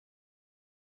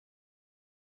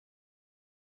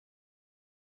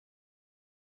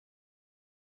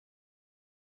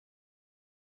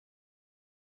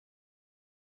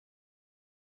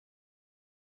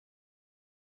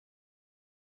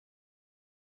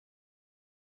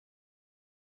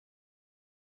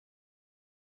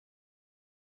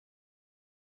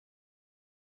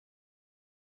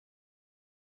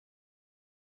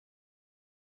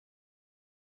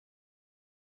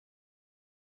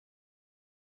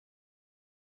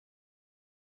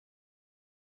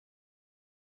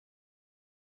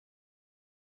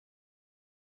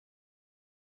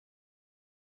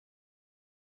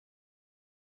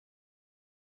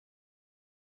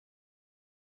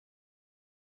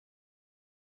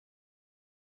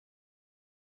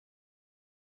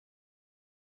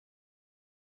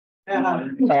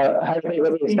Hi,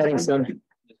 everybody. Starting soon.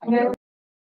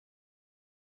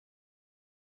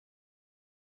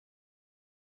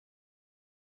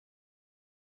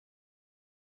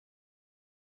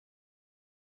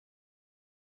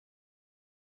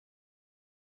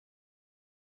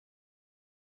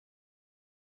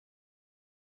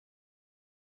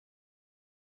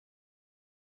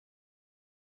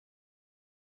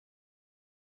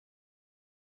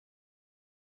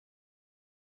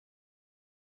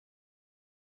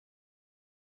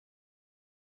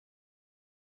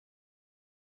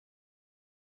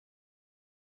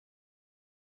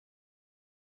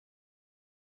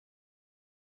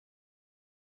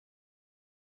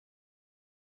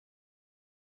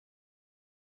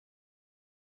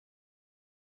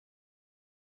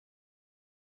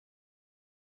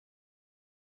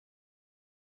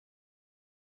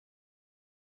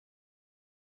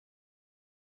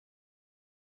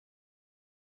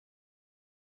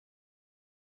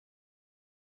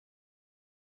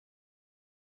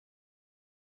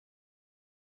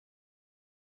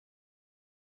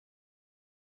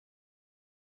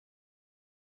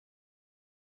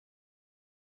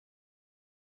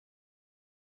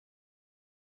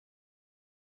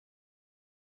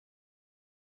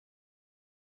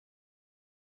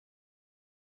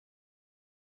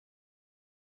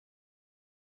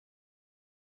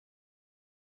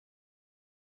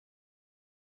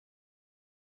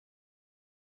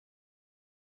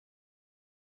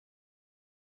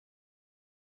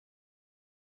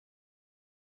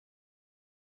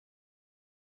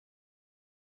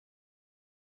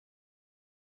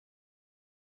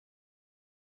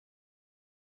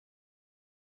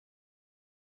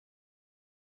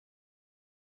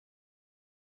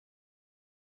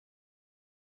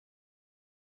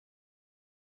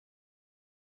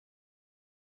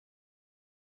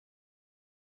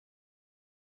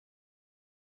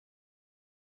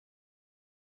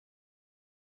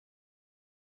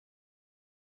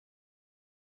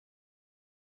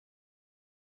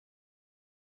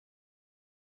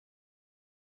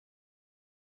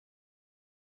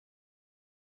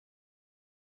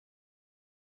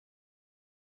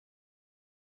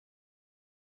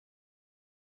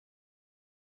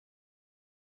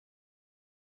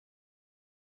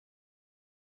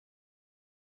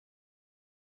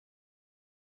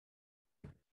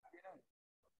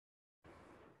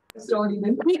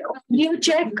 You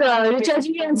check Richa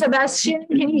Singh and Sebastian.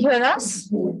 Can you hear us?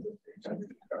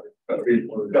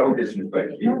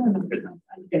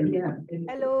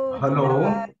 Hello.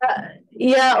 Hello.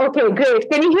 Yeah, okay, great.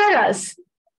 Can you hear us?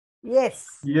 Yes.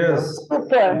 Yes.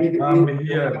 Super. I'm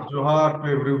here. Johar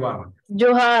to everyone.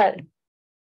 Johar.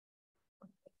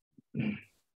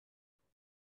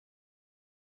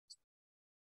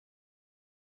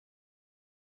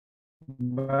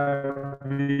 My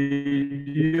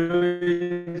video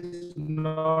is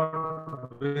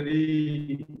not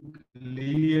very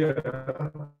clear.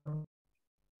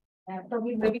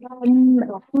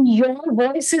 Your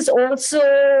voice is also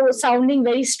sounding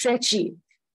very stretchy.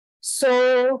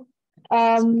 So,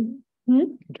 Turn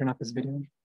off this video.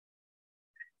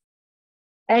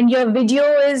 And your video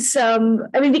is, I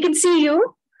mean, we can see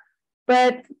you,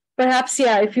 but perhaps,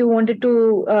 yeah, if you wanted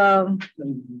to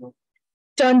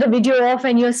turn the video off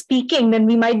and you're speaking, then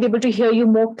we might be able to hear you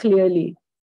more clearly.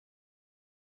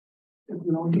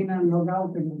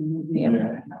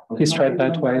 Yeah. He's tried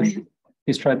that twice.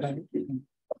 He's tried that.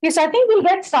 Yes, I think we'll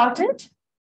get started.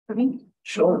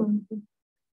 Sure.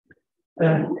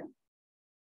 Hello,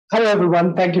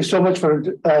 everyone. Thank you so much for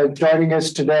joining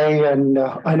us today. And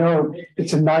I know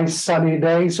it's a nice sunny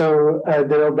day, so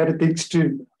there are better things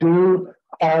to do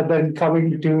than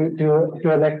coming to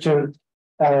a lecture,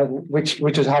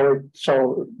 which is how it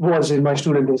was in my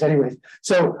student days. Anyway,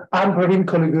 so I'm Praveen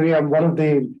Kolaguri. I'm one of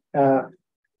the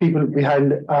people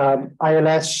behind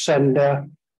ILS. And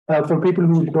for people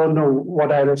who don't know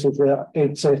what ILS is,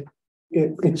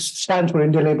 it stands for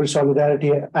India Labour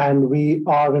Solidarity, and we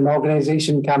are an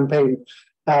organization campaign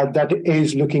that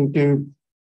is looking to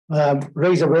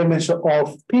raise awareness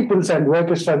of people's and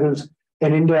worker struggles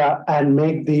in India and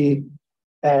make the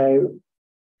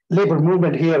labor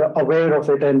movement here aware of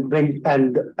it and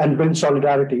bring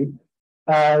solidarity.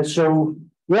 So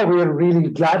yeah, we are really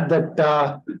glad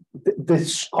that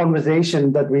this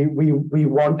conversation that we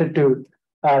wanted to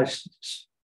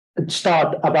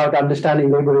start about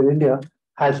understanding labor in India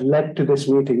has led to this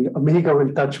meeting. Mihika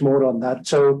will touch more on that.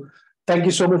 So thank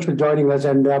you so much for joining us,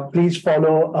 and please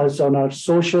follow us on our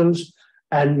socials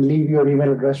and leave your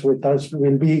email address with us.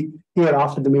 We'll be here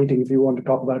after the meeting if you want to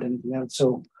talk about anything else.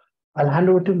 So I'll hand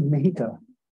over to Mihika.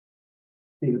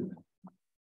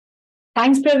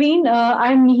 Thanks, Praveen.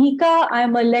 I'm Mihika.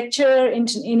 I'm a lecturer in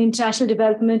international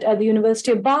development at the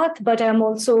University of Bath, but I'm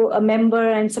also a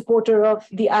member and supporter of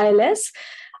the ILS,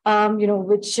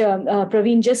 which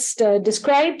Praveen just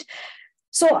described.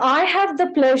 So I have the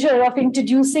pleasure of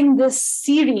introducing this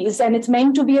series, and it's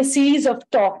meant to be a series of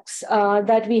talks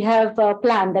that we have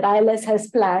planned, that ILS has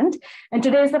planned. And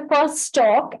today is the first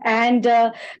talk. And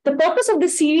the purpose of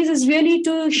this series is really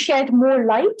to shed more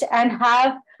light and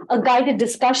have a guided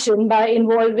discussion by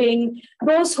involving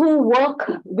those who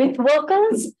work with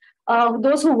workers,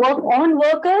 those who work on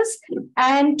workers,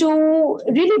 and to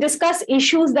really discuss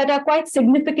issues that are quite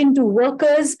significant to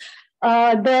workers,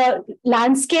 the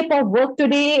landscape of work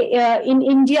today in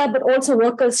India, but also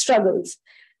workers' struggles.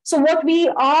 So what we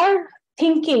are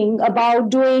thinking about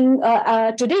doing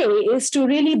today is to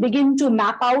really begin to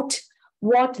map out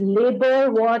what labor,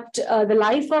 what the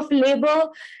life of labor,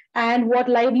 and what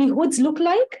livelihoods look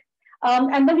like.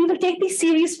 And then we will take this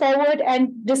series forward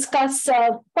and discuss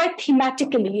quite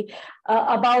thematically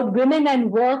about women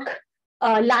and work,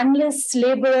 landless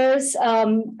laborers,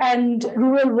 and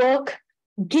rural work,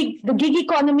 the gig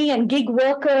economy and gig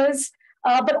workers,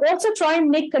 but also try and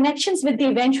make connections with the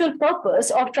eventual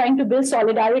purpose of trying to build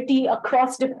solidarity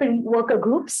across different worker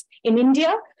groups in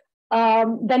India.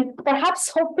 Then perhaps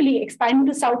hopefully expanding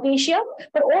to South Asia,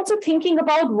 but also thinking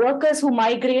about workers who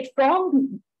migrate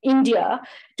from India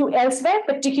to elsewhere,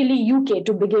 particularly UK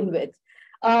to begin with.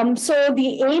 So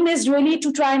the aim is really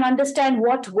to try and understand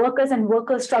what workers and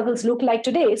worker struggles look like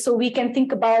today, so we can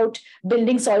think about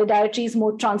building solidarities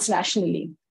more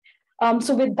transnationally.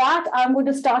 So with that, I'm going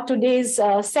to start today's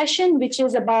session, which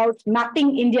is about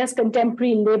mapping India's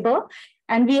contemporary labor.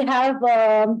 And we have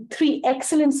three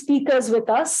excellent speakers with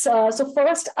us. So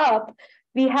first up,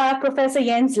 we have Professor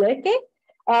Jens Lerche.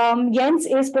 Jens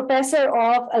is Professor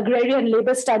of Agrarian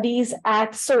Labor Studies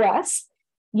at SOAS.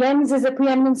 Jens is a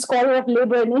preeminent scholar of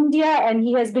labor in India, and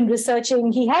he has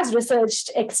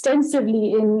researched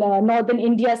extensively in northern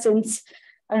India since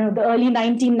the early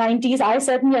 1990s. I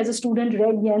certainly, as a student,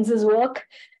 read Jens's work.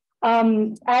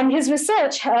 And his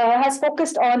research has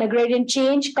focused on agrarian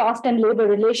change, caste and labor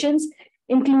relations,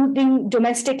 including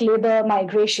domestic labor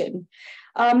migration.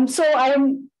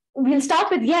 We'll start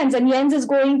with Jens, and Jens is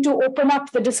going to open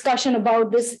up the discussion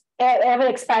about this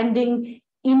ever-expanding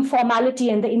informality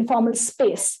and the informal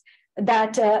space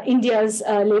that India's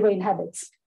labor inhabits.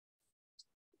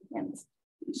 Jens.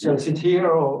 Shall I sit here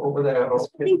or over there? I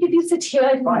think if you sit here,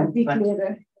 it might be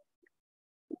clearer.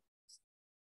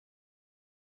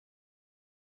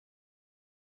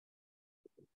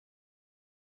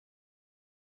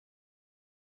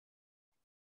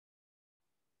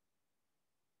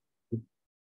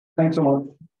 Thanks a lot,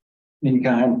 Nika,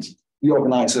 and the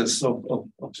organizers of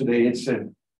today. It's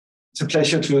a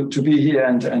pleasure to be here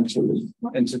and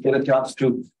to get a chance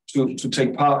to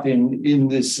take part in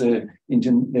this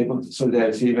Indian Labour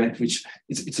Solidarity event, which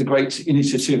it's a great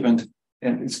initiative, and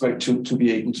it's great to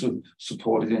be able to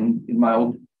support it in my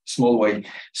own small way.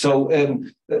 So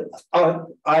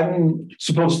I'm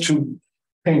supposed to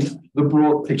paint the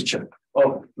broad picture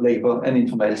of labour and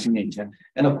informality in India.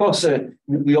 And of course,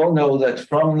 we all know that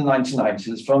from the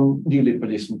 1990s, from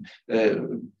neoliberalism,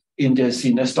 India has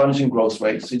seen astonishing growth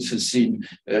rates. It has seen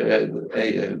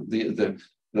the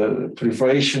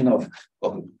proliferation of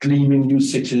gleaming new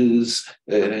cities,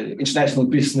 international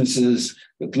businesses,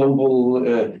 global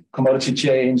commodity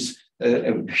chains,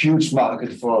 a huge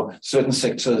market for certain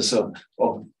sectors of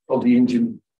the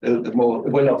Indian, the more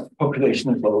well-off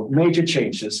population as well. Major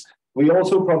changes. We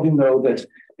also probably know that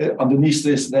underneath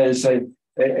this, there's an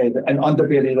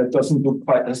underbelly that doesn't look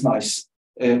quite as nice.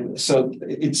 So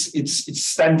it's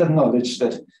standard knowledge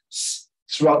that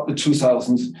throughout the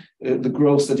 2000s, the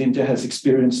growth that India has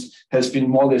experienced has been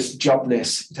more or less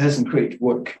jobless. It hasn't created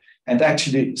work. And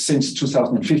actually, since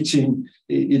 2015,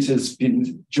 it has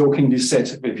been jokingly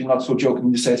said, maybe not so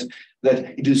jokingly said,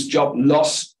 that it is job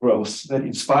loss growth, that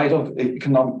in spite of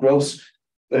economic growth,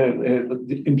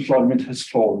 the employment has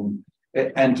fallen.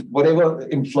 And whatever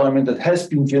employment that has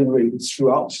been generated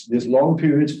throughout this long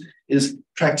period is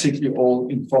practically all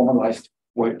informalized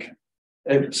work.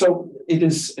 So it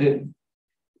is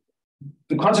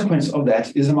the consequence of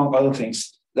that is, among other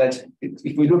things, that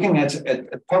if we're looking at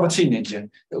poverty in India,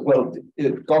 well,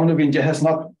 the government of India has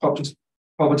not published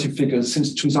poverty figures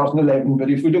since 2011, but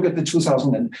if we look at the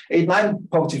 2008-9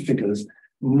 poverty figures,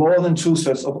 more than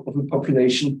 2/3 of the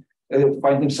population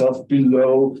find themselves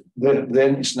below the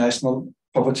then international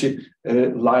poverty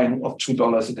line of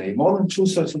 $2 a day. More than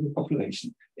 2/3 of the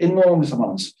population, enormous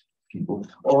amounts. people,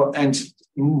 and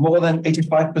more than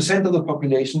 85% of the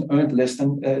population earned less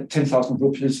than 10,000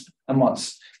 rupees a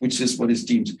month, which is what is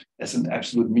deemed as an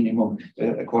absolute minimum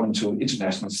according to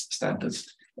international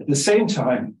standards. At the same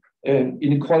time,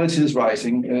 inequality is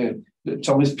rising.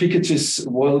 Thomas Piketty's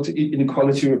World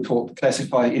Inequality Report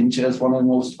classifies India as one of the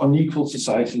most unequal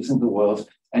societies in the world,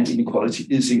 and inequality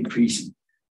is increasing.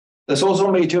 There's also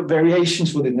major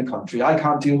variations within the country. I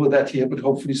can't deal with that here, but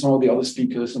hopefully some of the other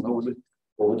speakers and over the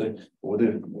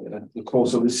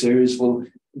course of the series will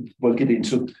get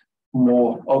into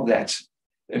more of that.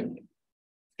 In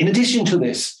addition to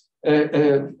this,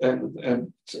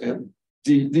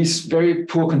 these very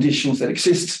poor conditions that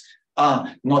exist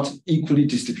are not equally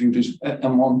distributed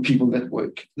among people that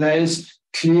work. There is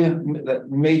clear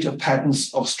major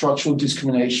patterns of structural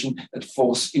discrimination that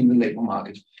force in the labour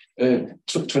market.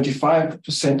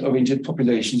 25% of Indian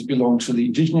populations belong to the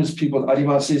indigenous people,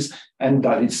 Adivasis, and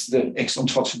Dalits, the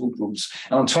ex-untouchable groups.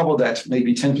 And on top of that,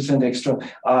 maybe 10% extra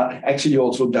are actually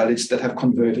also Dalits that have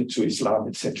converted to Islam,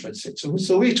 etc., etc.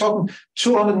 So we're talking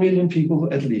 200 million people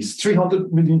at least,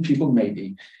 300 million people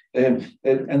maybe.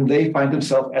 And they find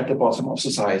themselves at the bottom of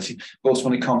society, both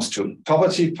when it comes to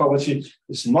poverty. Poverty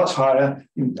is much higher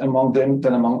among them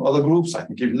than among other groups. I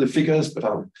can give you the figures, but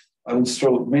I will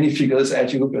throw many figures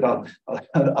at you, but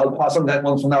I'll pass on that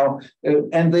one for now.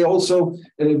 And they also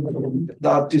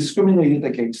are discriminated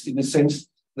against in the sense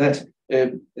that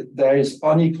there is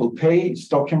unequal pay. It's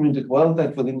documented well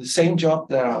that within the same job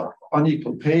there are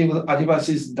unequal pay with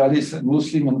Adivasis, Dalits, and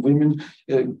Muslim and women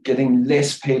getting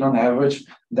less paid on average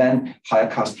than higher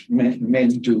caste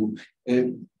men do.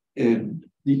 The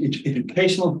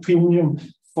educational premium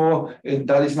for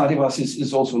Dalits and Adivasis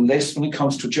is also less when it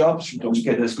comes to jobs. You don't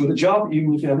get as good a job,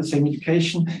 even if you have the same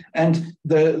education. And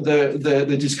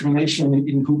the discrimination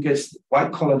in who gets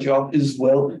white-collar job is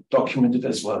well documented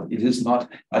as well. It is not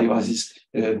Adivasis,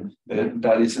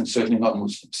 Dalits, and certainly not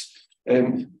Muslims.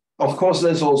 Of course,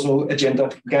 there's also a gender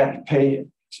gap pay.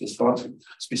 It's not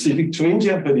specific to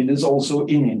India, but it is also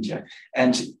in India.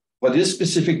 And what is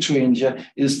specific to India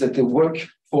is that the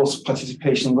workforce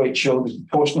participation ratio, the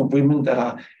proportion of women that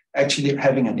are actually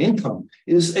having an income,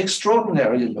 is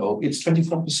extraordinarily low. It's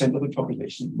 24% of the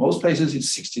population. In most places, it's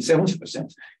 60,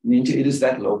 70%. In India, it is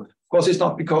that low. Of course, it's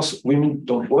not because women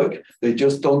don't work. They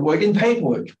just don't work in paid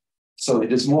work. So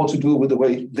it is more to do with the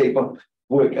way labor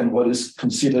work and what is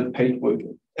considered paid work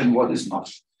and what is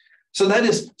not. So that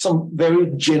is some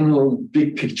very general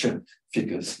big picture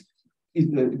figures.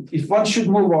 If one should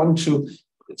move on to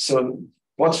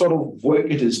what sort of work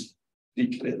it is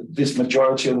this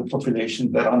majority of the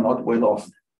population that are not well off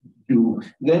do,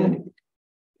 then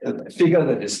a figure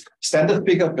that is standard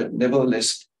figure, but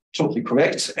nevertheless totally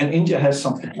correct. And India has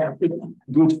some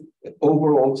good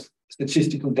overall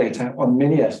statistical data on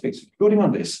many aspects, including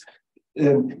on this.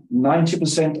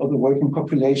 90% of the working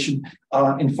population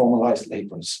are informalized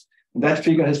laborers. That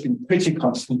figure has been pretty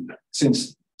constant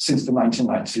since the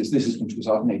 1990s. This is from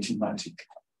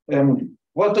 2018-19.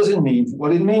 What does it mean?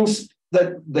 Well, it means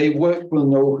that they work with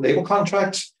no labor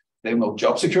contract, they have no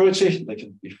job security, they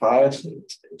can be fired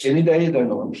any day, there are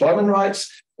no employment rights,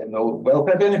 there are no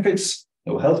welfare benefits,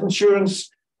 no health insurance,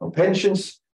 no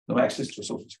pensions, no access to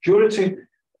social security,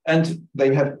 and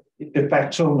they have de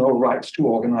facto no rights to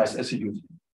organize as a union.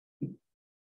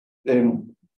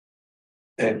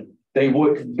 They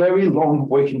work very long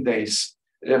working days.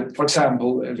 For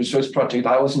example, a research project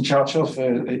I was in charge of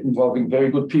involving very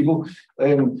good people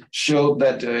showed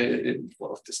that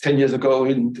 10 years ago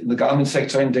in the garment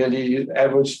sector in Delhi,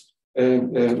 average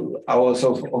hours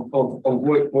of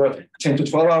work were 10 to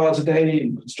 12 hours a day.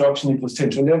 In construction, it was 10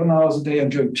 to 11 hours a day.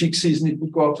 And during peak season, it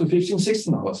would go up to 15,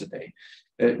 16 hours a day.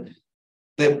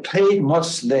 They're paid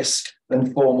much less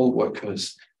than formal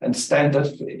workers, and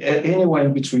standard anywhere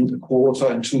in between a quarter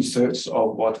and 2/3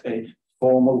 of what a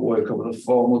formal worker with a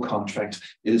formal contract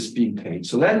is being paid.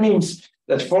 So that means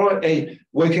that for a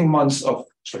working month of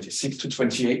 26 to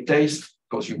 28 days,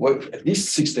 because you work at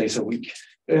least 6 days a week,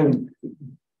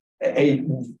 a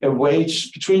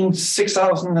wage between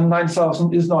 6,000 and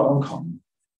 9,000 is not uncommon.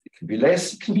 It can be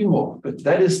less, it can be more, but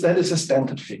that is a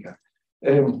standard figure.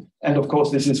 And of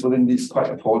course, this is within these quite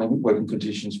appalling working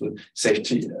conditions with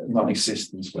safety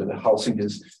non-existence, where the housing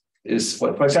is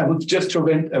well, for example, just to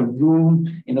rent a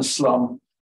room in a slum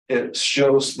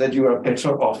shows that you are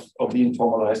better off of the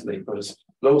informalized laborers.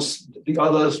 The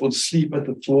others will sleep at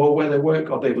the floor where they work,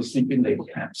 or they will sleep in labor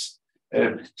camps.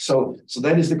 So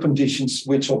that is the conditions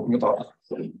we're talking about.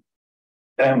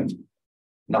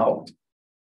 Now,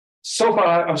 so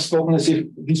far I've spoken as if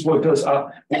these workers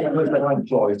are workers that are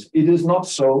employed. It is not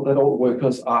so that all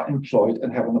workers are employed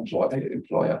and have an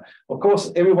employer. Of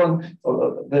course, everyone,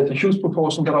 there's a huge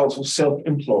proportion that are also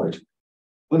self-employed.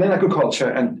 Within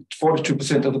agriculture, and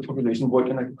 42% of the population work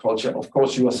in agriculture, of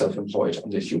course, you are self-employed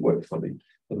unless you work for the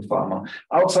farmer.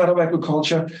 Outside of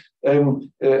agriculture,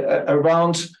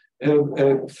 around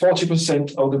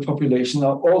 40% of the population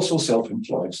are also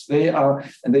self-employed.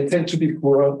 And they tend to be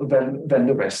poorer than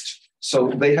the rest.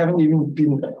 So they haven't even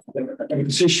been in a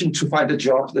position to find a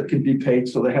job that can be paid.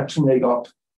 So they have to make up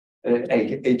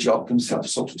a job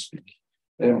themselves, so to speak.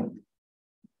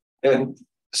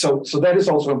 So that is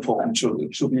also important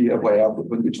to be aware of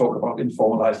when we talk about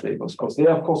informalized labor, because they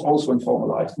are, of course, also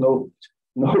informalized. No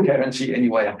guarantee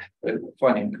anywhere for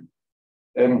an income.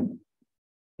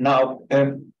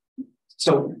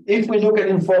 So if we look at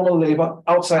informal labor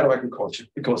outside of agriculture,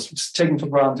 because it's taken for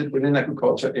granted within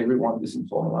agriculture, everyone is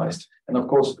informalized. And of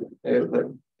course,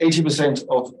 80%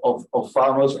 of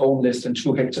farmers own less than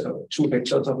 2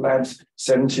 hectares of land,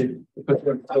 70%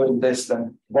 own less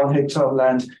than 1 hectare of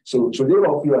land. So to live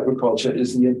off your agriculture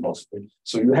is near impossible.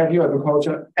 So you have your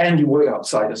agriculture and you work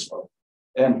outside as well.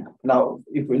 And now,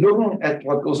 if we're looking at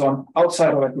what goes on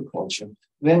outside of agriculture,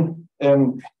 then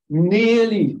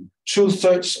nearly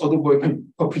 2/3 of the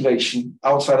working population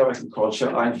outside of agriculture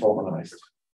are informalized.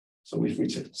 So if we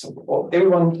take, so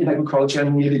everyone in agriculture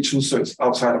and nearly 2/3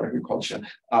 outside of agriculture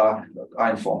are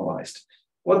informalized.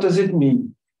 What does it mean?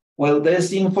 Well, there's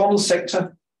the informal sector,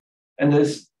 and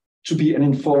there's to be an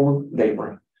informal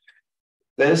laborer.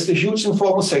 There's the huge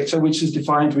informal sector, which is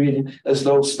defined really as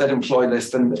those that employ less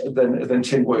than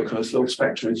 10 workers, those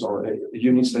factories or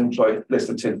units that employ less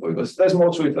than 10 workers. There's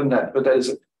more to it than that, but that is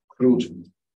a crude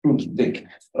dig.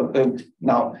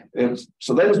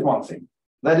 So that is one thing.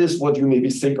 That is what you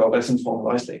maybe think of as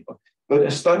informalized labor. But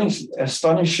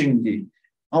astonishingly,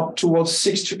 up towards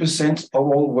 60% of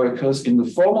all workers in the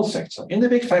formal sector, in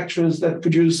the big factories that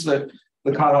produce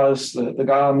the cars, the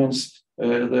garments,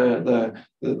 the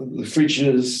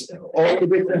fridges, all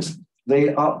the big things, they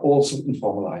are also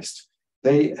informalized.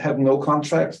 They have no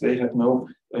contract, they have no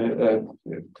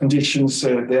conditions,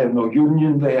 they have no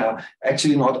union, they are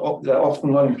actually they're often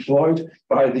not employed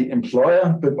by the employer,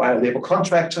 but by a labor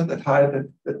contractor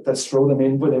that's throw them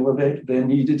in whenever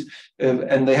they're needed.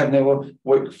 And they have never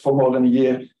worked for more than a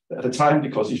year at a time,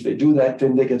 because if they do that,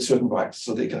 then they get certain rights, so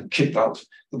they get kicked out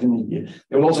within a year.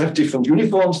 They will also have different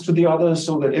uniforms to the others,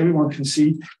 so that everyone can see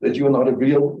that you're not a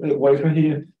real worker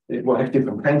here. They will have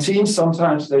different canteens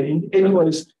sometimes.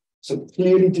 Anyways, so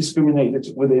clearly discriminated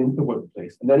within the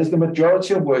workplace. And that is the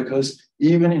majority of workers,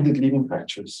 even in the cleaning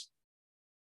factories.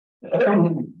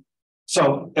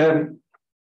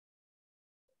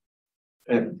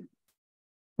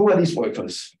 Who are these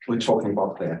workers we're talking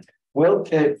about there? Well,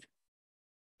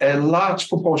 a large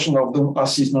proportion of them are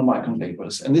seasonal migrant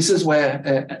laborers. And this is where,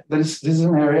 this is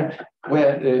an area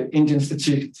where Indian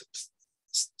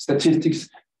statistics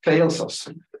fails us.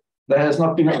 There has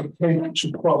not been a attempt to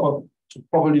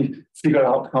probably figure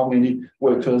out how many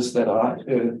workers that are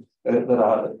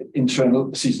internal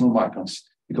seasonal migrants,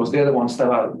 because they're the ones that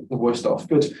are the worst off.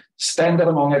 But standard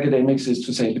among academics is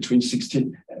to say between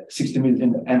 60 million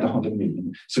and 100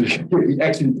 million. So we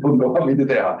actually don't know how many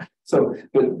there are. So,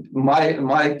 but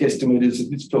my guesstimate is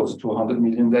it's closer to 100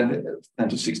 million than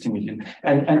to 60 million.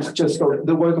 And just so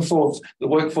the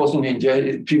workforce in India,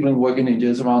 people in work in India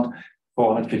is around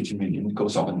 450 million. It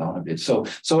goes up and down a bit. So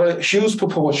a huge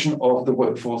proportion of the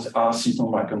workforce are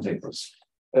seasonal migrant laborers.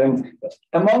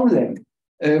 Among them,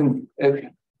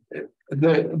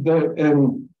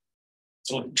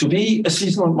 so to be a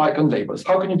seasonal migrant laborer,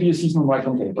 how can you be a seasonal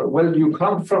migrant laborer? Well, you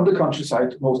come from the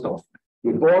countryside most often.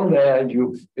 You're born there,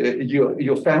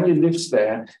 your family lives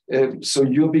there, so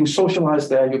you're being socialized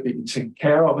there, you're being taken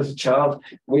care of as a child.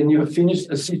 When you have finished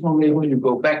a seasonal labor, you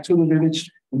go back to the village,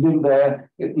 live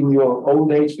there in your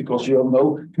old age because you have no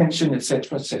pension, etc.,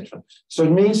 etc. So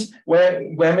it means where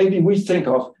maybe we think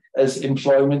of as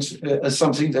employment as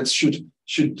something that should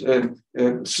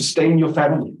sustain your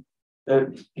family.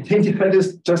 That is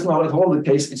just not at all the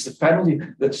case. It's the family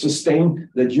that sustain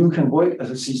that you can work as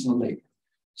a seasonal laborer.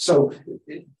 So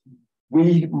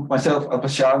we, myself,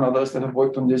 Al-Bashar, and others that have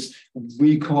worked on this,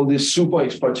 we call this super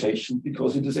exploitation,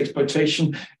 because it is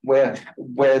exploitation where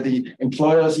the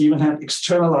employers even have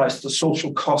externalized the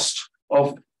social cost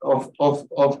of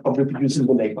reproducing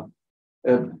the labor.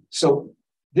 So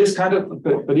this kind of,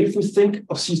 but if we think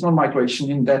of seasonal migration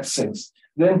in that sense,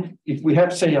 then if we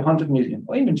have, say, 100 million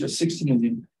or even just 60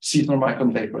 million seasonal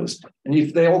migrant laborers, and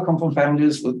if they all come from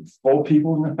families with 4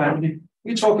 people in the family,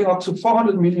 we're talking up to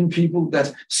 400 million people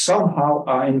that somehow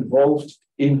are involved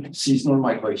in seasonal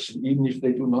migration, even if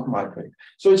they do not migrate.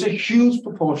 So it's a huge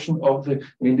proportion of the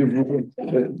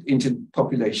Indian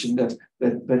population that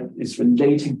is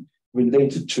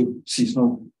related to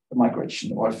seasonal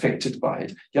migration or affected by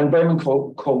it. Jan Berman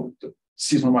called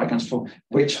seasonal migrants for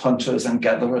witch hunters and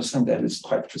gatherers, and that is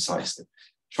quite precise. They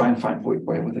try and find work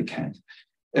wherever they can.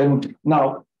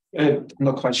 Now, I'm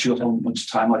not quite sure how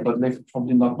much time I got left,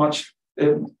 probably not much.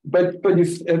 But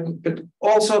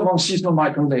also among seasonal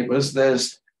migrant laborers, there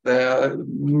are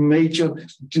major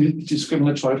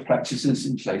discriminatory practices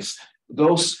in place.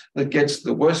 Those that get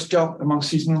the worst job among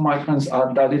seasonal migrants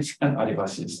are Dalits and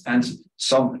Adivasis, and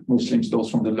some Muslims, those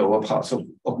from the lower parts of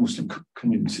Muslim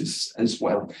communities as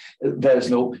well. There's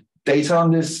no data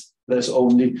on this. There's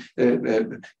only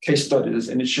case studies,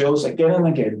 and it shows again and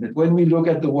again that when we look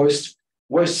at the worst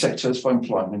sectors for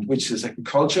employment, which is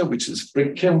agriculture, which is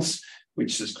brick kilns,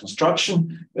 which is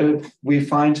construction, we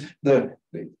find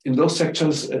in those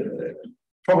sectors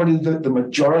probably the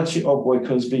majority of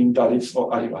workers being Dalits or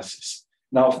Adivasis.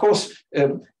 Now, of course,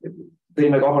 they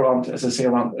make up around, as I say,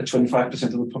 around 25%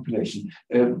 of the population,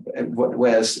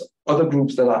 whereas other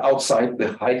groups that are outside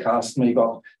the high caste make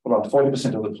up around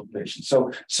 40% of the population.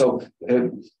 So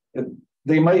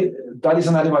Dalits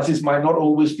and Adivasis might not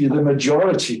always be the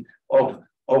majority of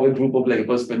a group of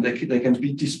laborers, but they can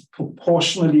be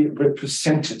disproportionately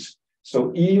represented.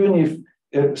 So even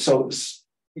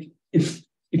if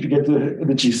you get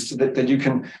the gist that you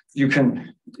can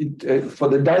for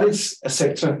the Dalits, a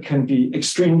sector can be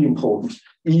extremely important,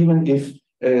 even if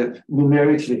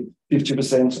numerically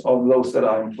 50% of those that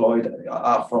are employed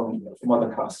are from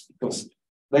other castes, because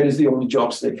that is the only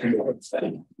jobs they can get.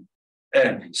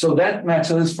 So that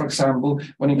matters, for example,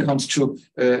 when it comes to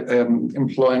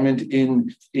employment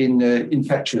in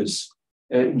factories.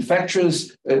 In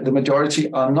factories, the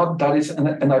majority are not Dalits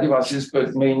and Adivasis,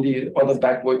 but mainly other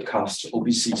backward castes,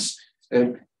 OBCs.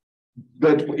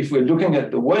 But if we're looking at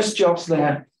the worst jobs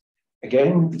there,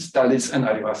 again, it's Dalits and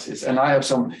Adivasis. And I have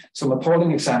some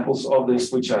appalling examples of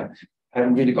this, which I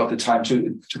haven't really got the time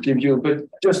to give you, but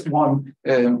just one,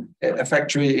 a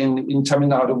factory in Tamil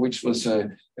Nadu, which was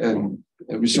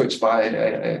researched by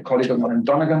a colleague of mine,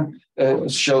 Donegan,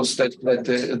 shows that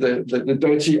the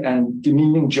dirty and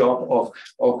demeaning job of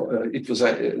it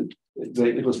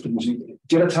was producing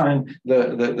gelatine,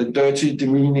 the dirty,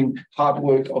 demeaning hard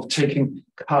work of taking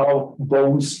cow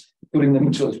bones, putting them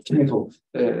into a chemical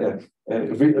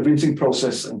rinsing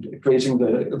process and creating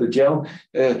the gel.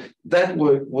 That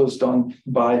work was done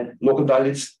by local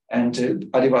Dalits and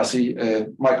Adivasi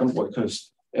migrant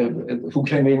workers who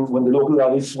came in when the local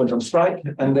Dalits went on strike,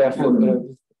 and therefore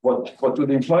what do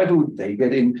the employer do? They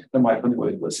get in the migrant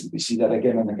workers. We see that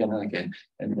again and again and again.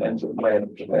 And where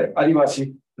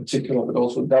Adivasi particular, but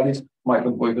also Dalit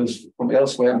migrant workers from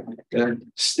elsewhere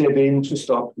step in to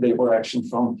stop labor action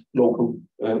from local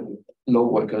low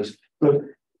workers. But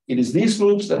it is these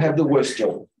groups that have the worst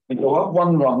job. We go up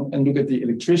one rung and look at the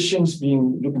electricians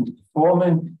looking to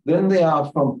performing, then they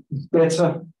are from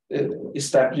better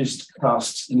established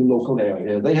castes in the local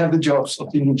area. They have the jobs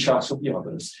of being in charge of the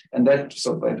others. And that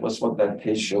was what that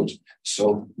case showed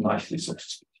so nicely, so to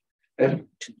speak.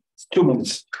 2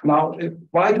 minutes. Now,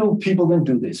 why do people then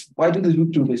do this? Why do they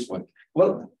do this work?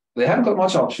 Well, they haven't got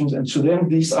much options, and to them,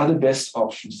 these are the best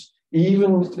options.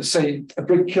 Even, say, a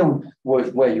brick kiln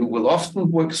work where you will often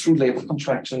work through labor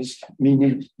contractors,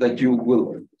 meaning that you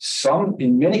will,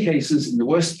 in many cases, in the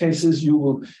worst cases,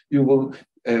 you will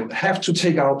have to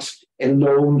take out a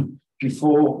loan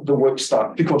before the work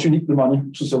starts because you need the money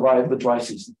to survive the dry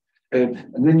season.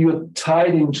 And then you're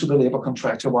tied into the labor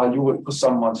contractor while you work for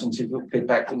some months until you pay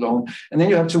back the loan. And then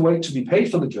you have to wait to be paid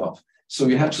for the job. So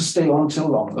you have to stay on till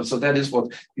longer. So that is what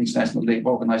the International Labour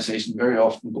Organization very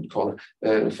often would call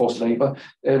forced labor.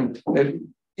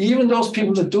 Even those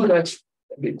people that do that,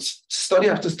 study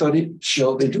after study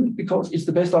show they do it because it's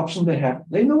the best option they have.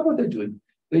 They know what they're doing.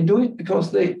 They do it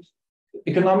because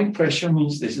economic pressure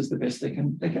means this is the best they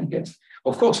can get.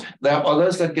 Of course, there are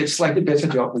others that get slightly better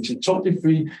job, which is totally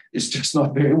free. It's just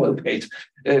not very well paid.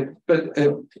 But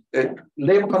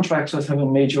labor contractors have a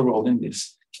major role in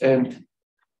this.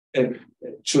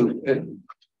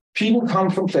 People come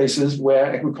from places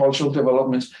where agricultural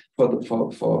development for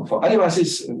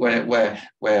Adivasis, where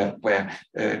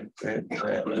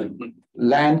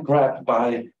land grab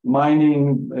by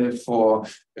mining for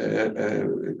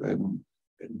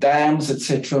dams,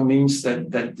 etc., means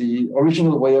that the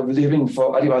original way of living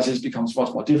for Adivasis becomes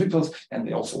much more difficult, and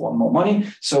they also want more money.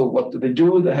 So what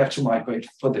do? They have to migrate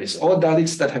for this. Or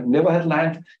Dalits that have never had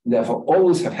land, and therefore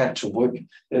always have had to work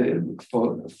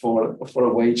for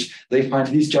a wage, they find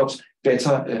these jobs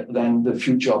better than the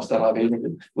few jobs that are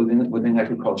available within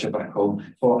agriculture back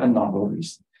home for a number of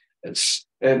reasons.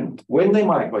 When they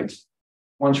migrate,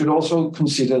 one should also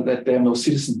consider that there are no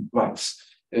citizen rights.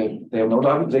 They have no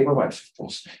labor rights, of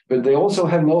course, but they also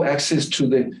have no access to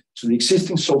the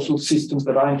existing social systems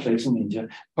that are in place in India,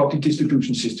 public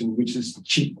distribution system, which is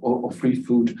cheap or free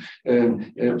food,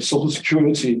 social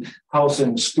security,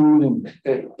 housing, schooling.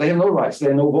 They have no rights. They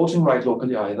have no voting right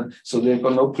locally either, so they've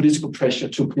got no political pressure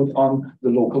to put on the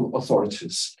local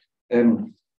authorities.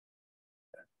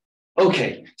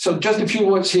 Okay, so just a few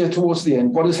words here towards the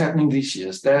end. What is happening these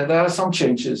years? There are some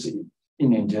changes in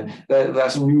India. There are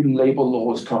some new labor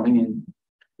laws coming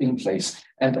in place.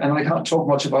 And I can't talk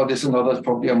much about this, and others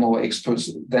probably are more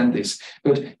experts than this.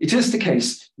 But it is the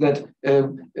case that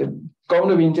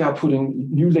government of India are putting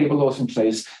new labor laws in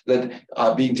place that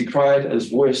are being decried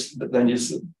as worse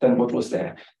than what was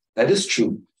there. That is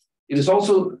true. It is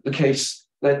also the case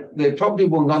that they probably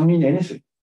will not mean anything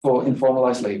for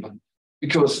informalized labor,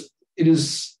 because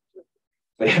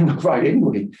they have no right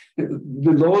anyway.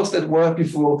 The laws that were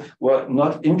before were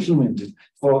not implemented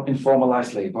for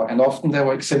informalized labor, and often there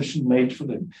were exceptions made for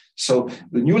them. So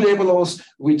the new labor laws,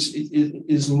 which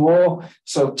is more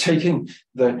so taking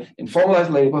the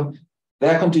informalized labor,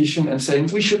 their condition, and saying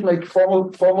we should make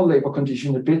formal labor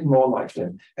condition a bit more like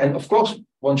them. And of course,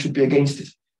 one should be against it,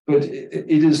 but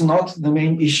it is not the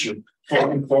main issue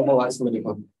for informalized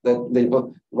labor that labor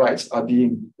rights are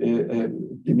being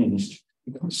diminished,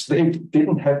 because they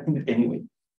didn't happen anyway.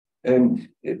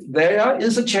 There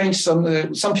is a change.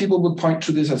 Some people would point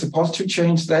to this as a positive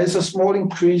change. There is a small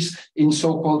increase in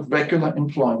so-called regular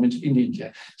employment in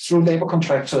India through labor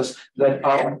contractors that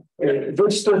are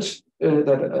registered, that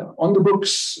are on the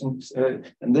books,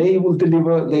 and they will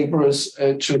deliver laborers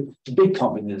to big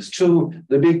companies, to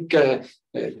the big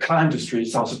car industry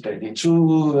south of Delhi,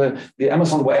 to the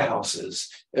Amazon warehouses,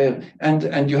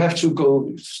 and you have to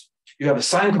go. You have a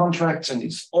signed contract, and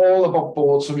it's all above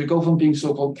board. So you go from being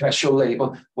so-called casual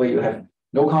labor, where you have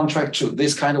no contract, to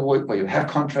this kind of work where you have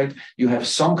contract, you have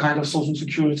some kind of social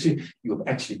security, you're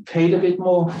actually paid a bit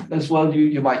more as well.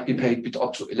 You might be paid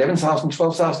up to 11,000,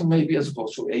 12,000 maybe, as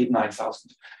opposed to 8,000,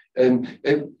 9,000.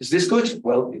 Is this good?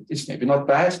 Well, it's maybe not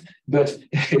bad, but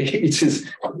it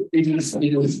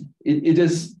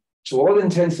is to all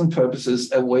intents and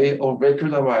purposes a way of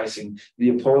regularizing the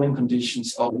appalling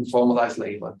conditions of informalized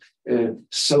labor,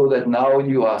 so that now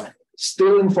you are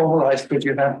still informalized, but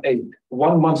you have a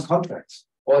 1 month contract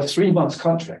or a 3 month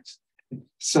contract.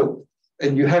 So,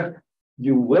 and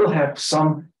you will have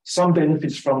some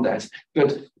benefits from that,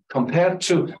 but compared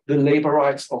to the labor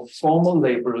rights of formal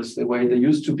laborers, the way they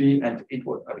used to be, and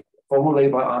formal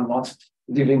labor are not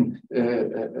living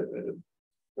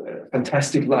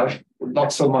fantastic life,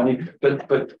 lots of money, but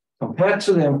compared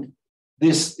to them,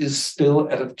 this is still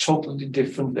at a totally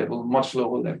different level, much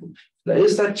lower level. There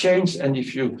is that change, and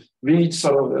if you read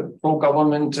sort of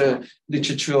pro-government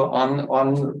literature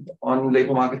on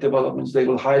labor market developments, they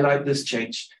will highlight this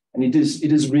change, and it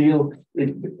is real.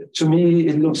 To me,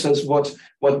 it looks as what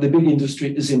the big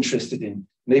industry is interested in.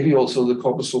 Maybe also the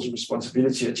corporate social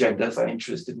responsibility agendas are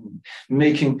interested in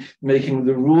making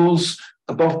the rules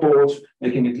above board,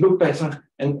 making it look better,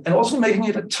 and also making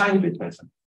it a tiny bit better.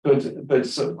 But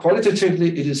so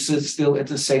qualitatively, it is still at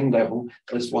the same level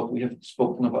as what we have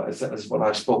spoken about, as what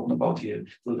I've spoken about here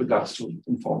with regards to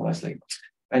informalized labor.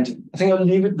 And I think I'll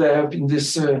leave it there in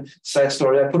this sad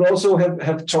story. I could also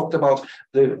have talked about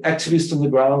the activists on the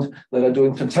ground that are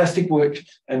doing fantastic work,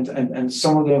 and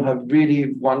some of them have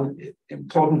really won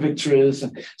important victories.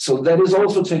 And so that is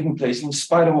also taking place in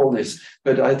spite of all this.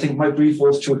 But I think my brief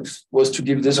was to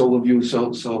give this overview. So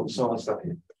I'll stop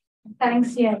here.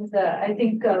 Thanks, Jens. I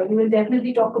think we will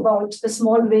definitely talk about the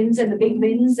small wins and the big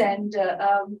wins.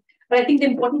 But I think the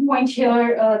important point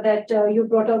here that you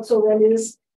brought out so well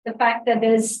is the fact that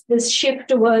there's this shift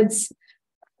towards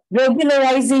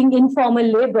regularizing informal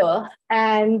labor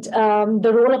and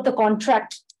the role of the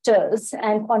contractors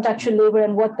and contractual labor,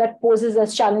 and what that poses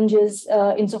as challenges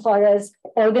insofar as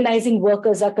organizing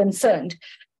workers are concerned.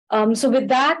 So with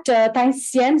that,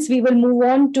 thanks, Jens, we will move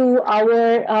on to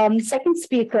our second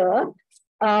speaker,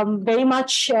 very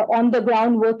much on the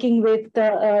ground working with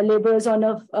laborers on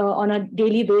a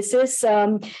daily basis.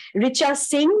 Richa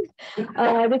Singh.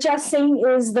 Richa Singh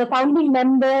is the founding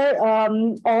member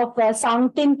of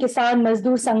Sangtin Kisan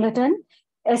Mazdoor Sangathan,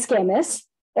 SKMS.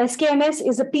 SKMS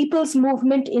is a people's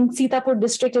movement in Sitapur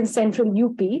district in central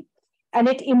UP, and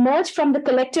it emerged from the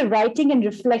collective writing and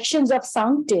reflections of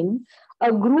Sangtin,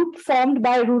 a group formed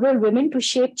by rural women to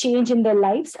shape change in their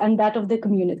lives and that of their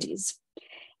communities.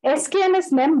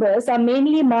 SKMS members are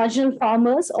mainly marginal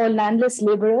farmers or landless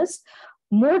laborers.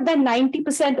 More than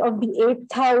 90% of the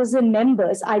 8,000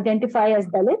 members identify as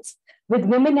Dalits, with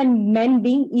women and men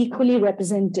being equally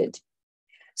represented.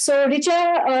 So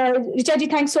Richa ji,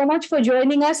 thanks so much for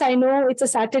joining us. I know it's a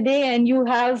Saturday and you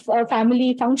have a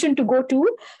family function to go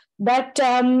to, but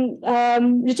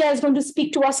Richa is going to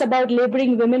speak to us about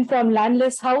laboring women from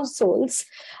landless households,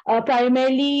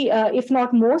 primarily, if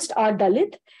not most, are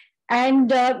Dalit, and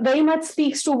very much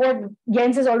speaks to what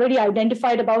Jens has already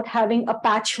identified about having a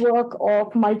patchwork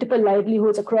of multiple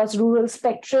livelihoods across rural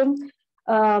spectrum.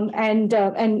 And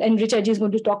Richa ji is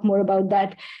going to talk more about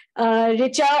that.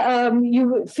 Richa,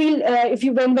 you feel if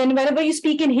you whenever you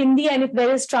speak in Hindi and if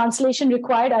there is translation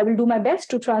required, I will do my best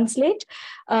to translate.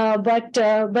 But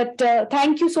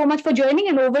thank you so much for joining,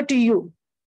 and over to you.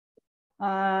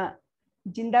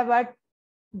 Jindabad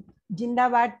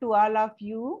to all of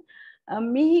you.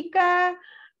 Mihika,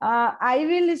 I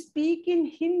will speak in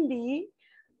Hindi.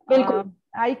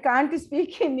 I can't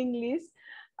speak in English.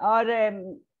 और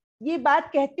ये बात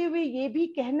कहते हुए ये भी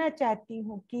कहना चाहती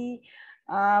हूँ कि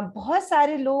बहुत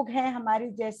सारे लोग हैं हमारे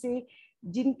जैसे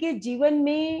जिनके जीवन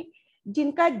में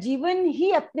जिनका जीवन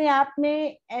ही अपने आप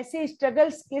में ऐसे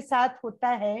स्ट्रगल्स के साथ होता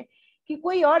है कि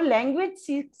कोई और लैंग्वेज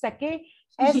सीख सके,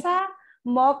 ऐसा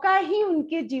मौका ही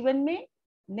उनके जीवन में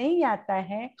नहीं आता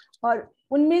है, और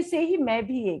उनमें से ही मैं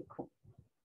भी एक हूँ.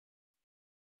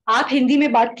 आप हिंदी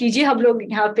में बात कीजिए, हम लोग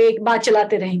यहाँ पे एक बात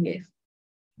चलाते रहेंगे.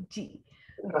 जी.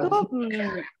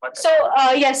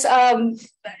 Yes,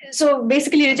 so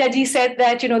basically Richa ji said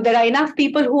that there are enough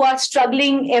people who are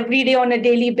struggling every day on a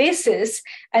daily basis,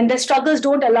 and the struggles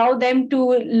don't allow them to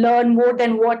learn more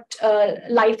than what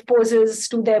life poses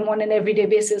to them on an everyday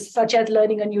basis, such as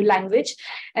learning a new language.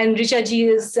 And Richa ji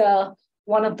is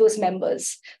one of those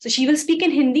members. So she will speak in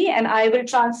Hindi and I will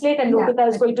translate, and Lokita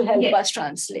is going to help us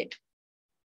translate.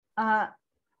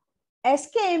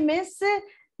 SKMS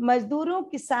मजदूरों,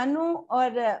 किसानों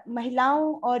और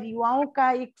महिलाओं और युवाओं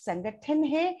का एक संगठन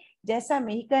है. जैसा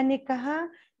मेहिका ने कहा,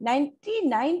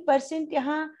 99%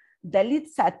 यहाँ दलित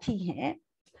साथी हैं.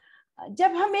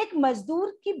 जब हम एक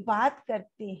मजदूर की बात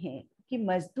करते हैं कि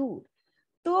मजदूर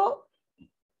तो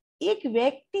एक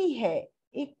व्यक्ति है,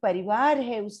 एक परिवार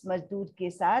है उस मजदूर के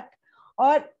साथ,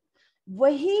 और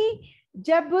वही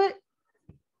जब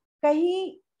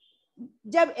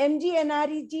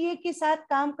MGNREGA के साथ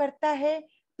काम करता है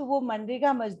तो वो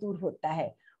मनरेगा मजदूर होता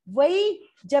है. वही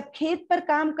जब खेत पर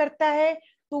काम करता है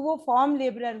तो वो फार्म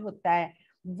लेबरर होता है.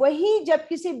 वही जब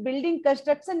किसी बिल्डिंग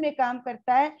कंस्ट्रक्शन में काम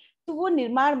करता है तो वो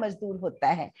निर्माण मजदूर होता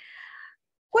है.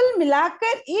 कुल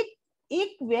मिलाकर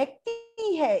एक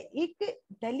व्यक्ति है, एक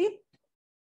दलित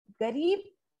गरीब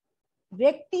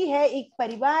व्यक्ति है, एक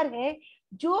परिवार है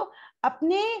जो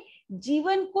अपने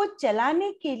जीवन को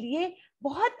चलाने के लिए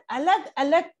बहुत अलग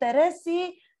अलग तरह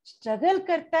से स्ट्रगल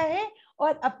करता है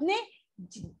और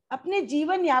अपने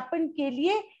जीवन यापन के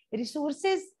लिए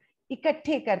रिसोर्सेज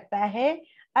इकट्ठे करता है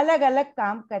अलग अलग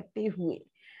काम करते हुए.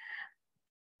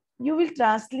 You will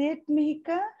translate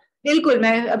Mihika? बिल्कुल,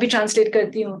 मैं अभी ट्रांसलेट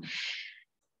करती हूँ.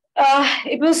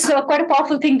 It was quite a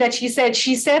powerful thing that she said.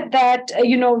 She said that,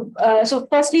 so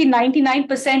firstly,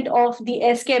 99% of the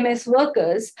SKMS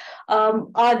workers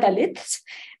are Dalits.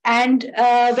 And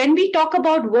when we talk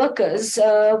about workers,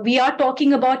 we are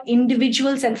talking about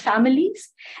individuals and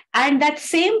families. And that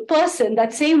same person,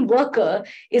 that same worker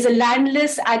is a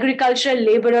landless agricultural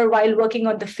laborer while working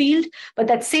on the field. But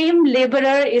that same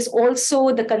laborer is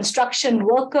also the construction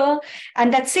worker.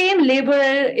 And that same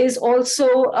laborer is also,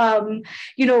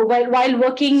 while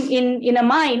working in a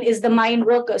mine, is the mine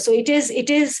worker. So it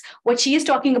is what she is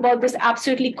talking about, this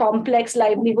absolutely complex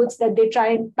livelihoods that they try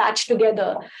and patch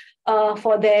together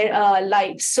for their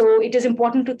lives. So it is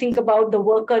important to think about the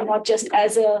worker not just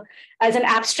as an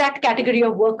abstract category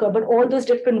of worker, but all those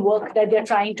different work that they're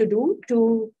trying to do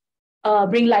to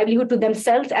bring livelihood to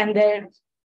themselves and their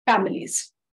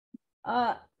families.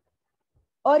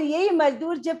 और यही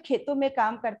मजदूर जब खेतों में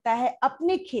काम करता है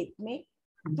अपने खेत में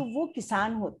तो वो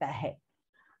किसान होता है.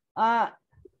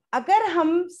 अगर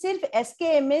हम सिर्फ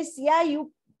SKMS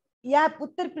या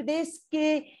उत्तर प्रदेश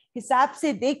के हिसाब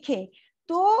से देखें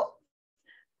तो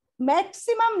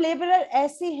मैक्सिमम लेबरर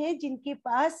ऐसे हैं जिनके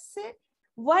पास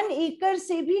 1 एकड़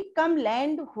से भी कम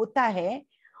लैंड होता है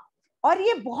और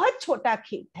ये बहुत छोटा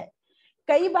खेत है.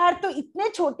 कई बार तो इतने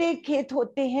छोटे खेत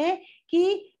होते हैं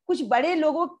कि कुछ बड़े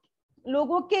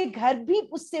लोगों के घर भी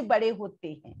उससे बड़े होते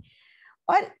हैं.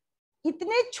 और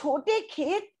इतने छोटे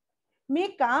खेत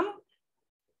में काम,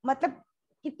 मतलब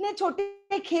इतने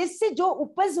छोटे खेत से जो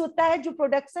उपज होता है, जो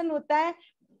प्रोडक्शन होता है,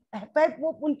 पर वो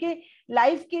उनके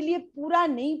लाइफ के लिए पूरा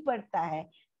नहीं पड़ता है.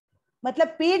 मतलब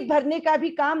पेट भरने का भी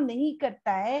काम नहीं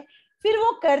करता है, फिर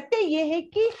वो करते ये है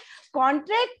कि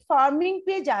कॉन्ट्रैक्ट फार्मिंग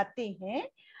पे जाते हैं।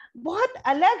 बहुत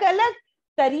अलग अलग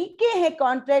तरीके हैं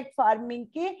कॉन्ट्रैक्ट फार्मिंग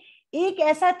के। एक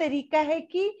ऐसा तरीका है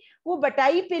कि वो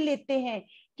बटाई पे लेते हैं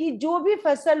कि जो भी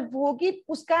फसल होगी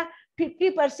उसका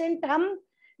 50% हम,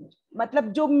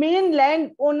 मतलब जो मेन लैंड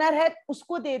ओनर है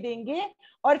उसको दे देंगे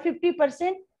और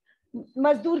 50%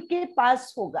 मजदूर के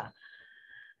पास होगा।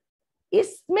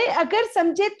 इसमें अगर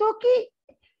समझे तो कि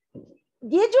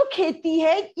ये जो खेती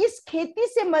है, इस खेती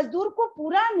से मजदूर को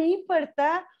पूरा नहीं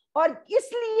पड़ता और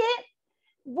इसलिए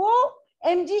वो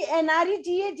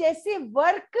MGNREGA जैसे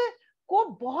वर्क को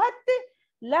बहुत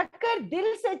लगकर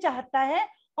दिल से चाहता है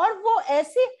और वो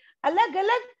ऐसे अलग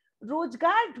अलग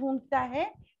रोजगार ढूंढता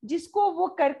है जिसको वो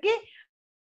करके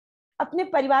अपने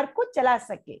परिवार को चला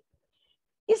सके।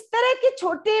 इस तरह के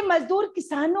छोटे मजदूर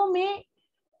किसानों में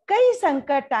कई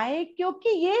संकट आए क्योंकि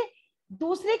ये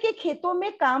दूसरे के खेतों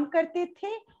में काम करते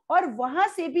थे और वहां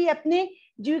से भी अपने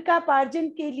जीविकापार्जन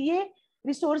के लिए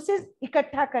रिसोर्सेज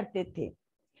इकट्ठा करते थे।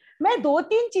 मैं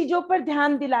 2-3 चीजों पर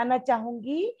ध्यान दिलाना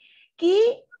चाहूंगी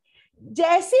कि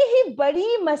जैसे ही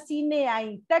बड़ी मशीनें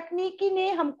आई, तकनीकी ने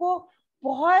हमको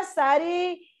बहुत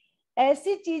सारे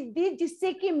ऐसी चीज दी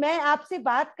जिससे कि मैं आपसे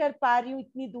बात कर पा रही हूँ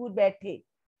इतनी दूर बैठे,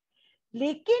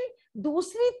 लेकिन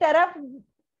दूसरी तरफ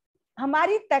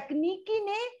हमारी तकनीकी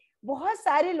ने बहुत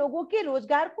सारे लोगों के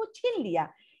रोजगार को छीन लिया।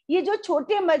 ये जो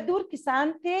छोटे मजदूर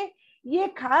किसान थे, ये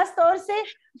खास तौर से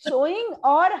सोइंग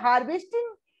और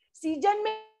हार्वेस्टिंग सीजन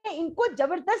में इनको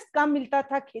जबरदस्त काम मिलता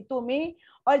था खेतों में,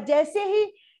 और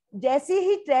जैसे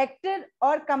ही ट्रैक्टर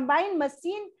और कंबाइन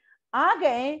मशीन आ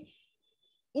गए,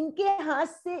 इनके हाथ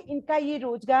से इनका ये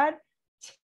रोजगार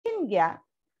छिन गया।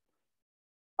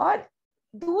 और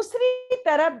दूसरी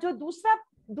तरफ जो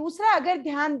दूसरा अगर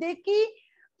ध्यान दे कि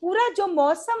पूरा जो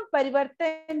मौसम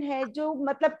परिवर्तन है, जो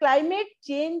मतलब क्लाइमेट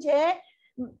चेंज है,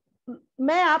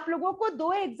 मैं आप लोगों को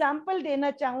 2 एग्जांपल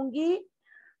देना चाहूंगी।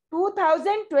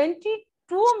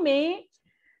 2022 में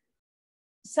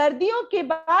सर्दियों के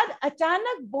बाद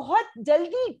अचानक बहुत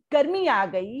जल्दी गर्मी आ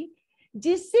गई,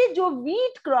 जिससे जो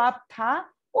वीट क्रॉप था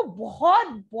वो बहुत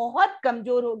बहुत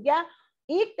कमजोर हो गया।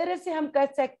 एक तरह से हम कह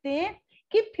सकते हैं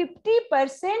कि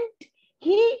 50%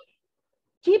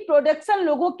 ही प्रोडक्शन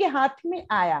लोगों के हाथ में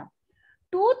आया।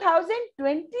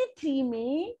 2023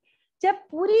 में जब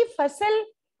पूरी फसल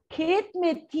खेत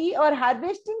में थी और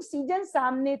हार्वेस्टिंग सीजन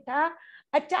सामने था,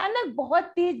 अचानक बहुत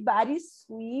तेज बारिश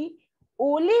हुई,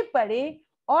 ओले पड़े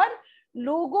और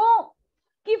लोगों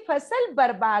की फसल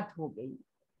बर्बाद हो गई।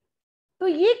 तो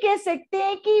ये कह सकते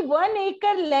हैं कि 1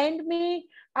 एकड़ लैंड में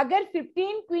अगर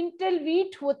 15 क्विंटल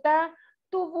वीट होता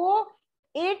तो वो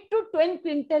 8 to 10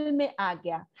 क्विंटल में आ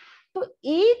गया। तो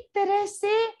एक तरह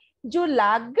से जो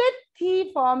लागत थी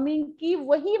फार्मिंग की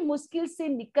वही मुश्किल से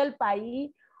निकल पाई,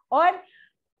 और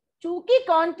चूंकि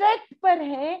कॉन्ट्रैक्ट पर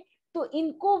है तो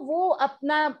इनको वो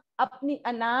अपनी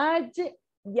अनाज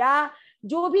या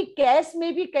जो भी कैश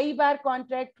में भी कई बार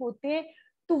कॉन्ट्रैक्ट होते,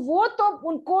 तो वो तो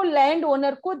उनको लैंड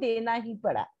ओनर को देना ही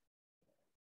पड़ा।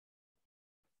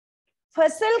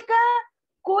 फसल का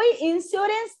कोई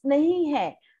इंश्योरेंस नहीं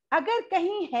है, अगर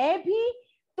कहीं है भी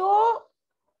तो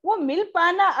वो मिल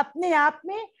पाना अपने आप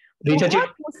में ऋचा जी,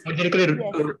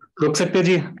 रुक सकते हैं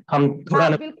जी, हम थोड़ा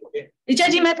बिल्कुल। ऋचा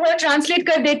जी, मैं थोड़ा ट्रांसलेट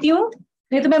कर देती हूँ,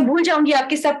 नहीं तो मैं भूल जाऊंगी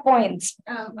आपके सब पॉइंट्स।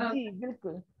 जी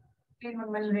बिल्कुल।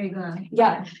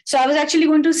 Yeah, so I was actually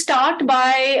going to start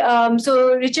by, so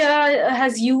Richa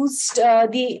has used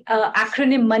the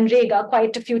acronym MNREGA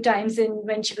quite a few times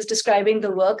when she was describing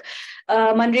the work.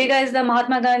 MNREGA is the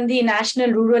Mahatma Gandhi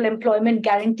National Rural Employment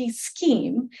Guarantee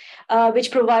Scheme,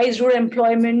 which provides rural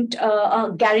employment,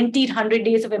 guaranteed 100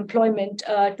 days of employment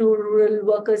to rural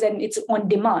workers, and it's on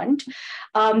demand.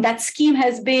 That scheme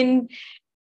has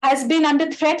been under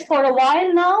threat for a while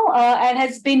now, and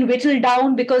has been whittled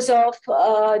down because of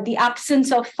the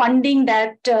absence of funding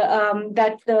that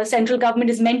the central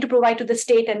government is meant to provide to the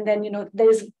state, and then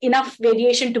there's enough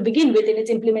variation to begin with in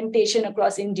its implementation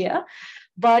across India.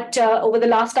 But over the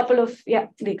last couple of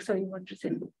sorry, what to say?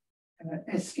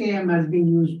 SKM has been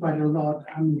used quite a lot.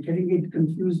 I'm getting it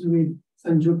confused with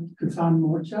Sanjukta Kisan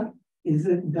Morcha. Is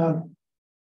it the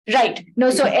Right.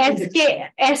 No, so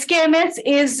SKMS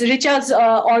is Richa's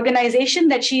organization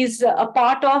that she's a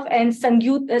part of, and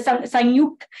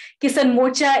Sanjukta Kisan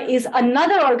Morcha is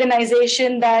another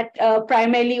organization that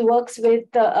primarily works with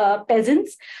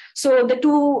peasants. So the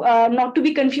two, not to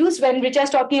be confused, when Richa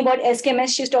is talking about SKMS,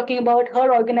 she's talking about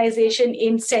her organization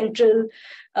in central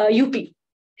UP.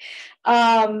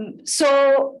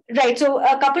 So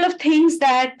a couple of things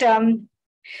that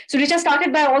So Richa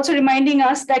started by also reminding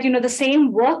us that, the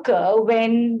same worker,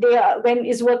 when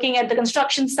is working at the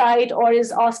construction site or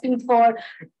is asking for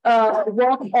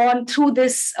work on through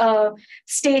this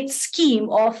state scheme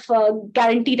of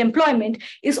guaranteed employment,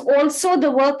 is also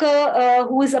the worker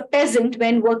who is a peasant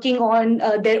when working on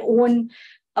their own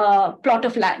plot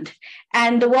of land.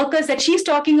 And the workers that she's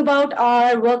talking about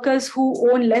are workers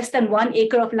who own less than 1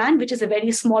 acre of land, which is a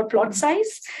very small plot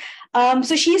size.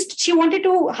 So she wanted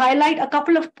to highlight a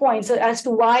couple of points as to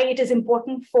why it is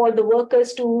important for the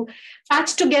workers to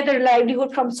patch together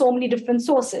livelihood from so many different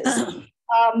sources.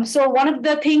 So one of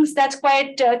the things that's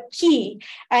quite key,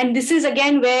 and this is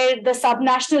again where the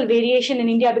subnational variation in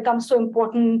India becomes so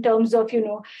important in terms of,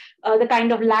 the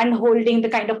kind of land holding, the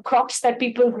kind of crops that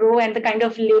people grow, and the kind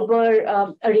of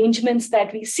labor arrangements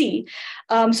that we see.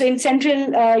 So in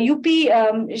central UP,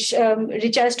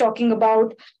 Richa is talking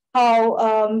about how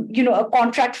a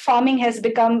contract farming has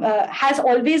become, has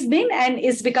always been, and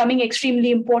is becoming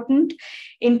extremely important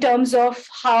in terms of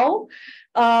how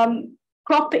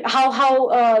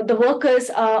the workers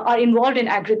are involved in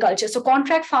agriculture. So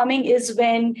contract farming is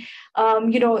when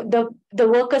the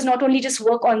workers not only just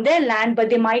work on their land, but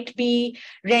they might be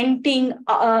renting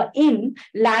in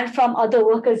land from other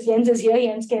workers. Jens is here.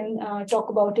 Jens can talk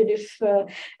about it if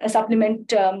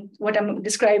supplement what I'm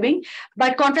describing.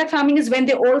 But contract farming is when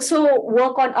they also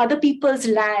work on other people's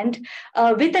land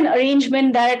with an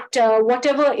arrangement that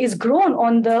whatever is grown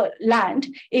on the land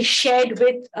is shared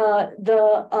with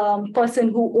the person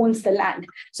who owns the land.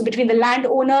 So between the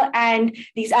landowner and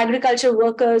these agriculture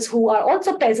workers who are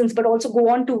also peasants, but also go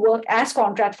on to work as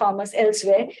contract farmers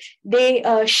elsewhere, they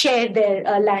share their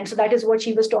land. So that is what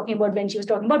she was talking about when she was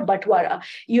talking about Batwara.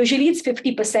 Usually it's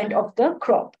 50% of the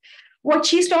crop. What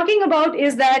she's talking about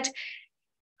is that,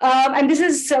 and this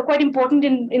is quite important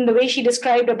in the way she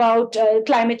described about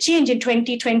climate change in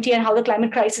 2020 and how the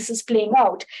climate crisis is playing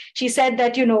out. She said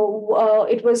that,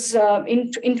 it was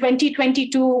in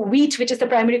 2022, wheat, which is the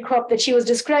primary crop that she was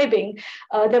describing,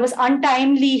 there was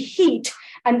untimely heat.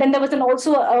 And then there was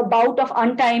also a bout of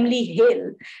untimely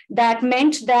hail that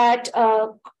meant that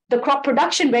the crop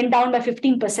production went down by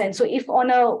 15%. So if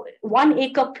on a 1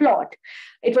 acre plot,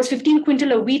 it was 15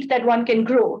 quintal of wheat that one can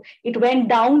grow, it went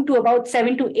down to about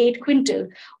 7 to 8 quintal,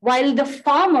 while the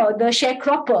farmer, the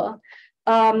sharecropper,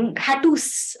 had to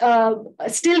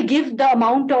still give the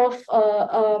amount of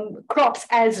crops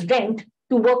as rent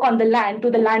to work on the land to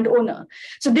the landowner.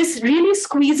 So this really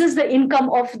squeezes the income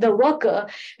of the worker,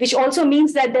 which also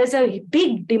means that there's a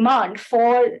big demand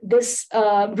for this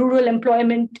rural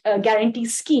employment guarantee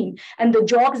scheme and the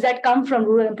jobs that come from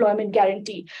rural employment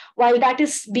guarantee. While that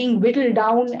is being whittled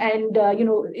down and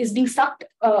is being sucked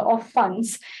of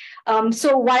funds.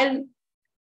 So while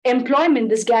employment,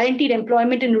 this guaranteed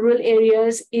employment in rural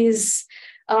areas is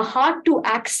hard to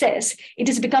access, it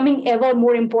is becoming ever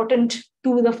more important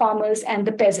to the farmers and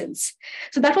the peasants.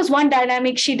 So that was one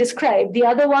dynamic she described. The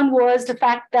other one was the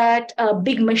fact that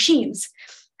big machines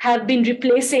have been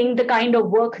replacing the kind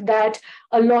of work that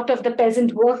a lot of the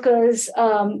peasant workers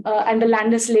and the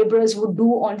landless laborers would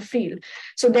do on field.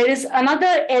 So there is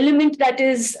another element that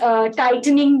is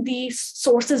tightening the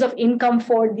sources of income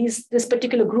for this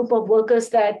particular group of workers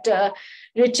that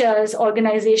Richa's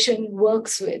organization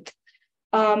works with.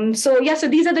 So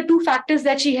these are the two factors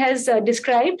that she has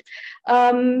described.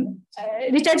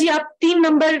 Richa ji, आप 3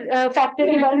 number factor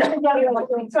के बारे में क्या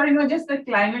बताएंगे? Sorry, no, just the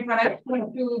climate one. I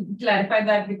want to clarify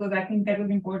that because I think that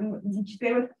was important.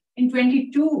 There was in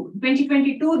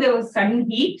 2022 there was sudden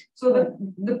heat, so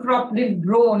the crop did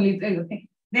grow only. Then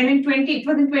it was in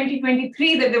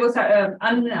 2023 that there was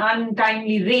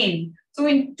untimely rain. So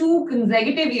in 2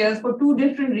 consecutive years, for 2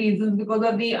 different reasons, because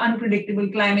of the unpredictable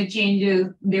climate changes,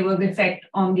 there was effect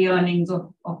on the earnings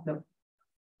of them.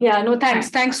 Yeah, no, thanks.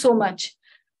 Thanks so much.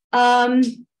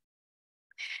 Richa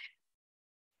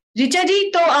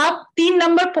ji, तो आप 3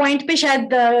 number point पे शायद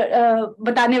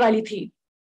बताने वाली थी.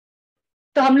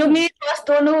 तो हम लोग ने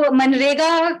दोनों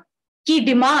मनरेगा की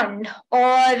डिमांड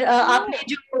और आपने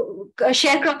जो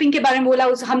शेयर क्रॉपिंग के बारे में बोला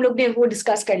उस हम लोग ने वो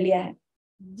डिस्कस कर लिया है.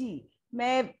 जी,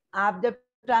 मैं आप जब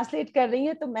ट्रांसलेट कर रही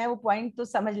हैं तो मैं वो पॉइंट तो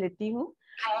समझ लेती हूँ,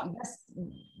 बस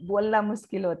बोलना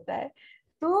मुश्किल होता है.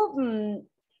 तो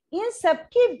इन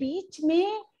सबके बीच में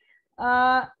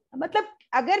मतलब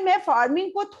अगर मैं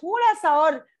फार्मिंग को थोड़ा सा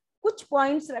और कुछ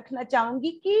पॉइंट्स रखना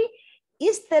चाहूंगी कि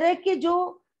इस तरह के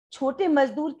जो छोटे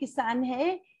मजदूर किसान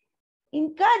हैं,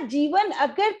 इनका जीवन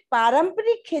अगर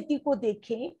पारंपरिक खेती को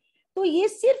देखें तो ये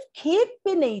सिर्फ खेत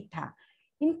पे नहीं था.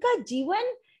 इनका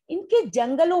जीवन इनके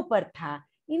जंगलों पर था,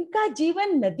 इनका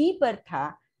जीवन नदी पर था,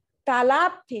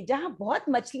 तालाब थे जहां बहुत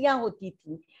मछलियां होती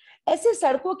थी. ऐसे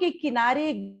सड़कों के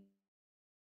किनारे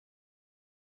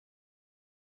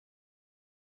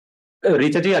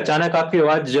रीचा जी, अचानक आपकी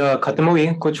आवाज खत्म हुई,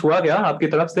 कुछ हुआ क्या आपकी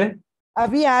तरफ से?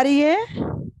 अभी आ रही है?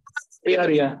 आ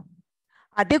रही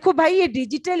है। देखो भाई, ये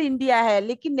डिजिटल इंडिया है,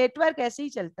 लेकिन नेटवर्क ऐसे ही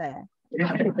चलता है।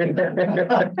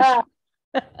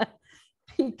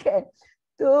 ठीक है,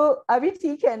 तो अभी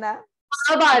ठीक है ना?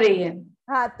 अब आ रही है।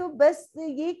 हाँ, तो बस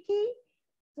ये कि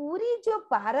पूरी जो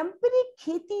पारंपरिक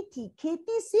खेती थी,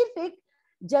 खेती सिर्फ एक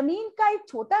जमीन का एक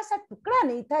छोटा सा टुकड़ा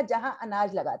नहीं था जहां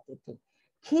अनाज लगाते थे।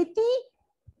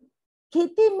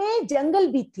 खेती में जंगल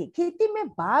भी थे, खेती में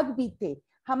बाग भी थे,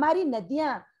 हमारी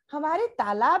नदियां, हमारे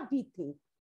तालाब भी थे।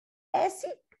 ऐसे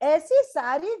ऐसे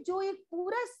सारे जो एक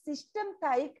पूरा सिस्टम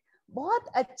था, एक बहुत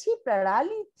अच्छी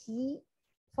प्रणाली थी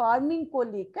फार्मिंग को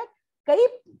लेकर। कई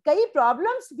कई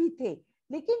प्रॉब्लम्स भी थे,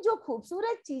 लेकिन जो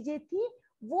खूबसूरत चीजें थी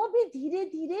वो भी धीरे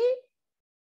धीरे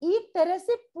एक तरह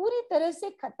से पूरी तरह से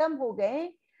खत्म हो गए।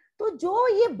 तो जो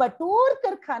ये बटोर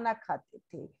कर खाना खाते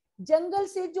थे, जंगल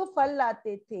से जो फल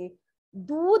लाते थे,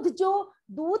 दूध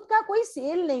का कोई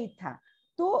सेल नहीं था,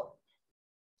 तो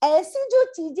ऐसी जो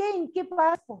चीजें इनके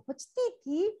पास पहुंचती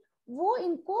थी वो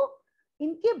इनको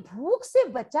इनके भूख से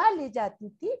बचा ले जाती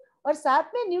थी, और साथ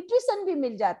में न्यूट्रिशन भी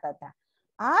मिल जाता था।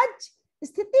 आज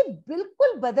स्थिति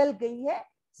बिल्कुल बदल गई है,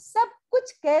 सब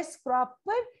कुछ कैश क्रॉप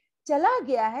पर चला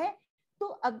गया है। तो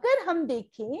अगर हम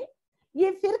देखें,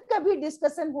 ये फिर कभी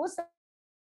डिस्कशन हो सकता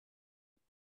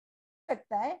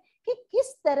है कि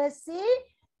किस तरह से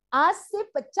आज से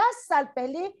 50 साल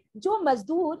पहले जो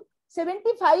मजदूर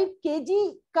 75 केजी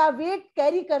का वेट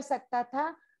कैरी कर सकता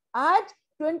था, आज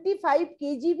 25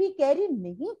 केजी भी कैरी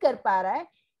नहीं कर पा रहा है।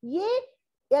 ये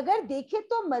अगर देखें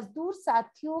तो मजदूर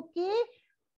साथियों के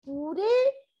पूरे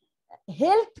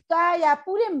हेल्थ का या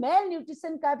पूरे मेल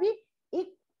न्यूट्रिशन का भी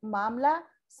एक मामला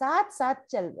साथ साथ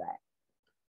चल रहा है।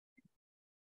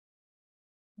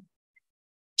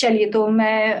 चलिए, तो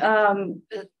मैं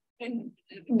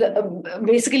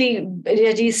basically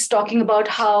Richa is talking about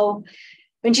how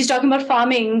when she's talking about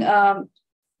farming,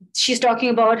 she's talking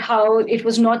about how it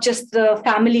was not just the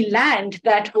family land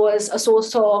that was a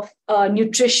source of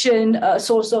nutrition, a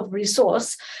source of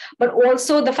resource, but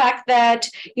also the fact that,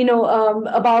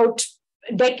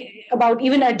 about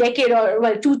even a decade, or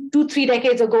well, 3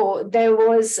 decades ago, there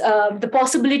was the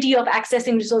possibility of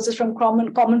accessing resources from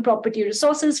common property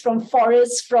resources, from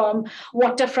forests, from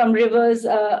water, from rivers.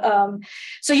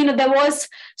 So there was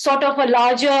sort of a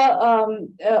larger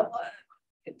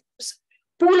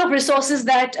pool of resources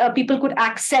that people could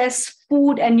access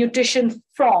food and nutrition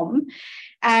from.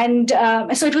 And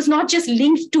so it was not just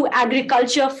linked to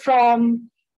agriculture from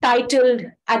titled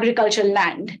agricultural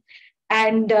land.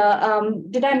 And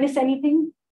did I miss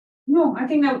anything? No, I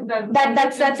think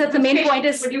that's the main fish, point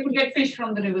is. But you could get fish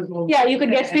from the rivers also. Yeah, you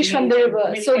could get fish from the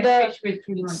river. So the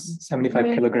 75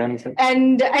 kilograms.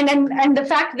 And the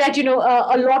fact that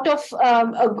a lot of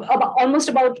almost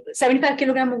about 75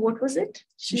 kilograms. What was it?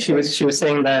 She was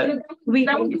saying that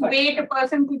that would weight a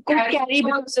person could carry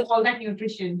because of all that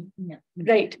nutrition. Yeah.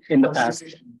 Right. in the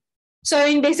past. So,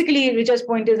 basically, Richa's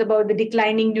point is about the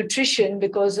declining nutrition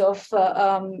because of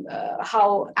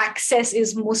how access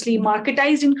is mostly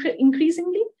marketized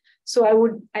increasingly. So,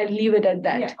 I'll leave it at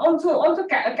that. Yeah. Also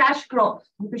cash crops,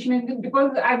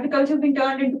 because agriculture has been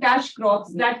turned into cash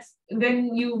crops. That's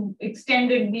then you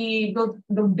extended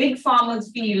the big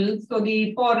farmers' fields, so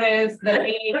the forests, the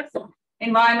lakes,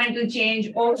 environmental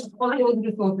change, all those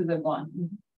resources are gone.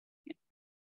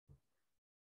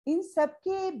 इन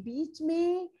सबके बीच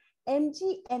में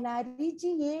MGNREG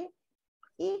ये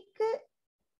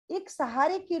एक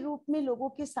सहारे के रूप में लोगों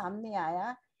के सामने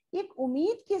आया, एक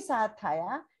उम्मीद के साथ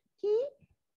आया कि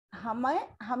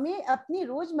हमें अपनी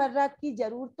रोजमर्रा की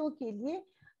जरूरतों के लिए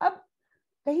अब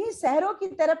कहीं शहरों की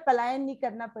तरफ पलायन नहीं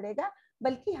करना पड़ेगा,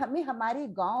 बल्कि हमें हमारे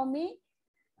गांव में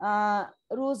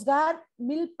रोजगार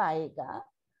मिल पाएगा।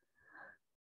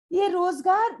 ये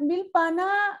रोजगार मिल पाना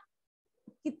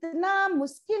कितना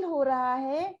मुश्किल हो रहा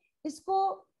है,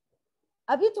 इसको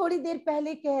अभी थोड़ी देर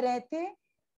पहले कह रहे थे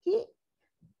कि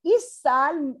इस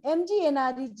साल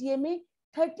MGNREGA में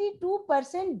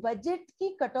 32% बजट की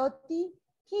कटौती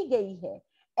की गई है।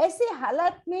 ऐसे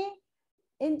हालात में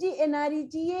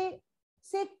MGNREGA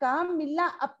से काम मिलना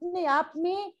अपने आप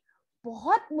में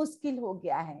बहुत मुश्किल हो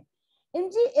गया है।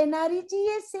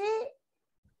 MGNREGA से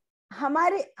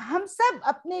हम सब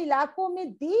अपने इलाकों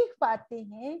में देख पाते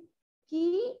हैं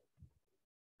कि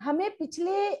हमें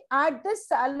पिछले 8-10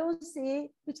 सालों से,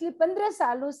 पिछले 15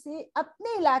 सालों से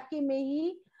अपने इलाके में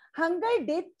ही हंगर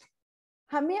डेथ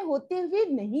हमें होते हुए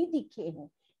नहीं दिखे हैं,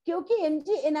 क्योंकि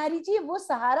MGNREGA वो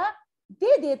सहारा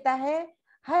दे देता है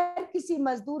हर किसी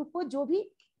मजदूर को जो भी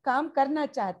काम करना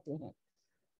चाहते हैं।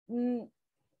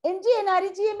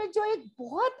 MGNREGA में जो एक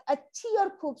बहुत अच्छी और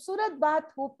खूबसूरत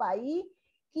बात हो पाई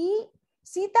कि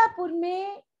सीतापुर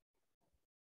में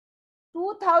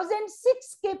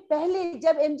 2006 के पहले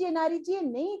जब MGNREGA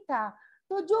नहीं था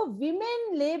तो जो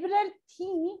विमेन लेबरर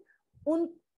थी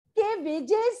उनके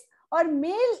वेजेस और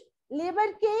मेल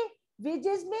लेबर के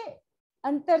वेजेस में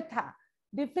अंतर था,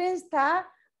 डिफरेंस था,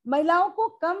 महिलाओं को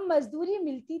कम मजदूरी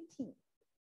मिलती थी।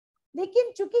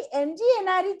 लेकिन चूंकि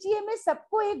MGNREGA में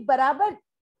सबको एक बराबर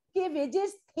के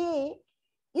वेजेस थे,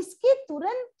 इसके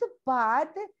तुरंत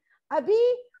बाद अभी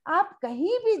आप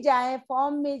कहीं भी जाएं,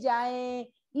 फॉर्म में जाएं,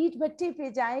 ईंट भट्टे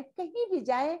पे जाएं, कहीं भी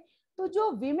जाएं, तो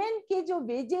जो विमेन के जो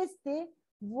वेजेस थे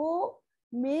वो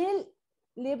मेल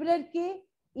लेबरर के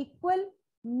इक्वल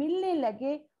मिलने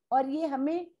लगे और ये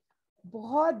हमें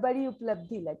बहुत बड़ी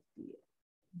उपलब्धि लगती है।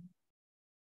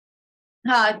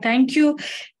 हाँ, thank you.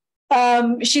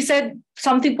 She said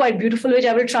something quite beautiful, which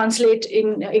I will translate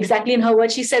in exactly in her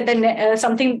words. She said that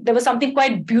there was something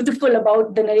quite beautiful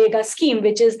about the NREGA scheme,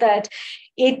 which is that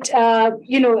it,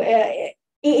 in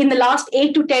the last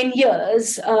 8 to 10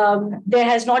 years, there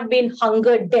has not been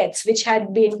hunger deaths, which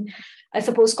had been, I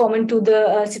suppose, common to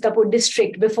the Sitapur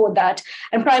district before that.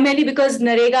 And primarily because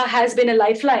NREGA has been a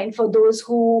lifeline for those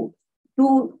who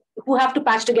have to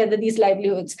patch together these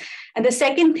livelihoods. And the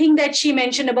second thing that she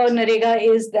mentioned about NREGA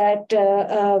is that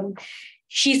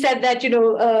she said that,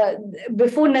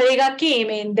 before NREGA came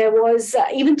in, there was,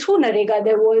 even through NREGA,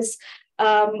 there was,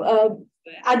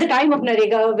 at the time of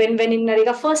NREGA, when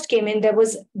NREGA first came in, there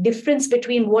was difference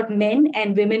between what men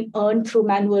and women earned through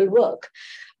manual work.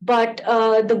 But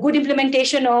the good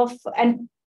implementation of, and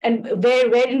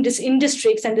where in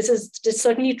districts, and this is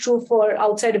certainly true for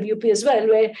outside of UP as well,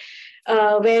 where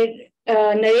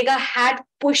NREGA had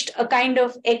pushed a kind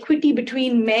of equity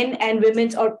between men and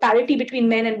women's, or parity between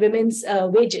men and women's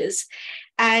wages.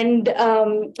 And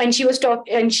she was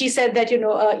and she said that,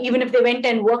 even if they went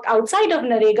and worked outside of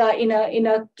NREGA in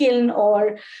a kiln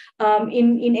or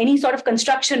in any sort of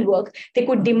construction work, they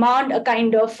could demand a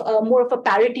kind of more of a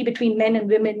parity between men and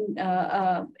women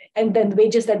and then the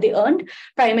wages that they earned,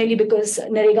 primarily because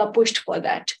NREGA pushed for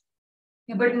that.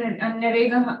 Yeah, but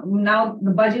NREGA, now the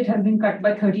budget has been cut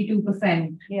by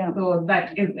 32%. Yeah. So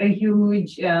that is a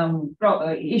huge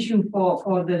issue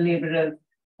for the laborers,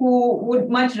 who would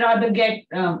much rather get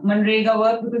MNREGA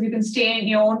work, because you can stay in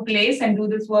your own place and do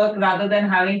this work rather than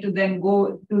having to then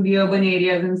go to the urban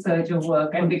areas in search of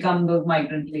work and become those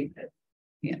migrant laborers.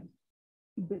 Yeah.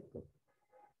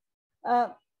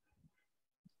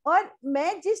 और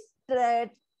मैं जिस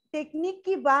technique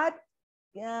की बात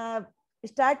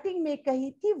starting में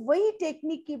कही थी, वही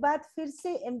technique की बात फिर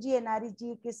से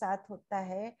MGNREGA के साथ होता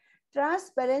है।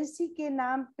 ट्रांसपेरेंसी के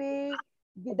नाम पे,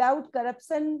 विदाउट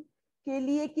करप्शन के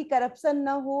लिए कि करप्शन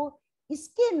ना हो,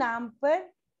 इसके नाम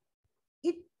पर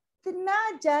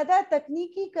इतना ज्यादा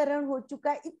तकनीकीकरण हो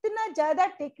चुका, इतना ज्यादा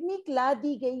टेक्निक ला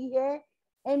दी गई है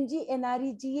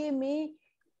MGNREGA में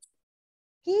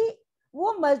कि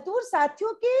वो मजदूर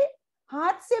साथियों के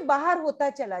हाथ से बाहर होता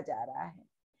चला जा रहा है।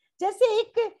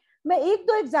 जैसे मैं एक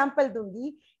दो एग्जांपल दूंगी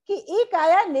कि एक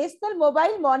आया national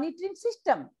mobile monitoring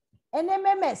system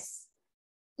NMMS।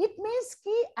 It means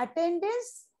कि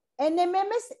अटेंडेंस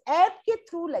NMMS ऐप के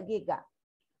थ्रू लगेगा।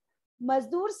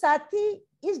 मजदूर साथी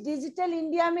इस डिजिटल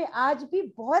इंडिया में आज भी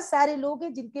बहुत सारे लोग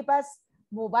हैं जिनके पास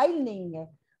मोबाइल नहीं है।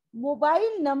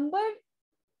 मोबाइल नंबर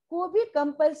को भी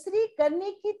कंपल्सरी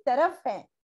करने की तरफ है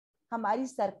हमारी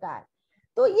सरकार।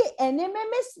 तो ये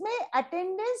NMMS में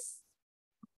अटेंडेंस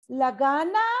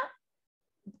लगाना,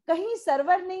 कहीं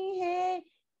सर्वर नहीं है,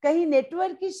 कहीं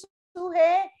नेटवर्क इशू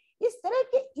है, इस तरह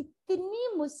के इतनी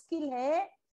मुश्किल है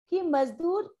कि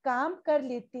मजदूर काम कर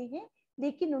लेते हैं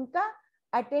लेकिन उनका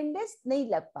अटेंडेंस नहीं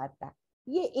लग पाता।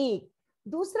 ये एक।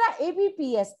 दूसरा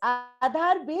ABPS,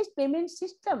 आधार बेस्ड पेमेंट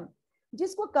सिस्टम,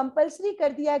 जिसको कंपल्सरी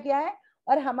कर दिया गया है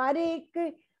और हमारे एक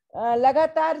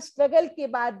लगातार स्ट्रगल के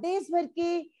बाद, देश भर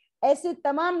के ऐसे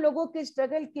तमाम लोगों के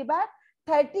स्ट्रगल के बाद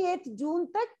 30 जून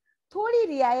तक थोड़ी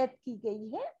रियायत की गई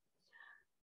है।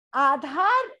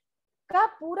 आधार का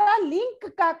पूरा लिंक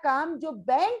का काम जो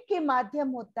बैंक के माध्यम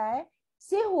होता है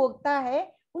से होता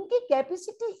है, उनकी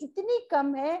कैपेसिटी इतनी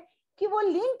कम है कि वो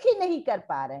लिंक ही नहीं कर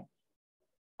पा रहे,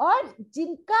 और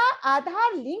जिनका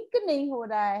आधार लिंक नहीं हो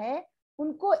रहा है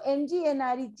उनको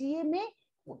MGNREGA में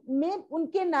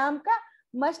उनके नाम का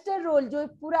मस्टर रोल, जो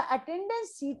पूरा अटेंडेंस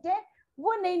सीट है,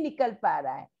 वो नहीं निकल पा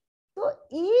रहा है। तो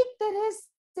एक तरह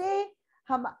से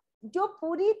हम जो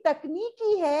पूरी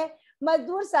तकनीकी है,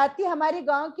 मजदूर साथी, हमारे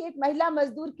गांव की एक महिला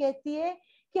मजदूर कहती है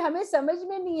कि हमें समझ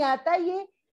में नहीं आता ये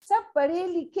सब पढ़े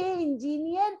लिखे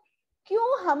इंजीनियर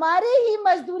क्यों हमारे ही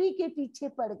मजदूरी के पीछे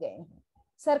पड़ गए हैं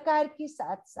सरकार के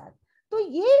साथ साथ। तो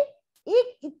ये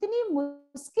एक इतनी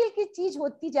मुश्किल की चीज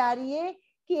होती जा रही है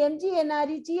कि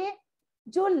MGNREGA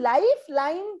जो लाइफ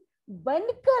लाइन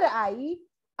बनकर आई,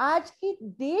 आज की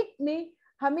डेट में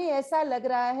हमें ऐसा लग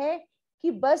रहा है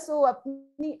कि बस वो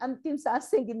अपनी अंतिम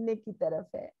सांसें गिनने की तरफ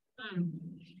है.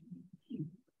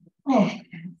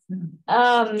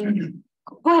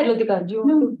 Go ahead, Lutika. Do you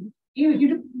want to? You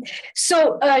do.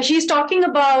 So she's talking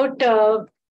about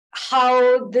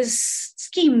how this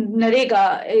scheme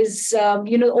Narega is,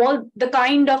 all the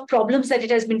kind of problems that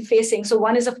it has been facing. So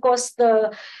one is, of course,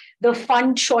 the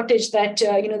fund shortage that,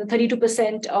 the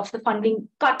 32% of the funding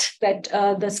cut that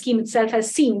the scheme itself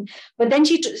has seen. But then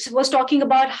she was talking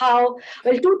about how,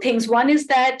 well, two things. One is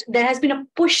that there has been a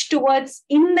push towards,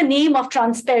 in the name of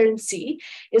transparency,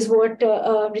 is what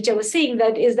Richa was saying,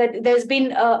 that there's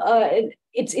been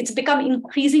it's become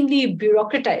increasingly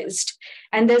bureaucratized,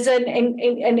 and there's an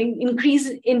increase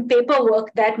in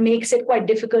paperwork that makes it quite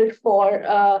difficult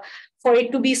for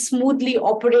it to be smoothly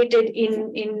operated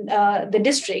in the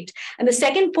district. And the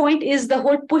second point is the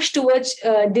whole push towards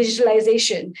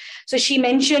digitalization. So she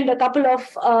mentioned a couple of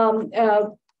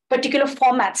particular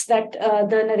formats that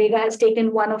the NREGA has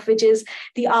taken, one of which is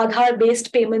the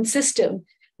Aadhaar-based payment system,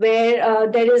 where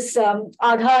there is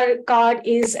Aadhaar card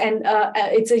is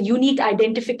it's a unique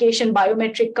identification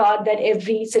biometric card that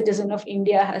every citizen of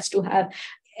India has to have,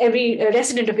 every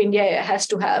resident of India has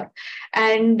to have.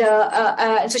 And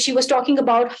so she was talking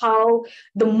about how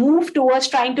the move towards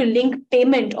trying to link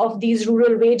payment of these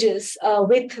rural wages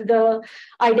with the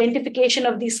identification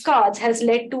of these cards has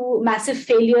led to massive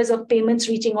failures of payments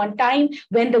reaching on time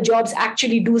when the jobs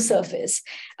actually do surface.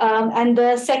 And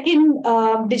the second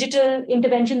digital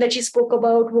intervention that she spoke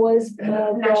about was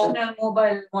national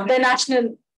mobile the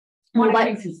national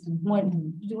monitoring system.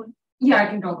 Yeah, I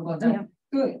can talk about that. Yeah.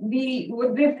 So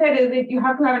what they've said is that you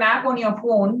have to have an app on your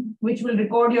phone which will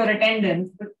record your attendance.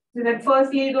 So that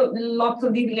firstly, lots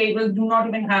of these labels do not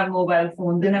even have mobile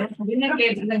phones. They have dinner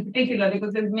labels in particular,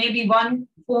 because there's maybe one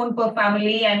phone per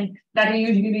family, and that will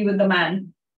usually be with the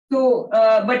man. So,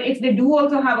 but if they do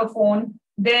also have a phone,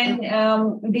 then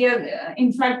they are,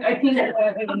 in fact, I think,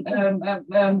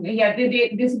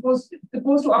 they're supposed to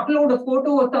upload a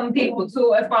photo or something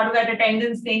also as part of that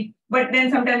attendance thing. But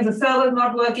then sometimes the server is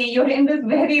not working. You're in this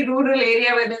very rural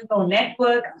area where there's no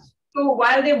network. So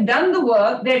while they've done the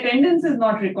work, their attendance is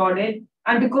not recorded.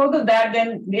 And because of that,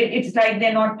 then it's like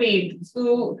they're not paid.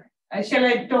 So shall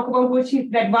I talk about what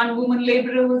that one woman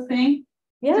laborer was saying?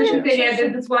 Yeah, so she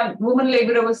said, this one woman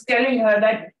laborer was telling her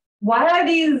that, why are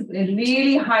these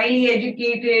really highly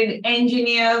educated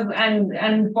engineers and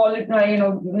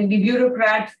the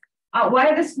bureaucrats, why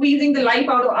are they squeezing the life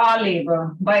out of our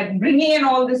labor by bringing in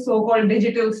all this so-called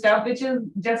digital stuff, which is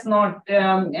just not,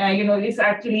 it's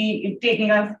actually taking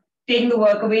the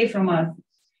work away from us.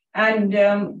 And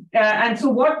so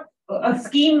what a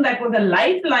scheme that was a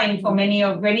lifeline for many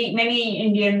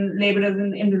Indian laborers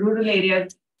in the rural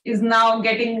areas is now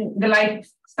getting the life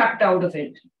sucked out of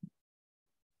it.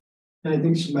 I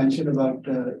think she mentioned about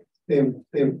they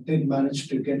did manage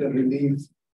to get a relief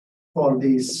for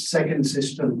the second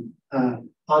system,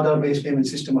 Aadhaar-based payment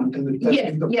system until the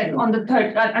 30th of June. On the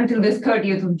third until this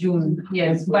 30th of June.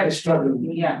 Yes, but struggle.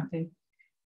 Yeah.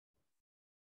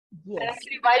 Yes.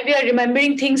 Actually, while we are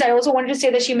remembering things, I also wanted to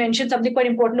say that she mentioned something quite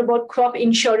important about crop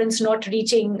insurance not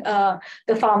reaching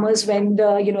the farmers when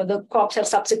the crops have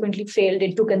subsequently failed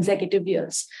in 2 consecutive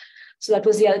years. So that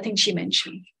was the other thing she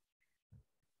mentioned.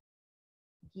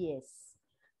 Yes.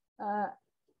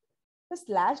 बस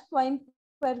last point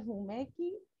पर हूं मैं कि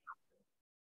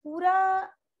पूरा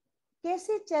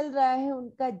कैसे चल रहा है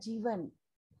उनका जीवन,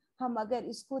 हम अगर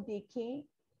इसको देखें,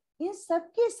 इन सब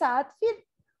के साथ फिर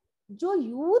जो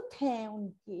यूथ हैं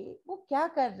उनके, वो क्या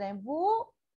कर रहे हैं,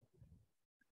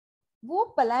 वो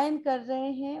पलायन कर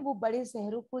रहे हैं, वो बड़े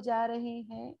शहरों को जा रहे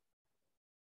हैं,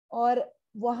 और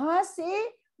वहां से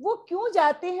वो क्यों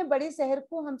जाते हैं बड़े शहर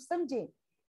को, हम समझे।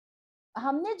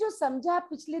 हमने जो समझा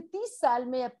पिछले 30 साल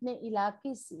में अपने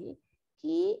इलाके से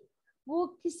कि वो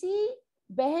किसी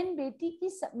बहन बेटी की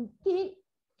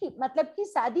मतलब की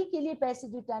शादी के लिए पैसे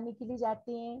जुटाने के लिए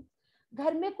जाते हैं,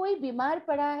 घर में कोई बीमार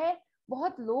पड़ा है,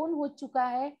 बहुत लोन हो चुका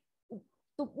है,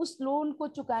 तो उस लोन को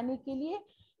चुकाने के लिए,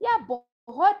 या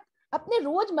बहुत अपने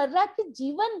रोजमर्रा के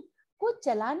जीवन को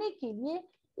चलाने के लिए,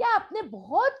 या अपने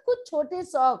बहुत कुछ छोटे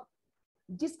शौक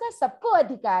जिसका सबको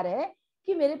अधिकार है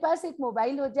कि मेरे पास एक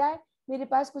मोबाइल हो जाए, मेरे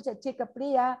पास कुछ अच्छे कपड़े,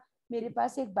 या मेरे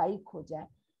पास एक बाइक हो जाए।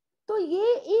 तो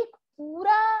ये एक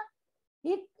पूरा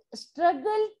एक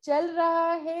स्ट्रगल चल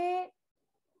रहा है,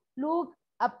 लोग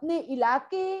अपने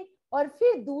इलाके और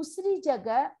फिर दूसरी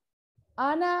जगह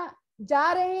आना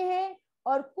जा रहे हैं,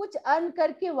 और कुछ अर्न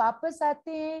करके वापस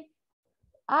आते हैं।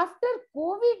 आफ्टर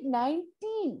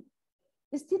कोविड-19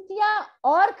 स्थितियां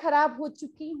और खराब हो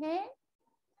चुकी हैं।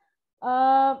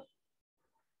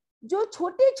 जो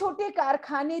छोटे छोटे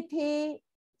कारखाने थे,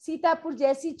 सीतापुर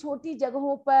जैसी छोटी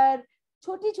जगहों पर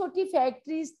छोटी छोटी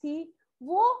फैक्ट्रीज थी,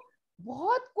 वो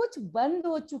बहुत कुछ बंद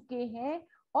हो चुके हैं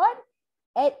और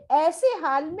ऐसे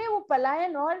हाल में वो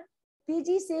पलायन और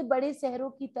तेजी से बड़े शहरों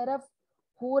की तरफ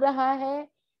हो रहा है।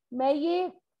 मैं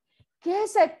ये कह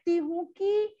सकती हूँ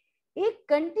कि एक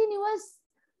कंटिन्यूअस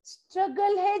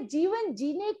स्ट्रगल है, जीवन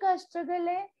जीने का स्ट्रगल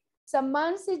है,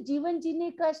 सम्मान से जीवन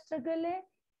जीने का स्ट्रगल है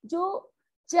जो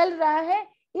चल रहा है।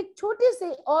 एक छोटे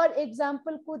से और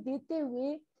एग्जाम्पल को देते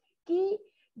हुए कि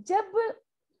जब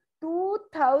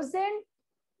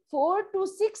 2004 to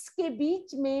 6 के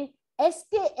बीच में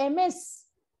SKMS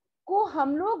को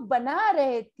हम लोग बना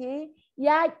रहे थे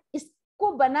या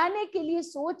इसको बनाने के लिए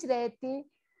सोच रहे थे,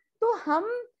 तो हम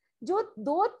जो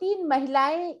 2-3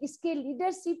 महिलाएं इसके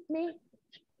लीडरशिप में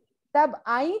तब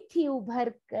आई थी उभर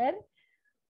कर,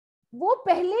 वो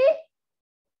पहले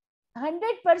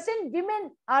 100%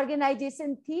 विमेन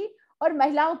ऑर्गेनाइजेशन थी और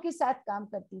महिलाओं के साथ काम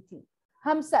करती थी।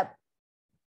 हम सब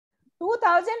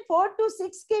 2004 to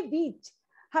 6 के बीच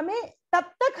तब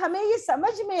तक हमें ये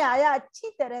समझ में आया अच्छी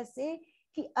तरह से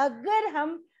कि अगर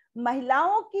हम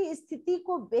महिलाओं की स्थिति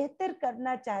को बेहतर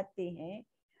करना चाहते हैं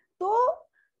तो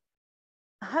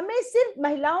हमें सिर्फ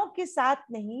महिलाओं के साथ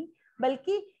नहीं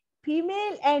बल्कि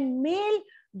फीमेल एंड मेल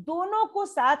दोनों को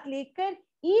साथ लेकर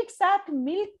एक साथ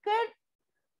मिलकर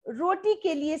रोटी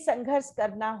के लिए संघर्ष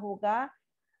करना होगा।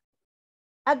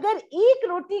 अगर एक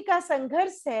रोटी का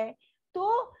संघर्ष है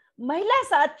तो महिला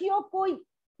साथियों को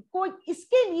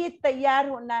इसके लिए तैयार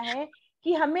होना है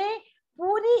कि हमें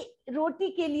पूरी रोटी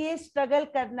के लिए स्ट्रगल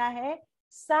करना है,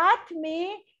 साथ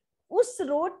में उस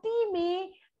रोटी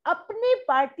में अपने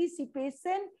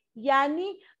पार्टिसिपेशन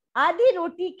यानी आधी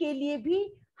रोटी के लिए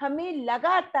भी हमें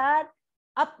लगातार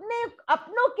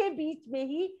अपनों के बीच में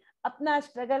ही अपना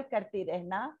स्ट्रगल करते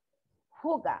रहना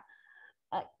होगा।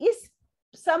 इस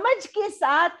समझ के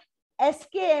साथ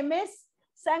SKMS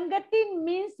संगठन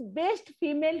मीन्स बेस्ट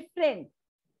फीमेल फ्रेंड,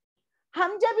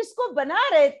 हम जब इसको बना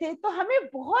रहे थे तो हमें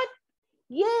बहुत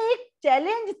ये एक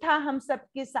चैलेंज था हम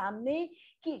सबके सामने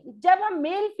कि जब हम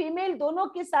मेल फीमेल दोनों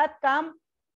के साथ काम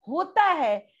होता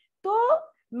है तो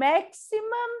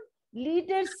मैक्सिमम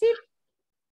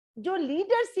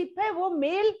लीडरशिप है वो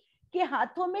मेल के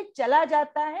हाथों में चला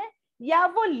जाता है या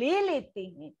वो ले लेते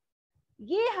हैं,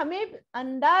 ये हमें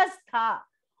अंदाज था।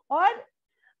 और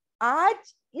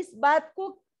आज इस बात को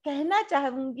कहना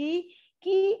चाहूंगी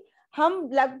कि हम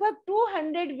लगभग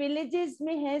 200 विलेजेस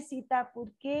में हैं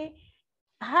सीतापुर के,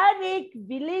 हर एक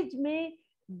विलेज में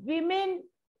विमेन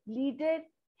लीडर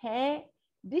हैं,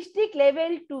 district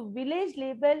level two village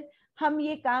level हम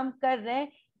ये काम कर रहे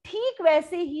हैं। ठीक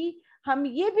वैसे ही हम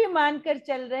ये भी मानकर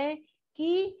चल रहे हैं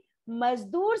कि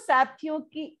मजदूर साथियों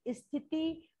की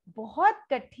स्थिति बहुत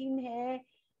कठिन है,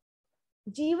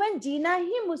 जीवन जीना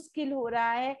ही मुश्किल हो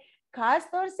रहा है, खास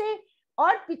तौर से।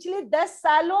 और पिछले 10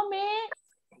 सालों में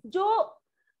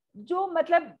जो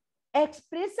मतलब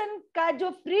एक्सप्रेशन का जो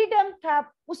फ्रीडम था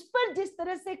उस पर जिस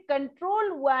तरह से कंट्रोल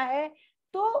हुआ है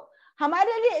तो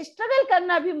हमारे लिए स्ट्रगल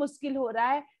करना भी मुश्किल हो रहा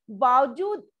है।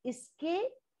 बावजूद इसके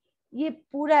ये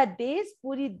पूरा देश,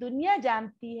 पूरी दुनिया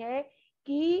जानती है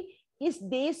कि इस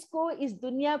देश को, इस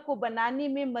दुनिया को बनाने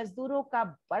में मजदूरों का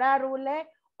बड़ा रोल है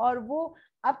और वो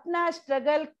अपना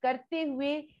स्ट्रगल करते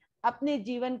हुए अपने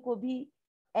जीवन को भी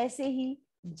ऐसे ही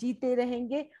जीते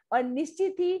रहेंगे और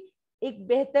निश्चित ही एक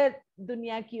बेहतर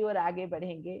दुनिया की ओर आगे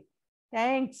बढ़ेंगे।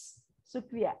 थैंक्स,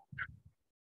 शुक्रिया।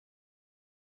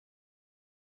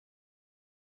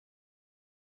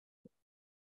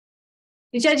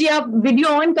 ऋचा जी, आप वीडियो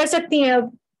ऑन कर सकती हैं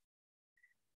अब,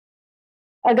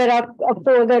 अगर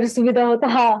अगर सुविधा हो तो।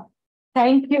 हाँ,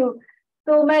 थैंक यू।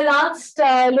 तो मैं लास्ट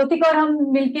लोतिका और हम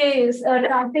मिलके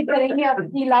ट्रांसलेट करेंगे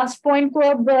आपकी लास्ट पॉइंट को।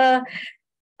 अब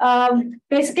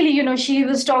basically, she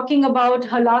was talking about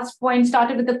her last point,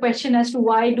 started with the question as to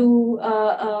why do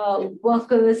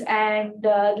workers and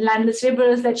landless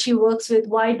laborers that she works with,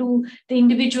 why do the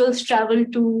individuals travel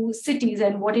to cities,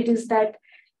 and what it is that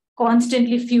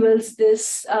constantly fuels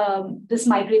this this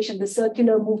migration, the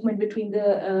circular movement between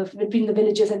the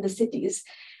villages and the cities.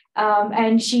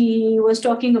 And she was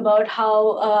talking about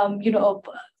how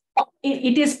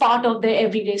it is part of their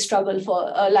everyday struggle for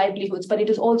livelihoods, but it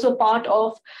is also part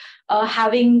of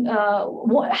having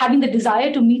the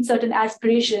desire to meet certain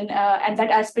aspiration, and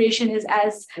that aspiration is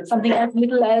as something as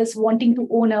little as wanting to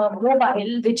own a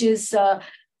mobile, which is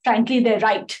frankly their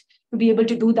right to be able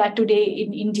to do that today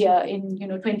in India in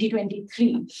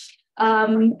 2023.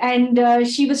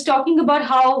 She was talking about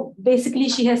how basically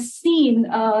she has seen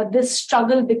this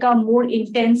struggle become more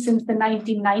intense since the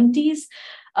 1990s.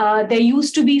 There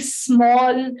used to be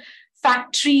small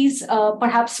factories,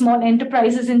 perhaps small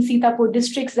enterprises in Sitapur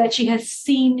districts that she has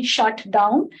seen shut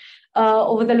down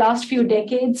over the last few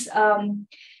decades.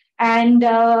 And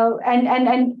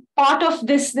part of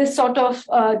this sort of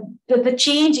the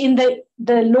change in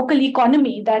the local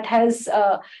economy that has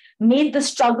made the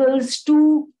struggles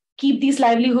to keep these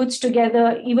livelihoods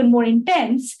together even more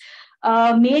intense,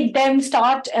 made them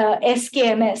start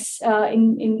SKMS.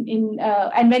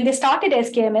 And when they started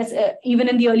SKMS, even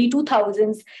in the early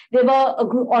 2000s, they were a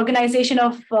group organization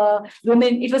of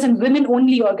women. It was a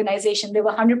women-only organization. There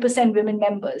were 100% women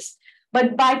members.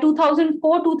 But by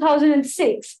 2004,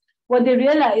 2006, what they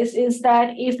realized is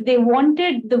that if they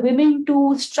wanted the women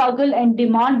to struggle and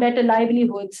demand better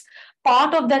livelihoods,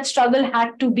 part of that struggle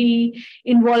had to be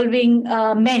involving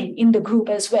men in the group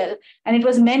as well. And it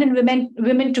was men and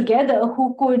women together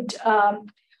who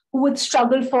would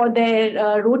struggle for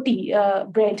their roti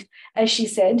bread, as she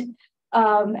said.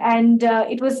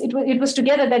 It was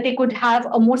together that they could have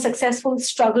a more successful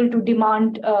struggle to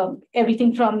demand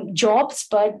everything from jobs,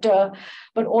 but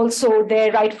also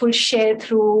their rightful share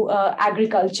through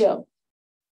agriculture.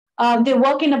 They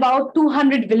work in about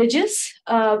 200 villages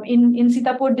in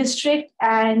Sitapur district,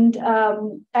 and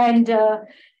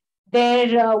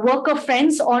their worker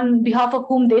friends on behalf of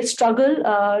whom they struggle,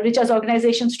 Richa's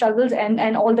organization struggles,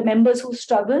 and all the members who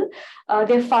struggle,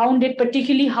 they found it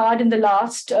particularly hard in the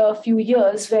last few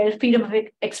years, where freedom of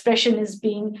expression is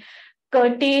being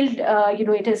curtailed.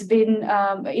 It has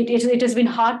been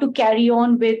hard to carry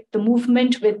on with the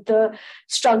movement, with the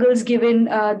struggles, given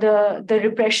the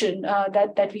repression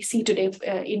that we see today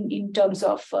in terms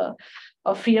of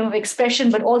freedom of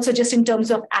expression, but also just in terms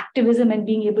of activism and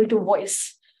being able to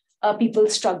voice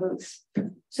people's struggles.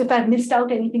 So if I've missed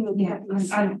out anything, we'll be happy.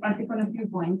 I'll take on a few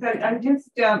points. I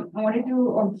just wanted to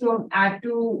also add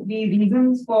to the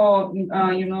reasons for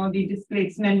the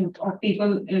displacement of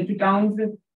people to towns.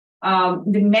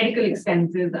 The medical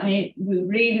expenses. I mean,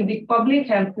 really, the public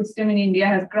health system in India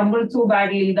has crumbled so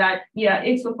badly that,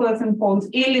 if a person falls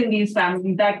ill in these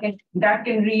families, that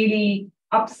can really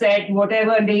upset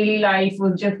whatever daily life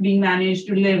was just being managed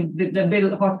to live with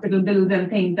the hospital bills and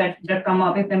things that come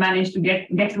up if they manage to get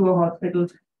to a hospital.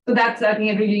 So that's, I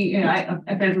think, really, I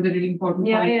felt was a really important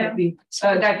point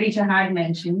that Richa had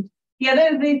mentioned. The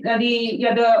other is there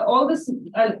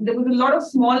was a lot of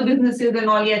small businesses and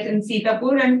all yet in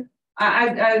Sitapur, and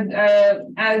as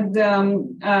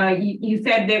you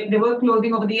said, they were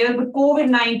closing over the years, but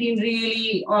COVID-19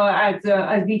 really, as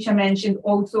Richa mentioned,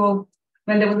 also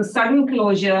when there was a sudden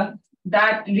closure,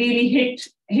 that really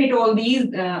hit all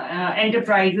these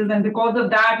enterprises, and because of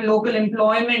that, local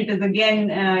employment is again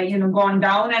gone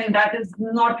down, and that has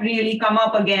not really come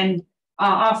up again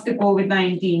after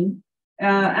COVID-19.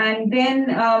 And then,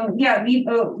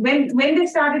 when they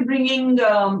started bringing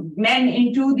men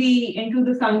into the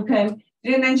Sangam,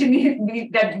 they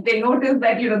mentioned that they noticed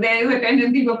that there is a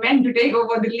tendency for men to take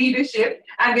over the leadership,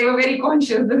 and they were very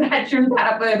conscious that shouldn't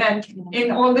happen. And in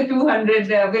all the 200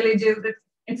 villages,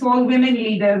 it's all women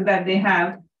leaders that they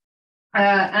have.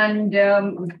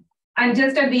 And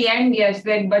just at the end, yes,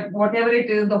 said, but whatever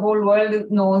it is, the whole world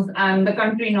knows and the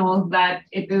country knows that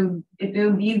it is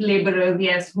these laborers,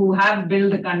 yes, who have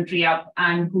built the country up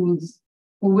and who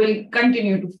will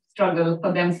continue to struggle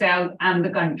for themselves and the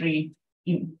country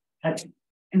in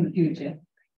the future.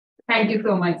 Thank you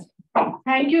so much.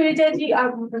 Thank you, Richa ji.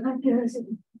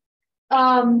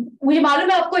 मुझे मालूम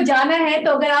है आपको जाना है,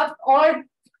 तो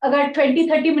अगर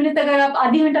 20-30 minute अगर आप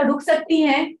आधी घंटा रुक सकती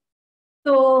हैं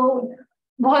तो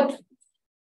बहुत,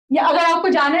 या अगर आपको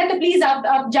जाना है तो प्लीज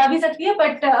आप जा भी सकती है,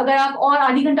 बट अगर आप और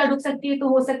आधी घंटा रुक सकती है तो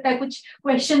हो सकता है कुछ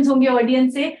क्वेश्चंस होंगे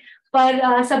ऑडियंस से,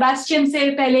 पर सेबेस्टियन से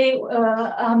पहले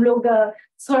हम लोग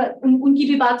उनकी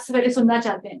भी बात से पहले सुनना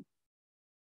चाहते हैं।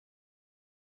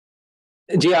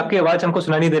 जी, आपकी आवाज हमको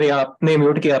सुनाई नहीं दे रही है, आपने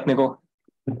म्यूट किया अपने को।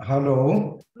 हेलो,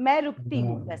 मैं रुकती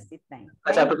हूँ, बस इतना ही।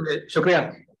 अच्छा, शुक्रिया।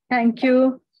 Thank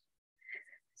you.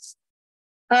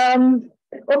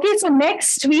 Okay, so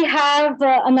next we have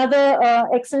another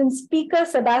excellent speaker,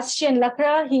 Sebastian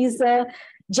Lakra. He's a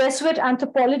Jesuit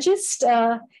anthropologist.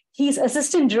 He's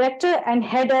assistant director and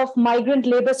head of Migrant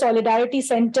Labor Solidarity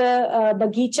Center,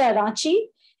 Bagicha, Ranchi.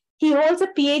 He holds a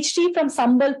PhD from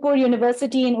Sambalpur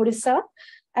University in Odisha,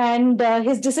 and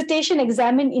his dissertation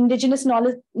examined indigenous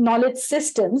knowledge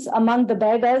systems among the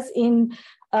Baigas in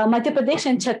Madhya Pradesh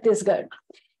and Chhattisgarh.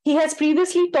 He has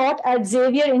previously taught at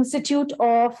Xavier Institute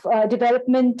of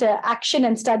Development Action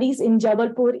and Studies in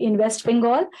Jabalpur in West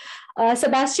Bengal.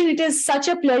 Sebastian, it is such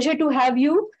a pleasure to have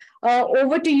you.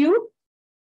 Over to you.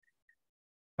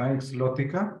 Thanks,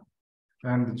 Lotika.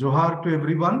 And Johar to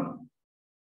everyone.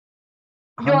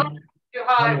 Johar.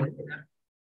 Hello.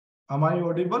 Am I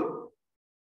audible?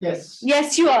 Yes.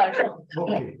 Yes, you are.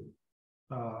 Okay.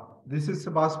 This is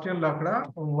Sebastian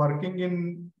Lakra, working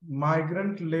in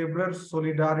Migrant Laborer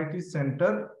Solidarity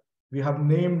Center. We have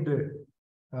named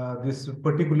this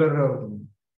particular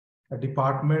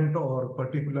department or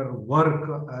particular work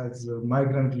as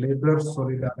Migrant Laborer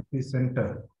Solidarity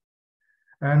Center.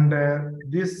 And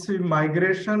this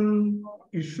migration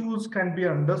issues can be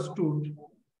understood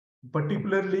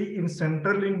particularly in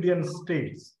central Indian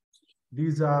states.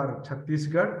 These are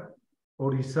Chhattisgarh,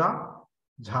 Odisha,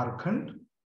 Jharkhand,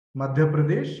 Madhya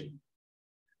Pradesh,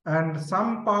 and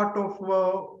some part of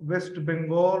West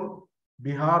Bengal,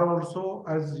 Bihar also,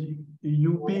 as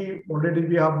UP already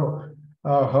we have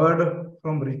heard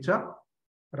from Richa,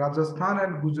 Rajasthan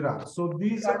and Gujarat. So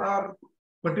these are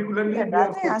particularly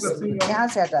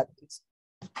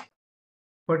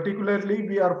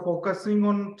we are focusing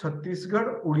on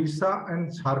Chhattisgarh, Odisha and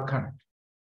Jharkhand.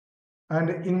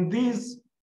 And in these,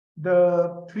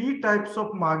 the three types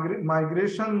of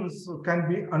migrations can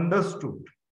be understood.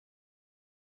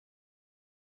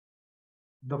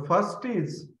 The first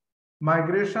is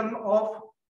migration of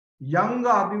young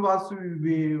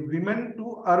Adivasi women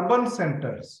to urban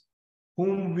centers,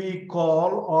 whom we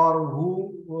call or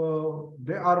who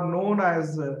they are known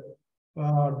as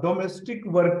domestic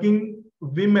working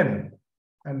women.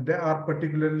 And they are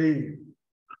particularly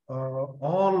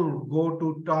all go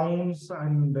to towns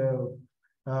and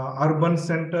urban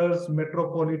centers,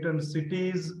 metropolitan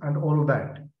cities, and all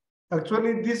that.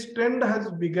 Actually, this trend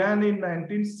has begun in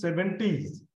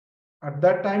 1970s. At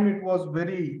that time, it was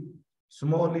very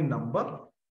small in number,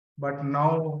 but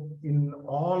now in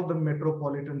all the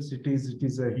metropolitan cities, it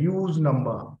is a huge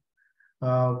number.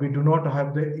 We do not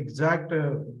have the exact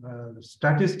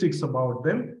statistics about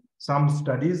them. Some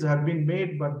studies have been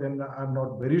made, but then I'm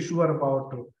not very sure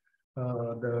about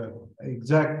the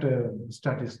exact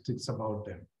statistics about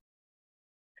them.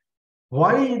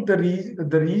 Why the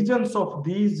regions of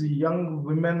these young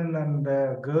women and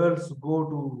girls go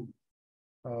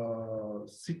to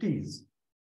cities?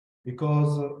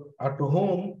 Because at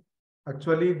home,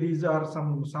 actually, these are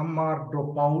some are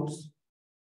dropouts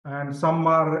and some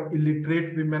are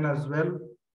illiterate women as well.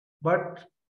 But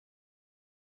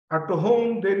at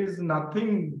home, there is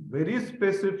nothing very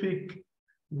specific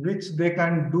which they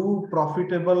can do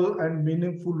profitable and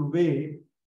meaningful way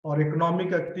or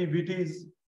economic activities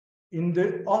in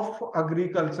the off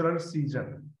agricultural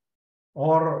season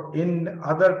or in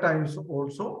other times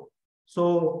also.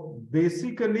 So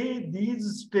basically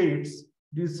these states,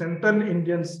 these central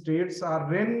Indian states are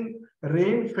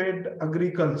rain-fed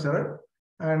agriculture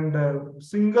and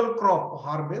single crop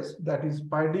harvest, that is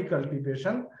paddy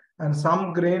cultivation, and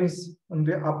some grains on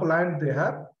the upland they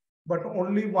have, but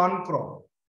only one crop,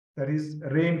 that is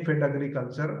rain-fed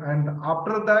agriculture. And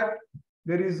after that,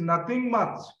 there is nothing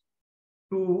much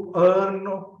to earn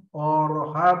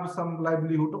or have some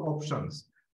livelihood options.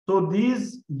 So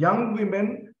these young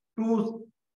women, to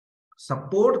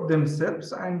support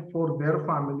themselves and for their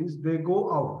families, they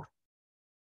go out.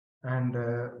 And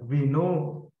we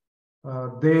know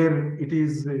there it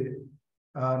is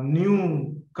a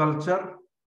new culture.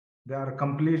 They are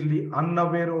completely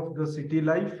unaware of the city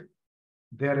life.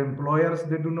 Their employers,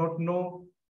 they do not know.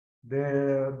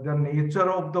 The nature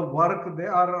of the work, they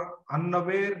are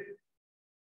unaware.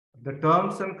 The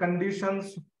terms and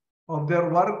conditions of their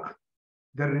work,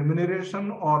 their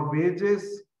remuneration or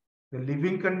wages, the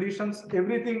living conditions,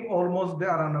 everything almost they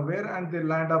are unaware, and they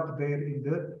land up there in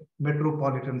the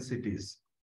metropolitan cities.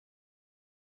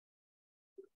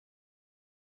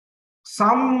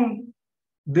 Some,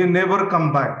 they never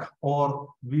come back,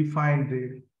 or we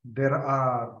find there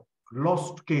are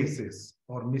lost cases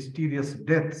or mysterious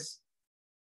deaths.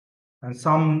 And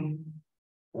some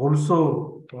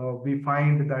also we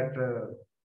find that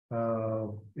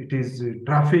it is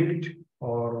trafficked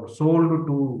or sold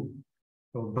to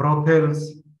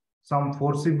brothels, some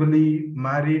forcibly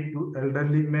married to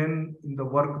elderly men in the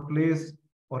workplace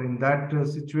or in that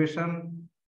situation.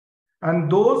 And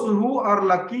those who are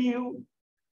lucky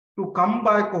to come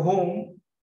back home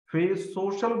face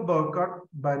social boycott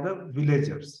by the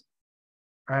villagers,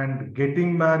 and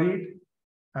getting married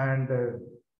and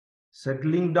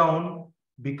settling down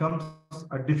becomes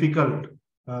a difficult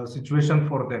situation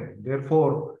for them.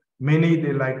 Therefore, many,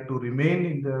 they like to remain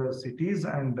in the cities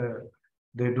and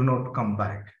they do not come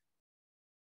back.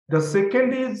 The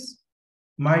second is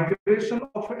migration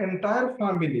of entire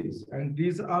families, and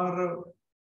these are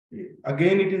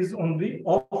again it is on the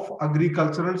off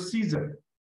agricultural season.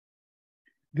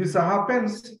 This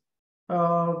happens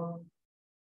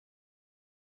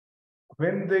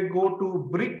when they go to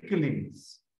brick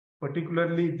kilns,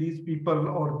 particularly these people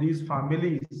or these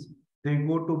families, they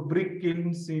go to brick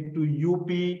kilns into UP,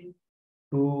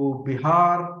 to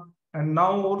Bihar, and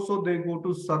now also they go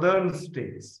to southern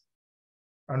states.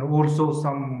 And also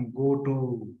some go to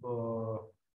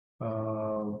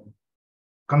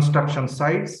construction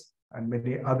sites and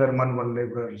many other manual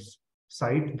laborers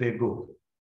site they go.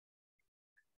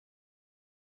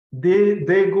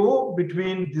 They go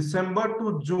between December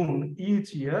to June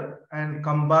each year and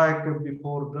come back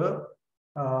before the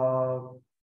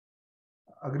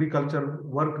agriculture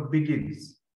work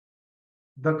begins.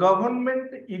 The government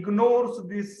ignores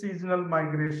this seasonal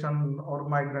migration or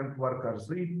migrant workers.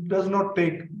 It does not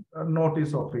take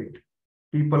notice of it.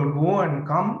 People go and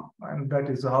come, and that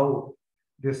is how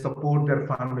they support their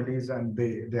families and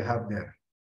they have their.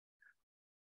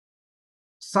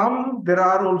 Some there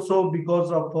are also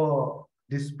because of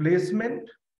displacement.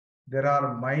 There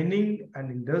are mining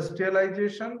and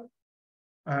industrialization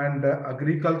and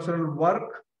agricultural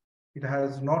work. It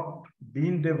has not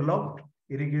been developed.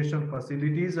 Irrigation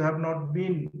facilities have not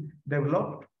been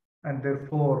developed, and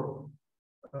therefore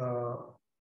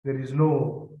there is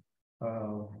no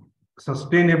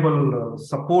sustainable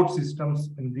support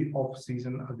systems in the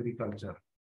off-season agriculture.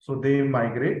 So they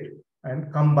migrate and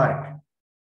come back.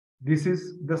 This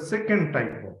is the second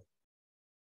type of.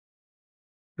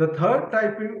 The third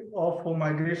type of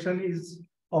migration is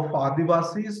of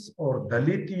Adivasis or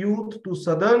Dalit youth to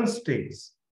southern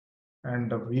states.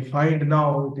 And we find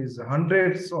now it is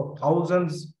hundreds of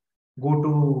thousands go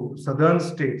to southern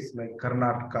states like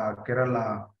Karnataka,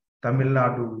 Kerala, Tamil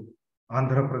Nadu,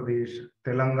 Andhra Pradesh,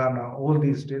 Telangana, all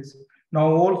these states.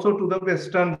 Now also to the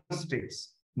western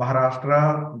states,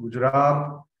 Maharashtra,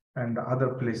 Gujarat, and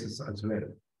other places as well.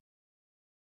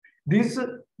 These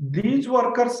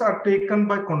workers are taken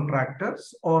by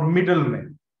contractors or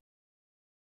middlemen.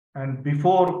 And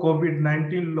before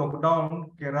COVID-19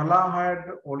 lockdown, Kerala had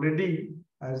already,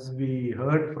 as we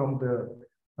heard from the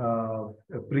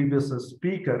previous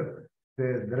speaker,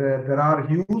 there are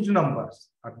huge numbers.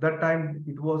 At that time,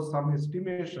 it was some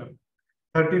estimation,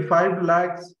 35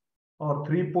 lakhs or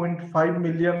 3.5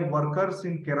 million workers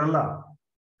in Kerala.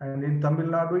 And in Tamil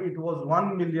Nadu, it was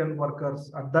 1 million workers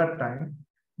at that time.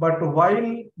 But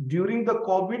while during the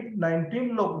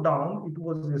COVID-19 lockdown, it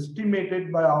was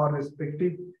estimated by our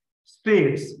respective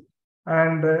states,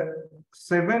 and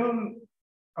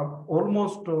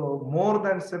almost more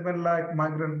than 7 lakh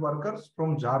migrant workers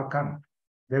from Jharkhand.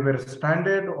 They were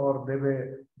stranded, or they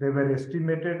were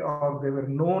estimated, or they were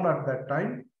known at that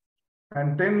time,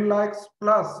 and 10 lakhs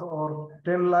plus, or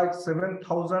 10 lakhs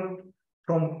 7,000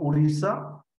 from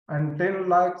Odisha, and 10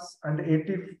 lakhs and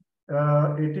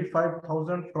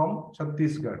 85,000 from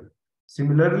Chhattisgarh.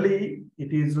 Similarly,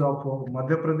 it is of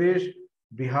Madhya Pradesh,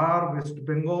 Bihar, West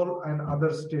Bengal, and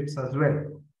other states as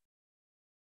well.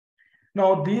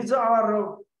 Now, these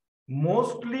are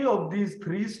mostly of these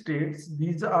three states,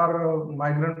 these are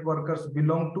migrant workers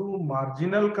belong to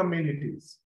marginal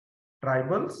communities,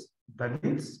 tribals,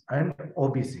 Dalits, and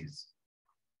OBCs.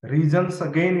 Reasons,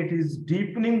 again, it is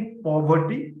deepening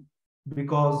poverty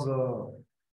because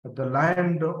the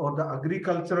land or the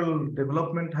agricultural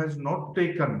development has not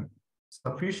taken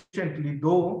sufficiently,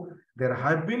 though there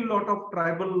have been a lot of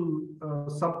tribal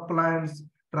sub-plans,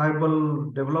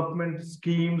 tribal development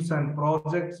schemes and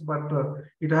projects, but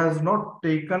it has not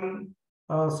taken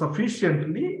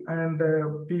sufficiently, and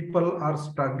people are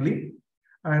struggling.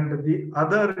 And the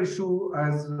other issue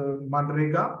as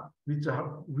Manrega, which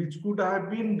could have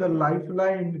been the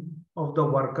lifeline of the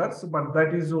workers, but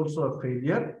that is also a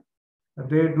failure.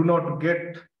 They do not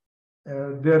get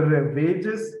their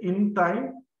wages in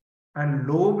time, and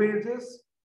low wages,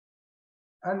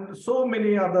 and so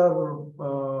many other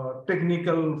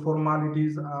technical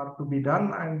formalities are to be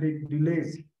done, and it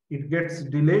delays. It gets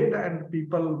delayed, and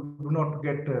people do not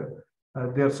get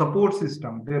their support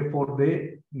system. Therefore,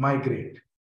 they migrate.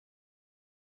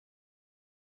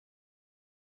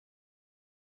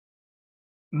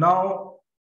 Now,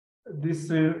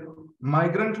 this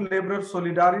Migrant Laborer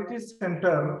Solidarity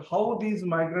Center, how these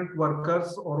migrant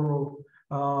workers or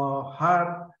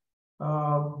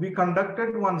we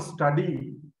conducted one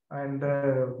study, and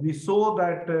we saw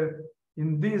that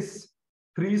in these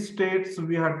three states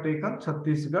we had taken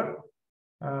Chhattisgarh.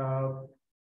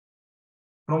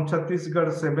 From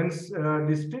Chhattisgarh, 7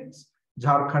 districts,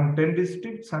 Jharkhand 10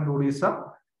 districts, and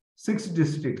Odisha 6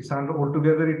 districts, and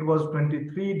altogether it was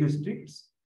 23 districts,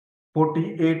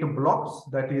 48 blocks.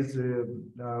 That is,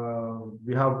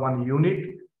 we have one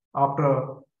unit.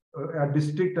 After a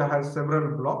district has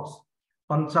several blocks.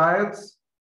 Panchayats,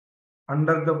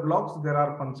 under the blocks there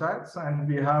are panchayats, and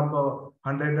we have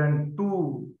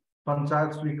 102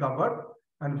 panchayats we covered,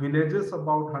 and villages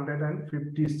about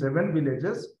 157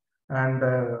 villages. And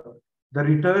the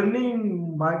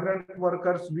returning migrant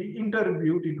workers we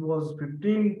interviewed, it was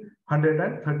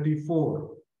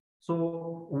 1,534.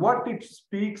 So what it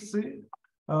speaks,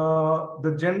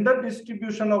 the gender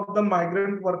distribution of the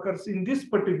migrant workers in this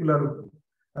particular,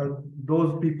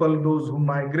 those people, those who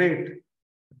migrate,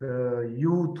 the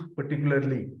youth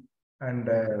particularly, and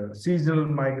seasonal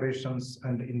migrations,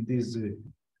 and in these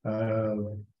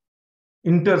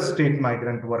interstate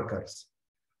migrant workers.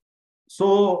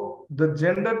 So the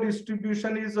gender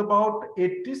distribution is about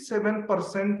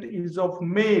 87% is of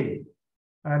male,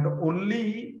 and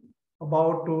only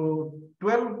about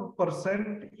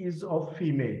 12% is of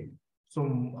female. So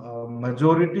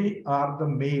majority are the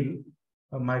male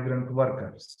migrant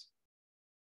workers.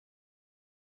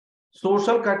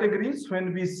 Social categories,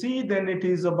 when we see, then it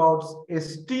is about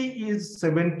ST is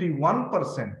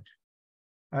 71%,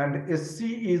 and SC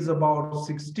is about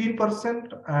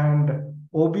 16%, and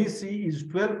OBC is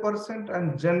 12%,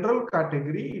 and general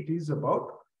category, it is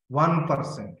about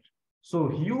 1%. So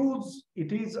huge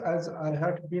it is, as I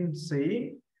had been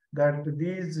saying, that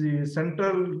these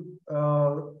central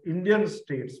Indian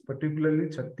states, particularly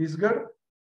Chhattisgarh,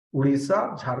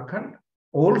 Odisha, Jharkhand,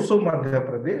 also Madhya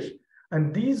Pradesh,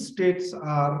 and these states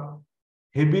are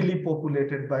heavily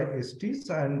populated by STs,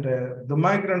 and the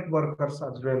migrant workers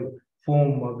as well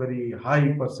form a very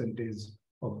high percentage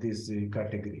of this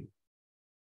category.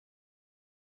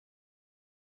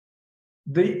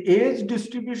 The age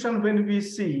distribution, when we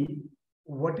see,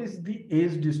 what is the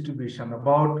age distribution?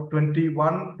 About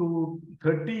 21 to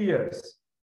 30 years,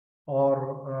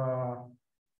 or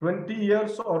 20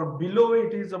 years or below,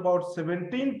 it is about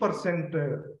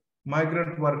 17%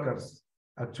 migrant workers.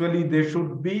 Actually, they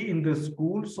should be in the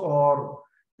schools, or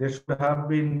they should have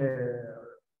been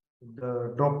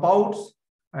the dropouts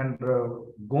and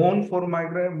gone for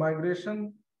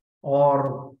migration,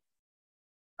 or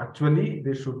actually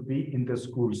they should be in the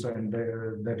schools, and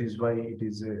that is why it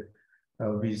is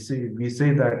we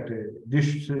say that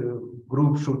this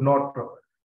group should not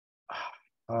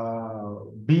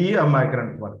be a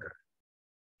migrant worker.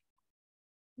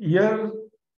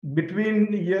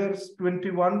 Between years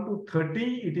 21 to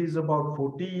 30, it is about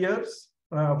 40 years,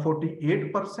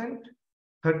 48%.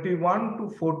 31 to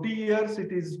 40 years,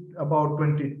 it is about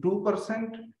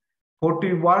 22%.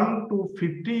 41 to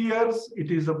 50 years, it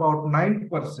is about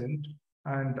 9%,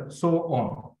 and so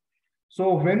on.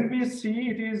 So when we see,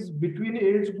 it is between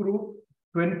age group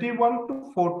 21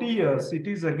 to 40 years, it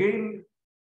is again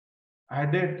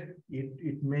added,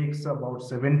 it makes about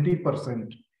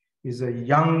 70% is a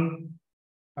young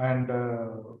and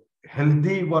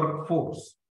healthy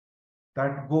workforce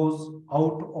that goes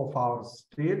out of our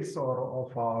states or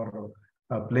of our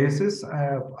places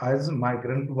as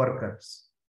migrant workers.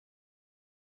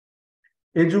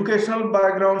 Educational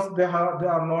backgrounds, they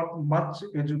are not much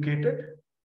educated,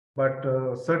 but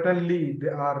certainly they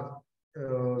are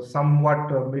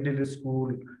somewhat middle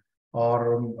school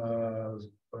or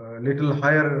little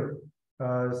higher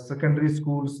secondary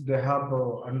schools they have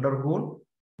undergone,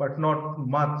 but not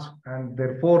much, and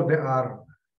therefore they are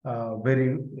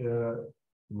very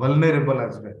vulnerable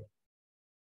as well.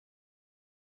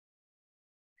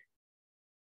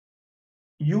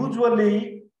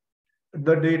 Usually,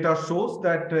 the data shows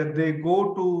that they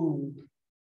go to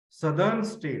southern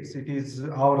states. It is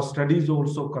our studies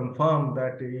also confirm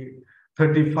that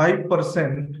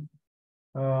 35%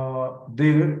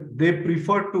 they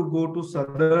prefer to go to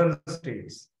southern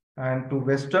states, and to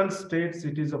western states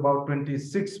it is about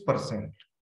 26%.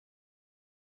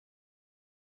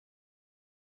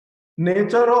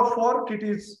 Nature of work, it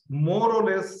is more or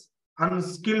less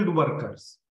unskilled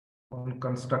workers on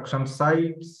construction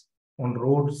sites, on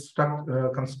road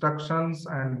constructions,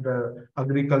 and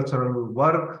agricultural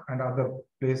work and other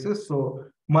places. So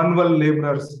manual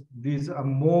laborers, these are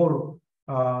more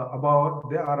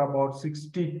they are about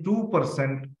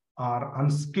 62% are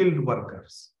unskilled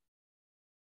workers.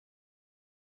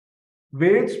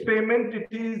 Wage payment, it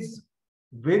is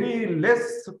very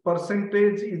less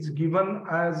percentage is given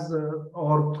as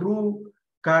or through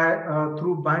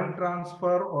bank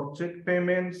transfer or check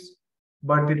payments,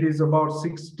 but it is about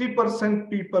 60%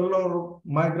 people or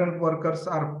migrant workers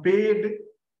are paid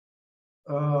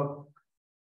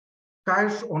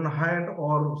cash on hand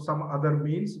or some other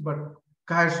means, but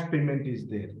cash payment is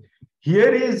there.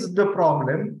 Here is the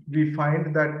problem. We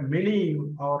find that many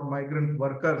our migrant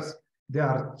workers, they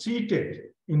are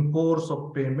cheated in course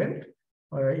of payment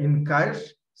in cash.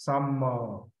 Some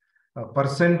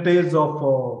percentage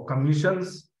of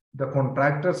commissions the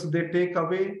contractors they take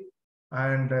away,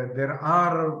 and there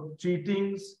are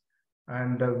cheatings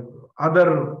and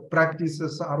other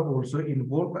practices are also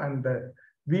involved, and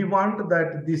we want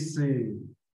that this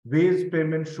wage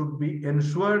payment should be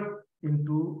ensured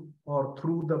into or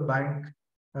through the bank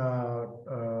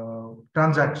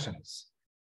transactions.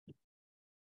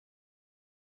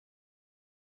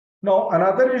 Now,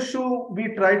 another issue,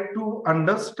 we try to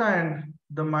understand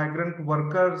the migrant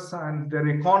workers and their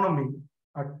economy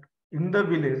in the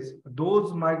village,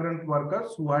 those migrant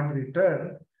workers who had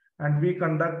returned, and we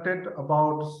conducted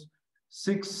about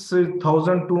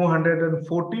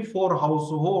 6,244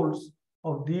 households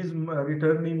of these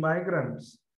returning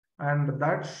migrants. And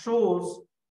that shows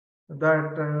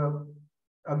that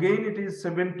again, it is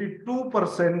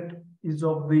 72% is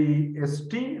of the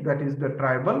ST, that is the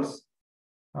tribals,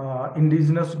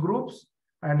 indigenous groups,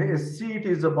 and SC it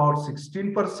is about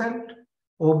 16%,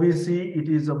 OBC it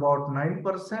is about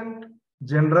 9%,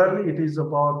 general it is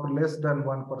about less than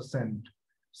 1%.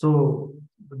 So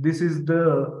this is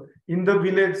in the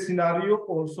village scenario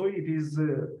also, it is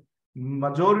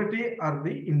majority are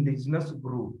the indigenous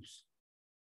groups.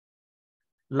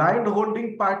 Land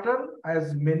holding pattern,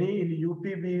 as many in UP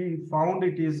we found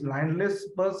it is landless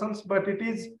persons, but it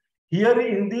is here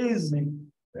in these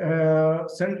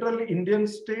central Indian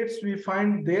states we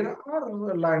find there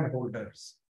are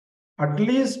landholders. At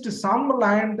least some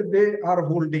land they are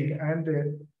holding, and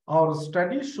our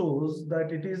study shows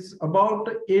that it is about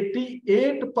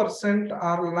 88%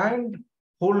 are land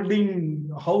holding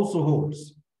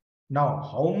households. Now,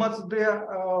 how much they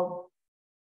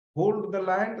hold the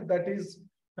land, that is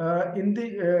in the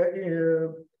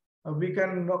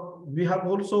we have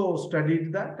also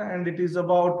studied that, and it is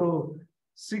about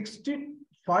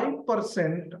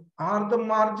 65% are the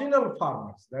marginal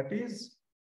farmers, that is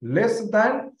less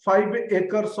than 5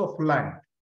 acres of land,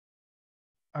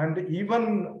 and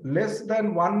even less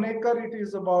than 1 acre, it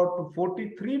is about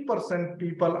 43%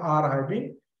 people are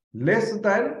having less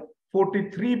than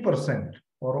 43%,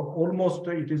 or almost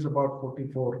it is about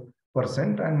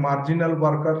 44%, and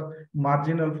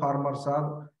marginal farmers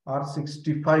are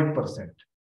 65%.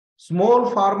 Small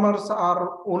farmers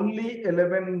are only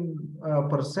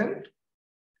 11%,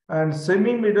 and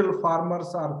semi-middle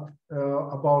farmers are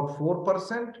about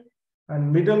 4%,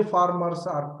 and middle farmers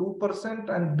are 2%,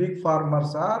 and big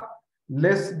farmers are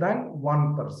less than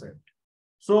 1%.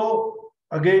 So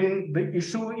again, the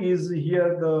issue is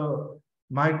here the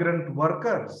migrant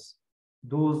workers,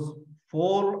 those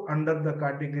fall under the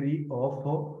category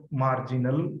of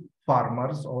marginal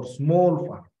farmers or small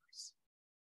farmers.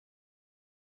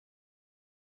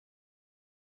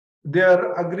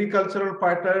 Their agricultural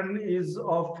pattern is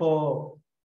of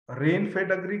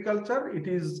rain-fed agriculture. It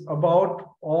is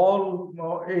about all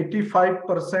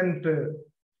 85%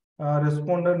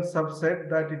 respondents have said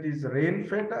that it is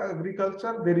rain-fed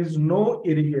agriculture. There is no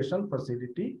irrigation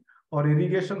facility, or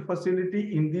irrigation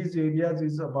facility in these areas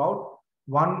is about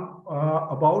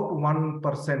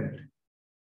 1%.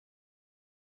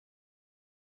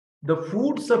 The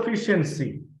food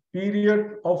sufficiency,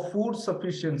 period of food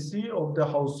sufficiency of the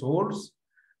households,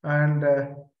 and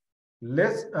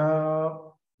less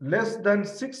than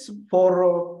 6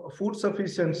 for food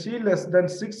sufficiency, less than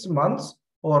 6 months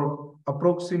or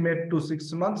approximate to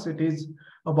 6 months, it is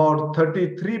about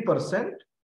 33%,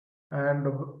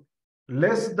 and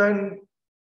less than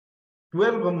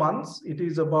 12 months, it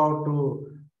is about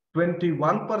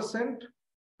 21%,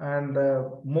 and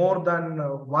more than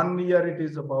 1 year, it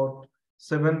is about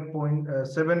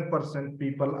 7.7%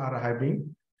 people are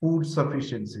having food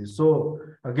sufficiency. So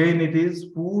again, it is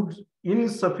food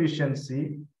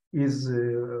insufficiency is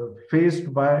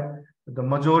faced by the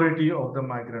majority of the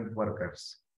migrant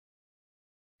workers.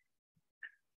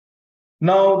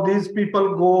 Now, these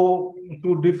people go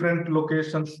to different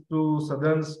locations, to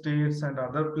southern states and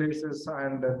other places,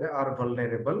 and they are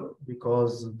vulnerable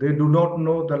because they do not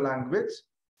know the language.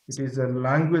 It is a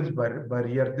language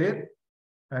barrier there,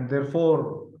 and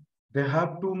therefore they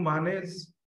have to manage,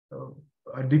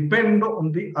 depend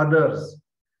on the others.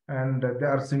 And they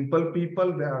are simple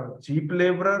people, they are cheap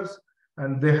laborers,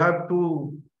 and they have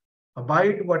to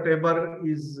abide whatever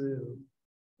is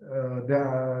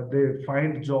they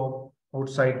find job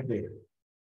outside there.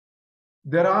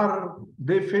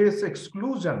 They face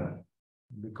exclusion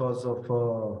because of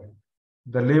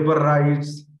the labor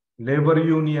rights, labor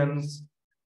unions,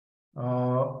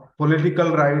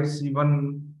 political rights,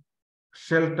 even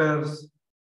shelters,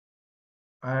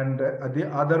 and the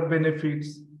other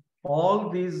benefits. All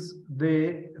these,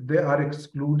 they are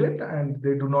excluded and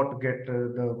they do not get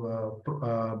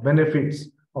the benefits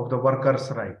of the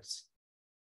workers' rights.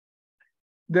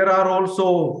 There are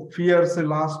also fears.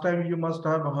 Last time you must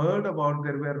have heard about,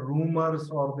 there were rumors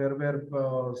or there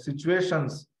were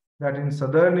situations that in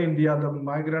southern India, the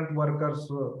migrant workers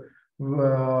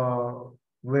were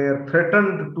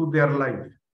threatened to their life.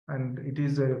 And it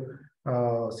is a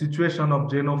situation of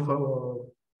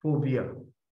xenophobia.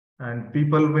 And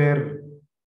people were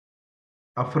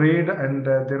afraid, and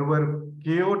there were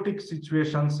chaotic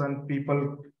situations, and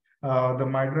people, the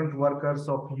migrant workers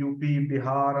of UP,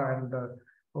 Bihar, and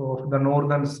of the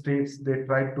northern states, they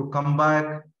tried to come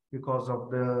back because of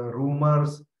the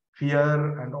rumors,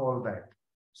 fear, and all that.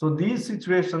 So these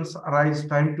situations arise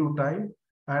time to time,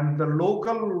 and the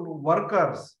local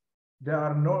workers, they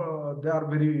are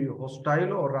very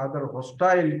hostile, or rather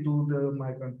hostile to the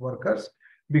migrant workers,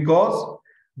 because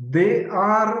they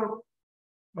are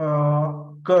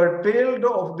curtailed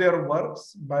of their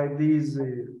works by these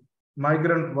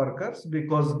migrant workers,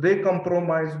 because they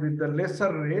compromise with the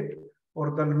lesser rate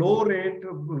or the low rate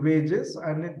wages,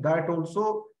 and that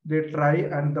also they try,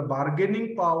 and the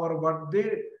bargaining power what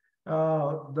they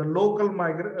the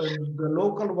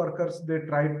local workers they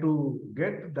try to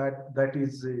get, that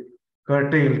is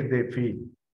curtailed, they feel.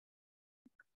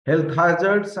 Health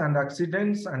hazards and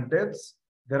accidents and deaths.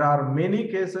 There are many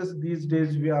cases these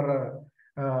days we are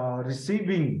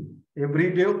receiving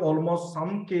every day, almost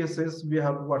some cases. We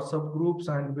have WhatsApp groups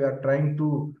and we are trying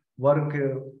to work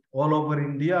all over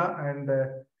India, and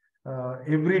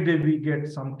every day we get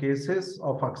some cases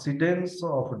of accidents,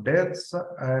 of deaths,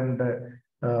 and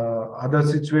other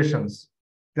situations.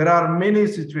 There are many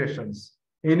situations,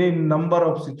 any number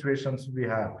of situations we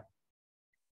have.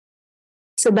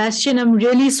 Sebastian, I'm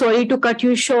really sorry to cut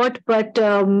you short, but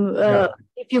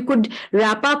if you could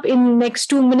wrap up in next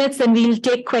 2 minutes, then we'll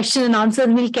take question and answer,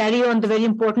 and we'll carry on the very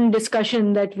important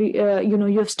discussion that we,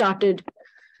 you've started.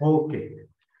 Okay.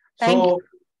 Thank you.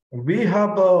 We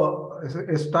have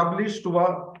established,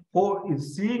 for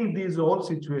seeing these all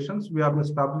situations, we have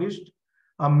established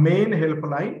a main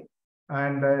helpline,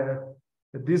 and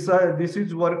this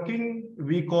is working.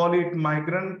 We call it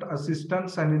Migrant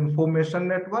Assistance and Information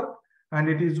Network, and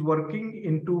it is working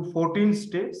into 14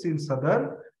 states in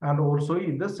southern and also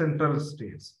in the central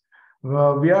states.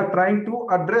 We are trying to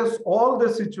address all the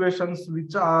situations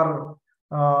which are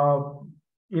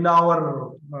in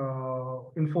our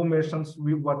informations,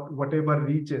 whatever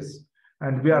reaches,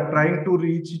 and we are trying to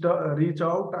reach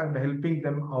out and helping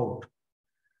them out.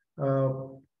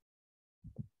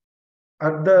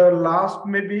 At the last,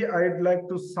 maybe I'd like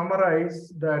to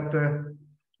summarize that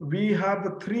we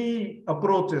have 3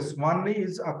 approaches. One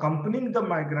is accompanying the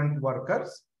migrant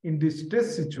workers in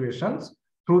distress situations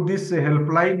through these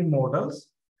helpline models,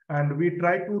 and we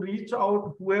try to reach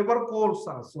out whoever calls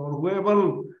us or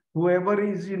whoever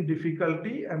is in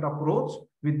difficulty, and approach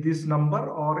with this number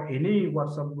or any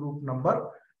WhatsApp group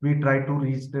number. We try to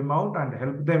reach them out and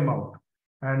help them out.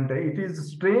 And it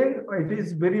is strange, it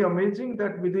is very amazing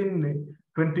that within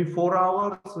 24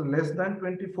 hours, less than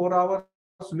 24 hours,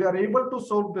 we are able to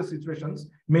solve the situations,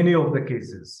 many of the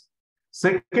cases.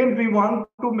 Second, we want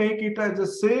to make it as a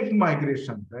safe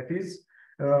migration, that is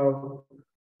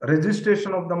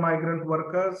registration of the migrant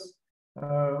workers,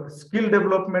 skill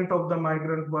development of the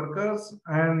migrant workers,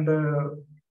 and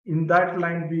in that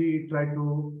line we try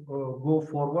to go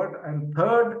forward. And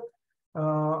third,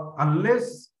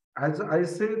 unless, as I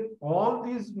said, all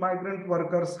these migrant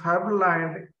workers have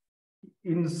land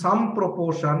in some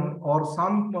proportion or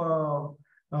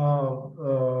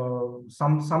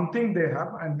something they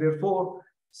have, and therefore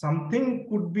something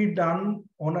could be done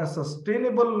on a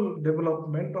sustainable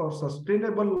development or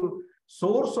sustainable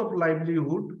source of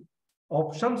livelihood.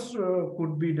 Options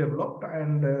could be developed,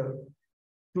 and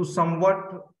to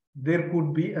somewhat there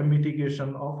could be a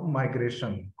mitigation of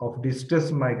migration, of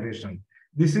distress migration.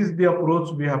 This is the approach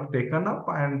we have taken up,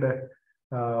 and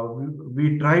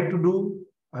we try to do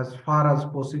as far as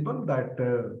possible that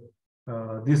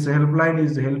this helpline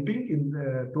is helping in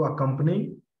to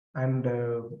accompany and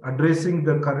addressing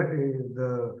the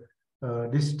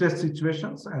distress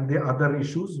situations and the other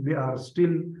issues. We are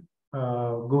still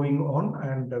going on,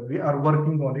 and we are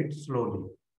working on it slowly.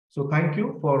 So thank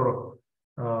you for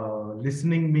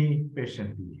listening me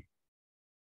patiently.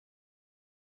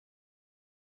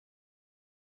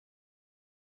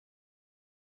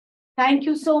 Thank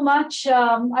you so much.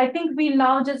 I think we'll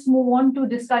now just move on to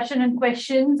discussion and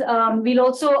questions. We'll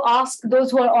also ask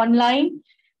those who are online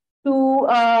to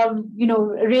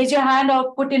raise your hand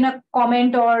or put in a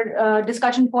comment or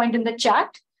discussion point in the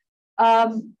chat.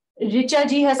 Richa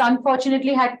ji has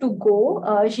unfortunately had to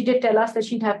go. She did tell us that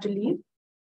she'd have to leave.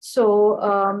 So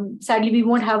sadly, we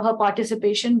won't have her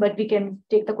participation, but we can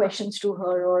take the questions to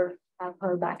her or have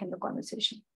her back in the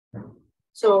conversation.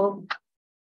 So,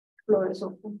 floor is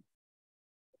open.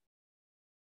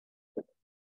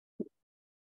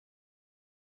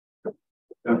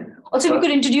 Also, if you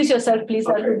could introduce yourself, please.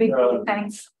 That would be great.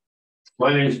 Thanks.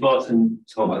 My name is Martin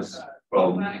Thomas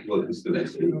from Workers'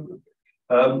 Solicitor.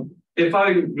 If I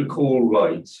recall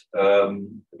right,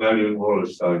 Marion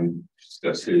Wallerstein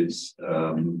discusses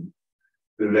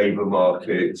the labour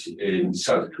market in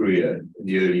South Korea in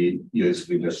the early years of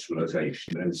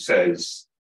industrialisation and says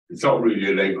it's not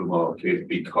really a labour market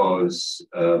because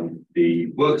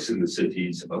the workers in the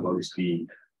cities are mostly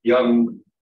young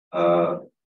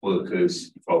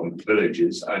workers from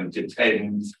villages and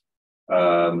depend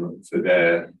for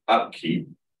their upkeep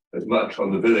as much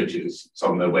on the villages as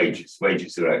on their wages.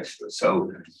 Wages are extra.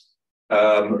 So,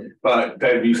 but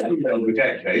then we've seen over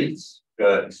decades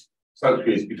that South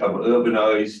Korea has become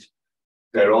urbanized.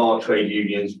 There are trade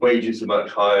unions, wages are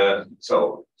much higher.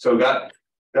 So that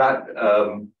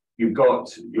you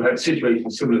had a situation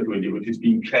similar to India, which has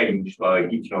been changed by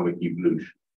economic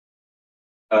evolution.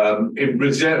 In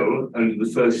Brazil, under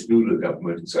the first Lula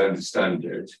government, as I understand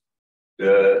it,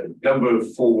 the number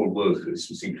of formal workers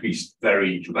was increased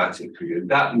very dramatically, and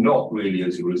that not really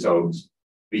as a result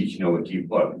of economic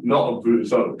evolution, not as a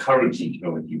result of current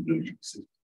economic evolution,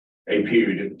 a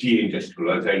period of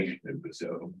deindustrialization in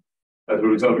Brazil. As a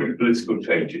result of political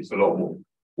changes, a lot more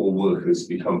workers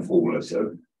become formal.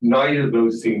 So neither of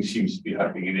those things seems to be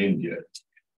happening in India.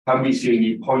 Can we see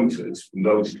any pointers from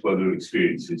those two other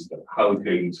experiences that how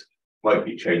things might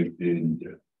be changed in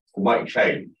India or might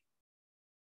change?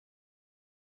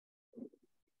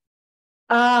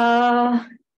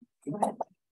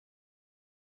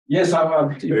 Yes,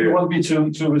 if you want me to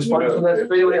respond to that,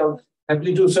 really, I'll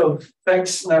happily do so.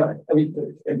 Thanks. Now, I mean,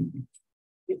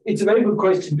 it's a very good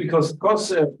question because, of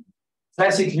course,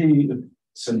 classically,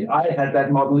 certainly I had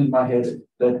that model in my head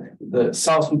that the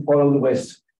South would follow the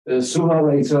West. Sooner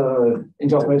or later,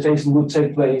 industrialization would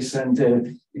take place, and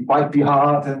it might be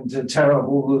hard and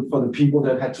terrible for the people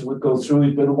that had to go through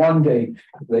it, but one day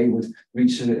they would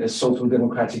reach a social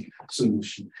democratic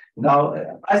solution. Now,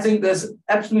 I think there's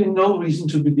absolutely no reason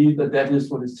to believe that that is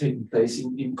what is taking place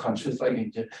in countries like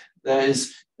India. There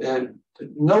is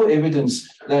no evidence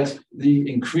that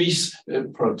the increased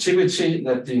productivity,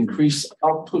 that the increased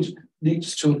output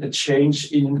leads to a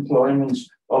change in employment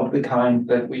of the kind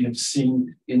that we have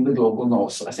seen in the global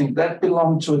north. I think that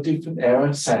belonged to a different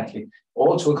era, sadly,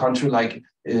 or to a country like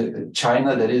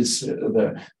China that is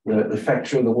the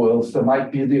factory of the world. There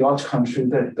might be the odd country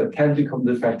that can become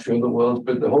the factory of the world,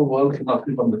 but the whole world cannot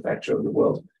become the factory of the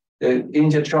world.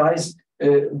 India tries,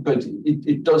 but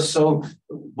it does so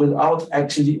without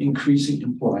actually increasing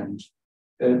employment.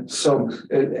 And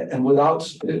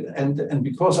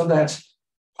because of that,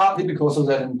 partly because of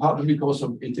that, and partly because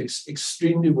of its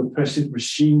extremely repressive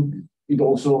regime, it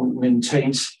also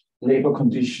maintains labor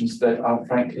conditions that are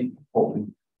frankly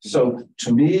appalling. So,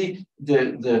 to me,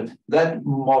 that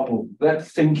model, that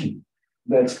thinking,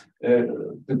 that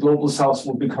the global South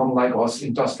will become like us,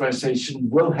 industrialization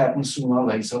will happen sooner or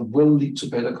later, will lead to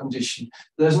better conditions.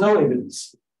 There's no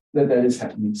evidence that that is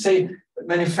happening. Say,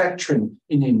 manufacturing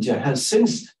in India has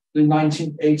since the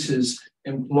 1980s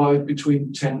employed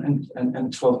between 10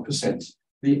 and 12%.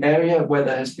 The area where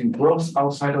there has been growth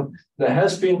outside of, there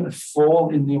has been a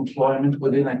fall in the employment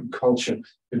within agriculture,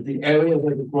 but the area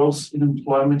where the growth in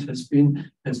employment has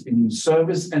been in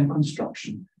service and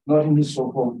construction, not in the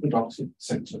so-called productive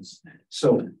sectors.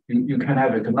 So you can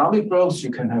have economic growth,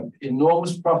 you can have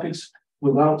enormous profits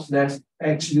without that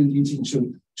actually leading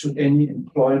to any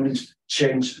employment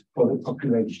change for the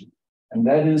population. And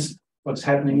that is what's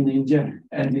happening in India,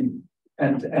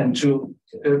 and to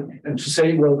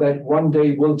say, well, that one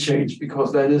day will change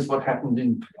because that is what happened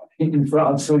in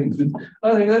France. So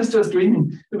I think that's just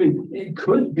dreaming. I mean, it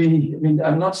could be. I mean,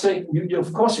 I'm not saying.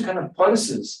 Of course, you can have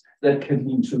policies that can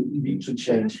lead to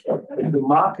change, but the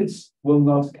markets will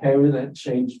not carry that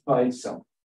change by itself.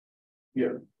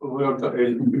 Yeah,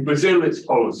 in Brazil, its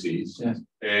policies. Yes.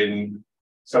 In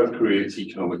South Korea, it's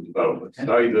economic development. Yes.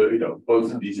 Neither,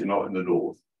 both of these are not in the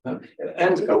north.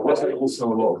 And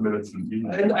also a lot of militant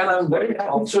unions. And I'm very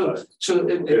happy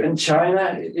and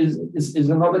China is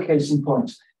another case in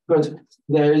point. But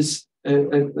there is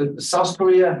South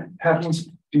Korea happens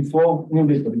before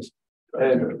neoliberalism.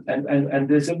 And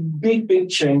there's a big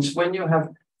change when you have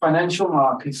financial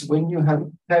markets, when you have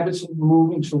capital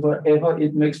moving to wherever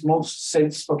it makes most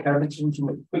sense for capital to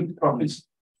make quick profits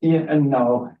here and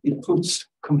now, it puts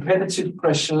competitive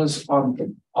pressures on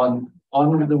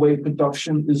the way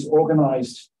production is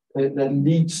organized that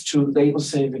leads to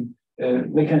labor-saving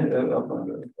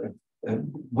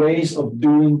ways of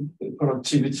doing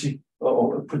productivity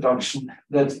or production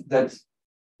that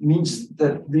means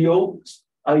that the old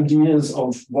ideas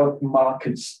of what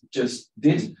markets just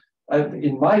did,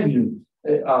 in my view,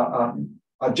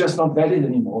 are just not valid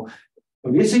anymore.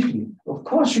 Politically, of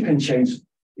course you can change.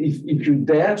 If you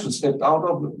dare to step out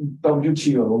of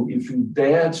WTO, if you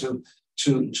dare to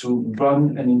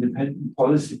run an independent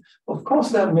policy, of course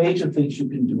there are major things you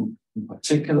can do, in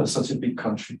particular such a big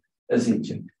country as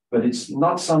India. But it's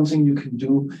not something you can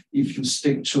do if you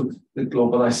stick to the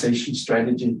globalization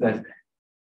strategy that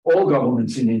all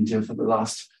governments in India for the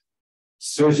last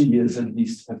 30 years at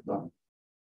least have done.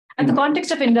 And the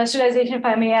context of industrialization, if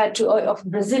I may add, of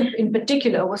Brazil in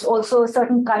particular, was also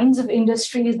certain kinds of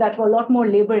industries that were a lot more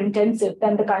labor intensive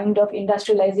than the kind of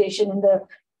industrialization in the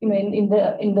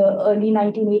early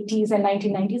 1980s and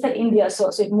 1990s that India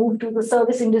saw. So it moved to the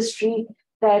service industry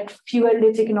that fueled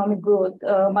its economic growth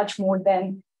much more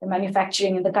than the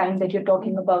manufacturing and the kind that you're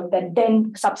talking about that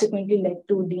then subsequently led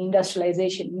to the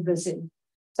industrialization in Brazil.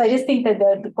 So I just think that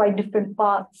there are quite different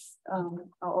paths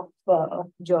of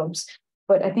jobs.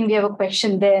 But I think we have a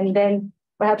question there, and then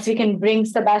perhaps we can bring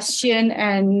Sebastian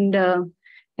and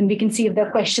we can see if there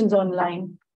are questions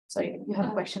online. Sorry, you have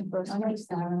a question first.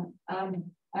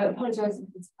 I apologize if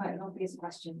it's quite an obvious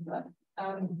question, but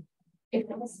if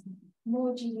there's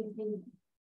more GDP,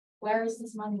 where is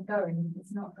this money going?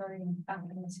 It's not going back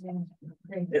into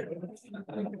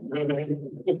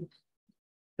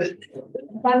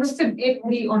That was if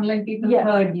the online people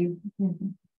heard you.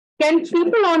 Can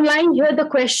people online hear the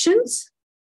questions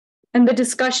and the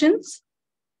discussions?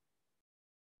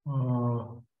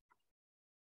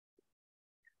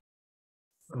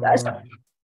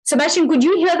 Sebastian, could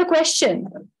you hear the question?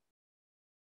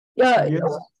 Yeah, yes.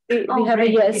 We have a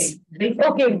yes.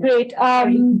 Okay, great.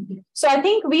 So I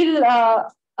think we'll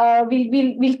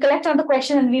collect another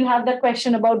question, and we'll have that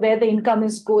question about where the income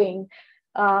is going,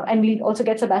 and we'll also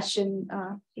get Sebastian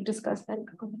to discuss that.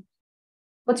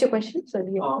 What's your question?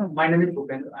 Sorry. My name is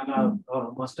Bhupen. I'm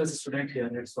a master's student here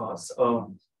at SOAS.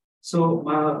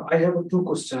 I have two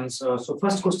questions. So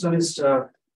first question is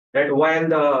that while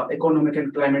the economic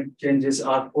and climate changes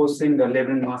are forcing the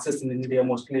laboring masses in India,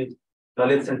 mostly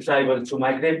Dalits and tribal, to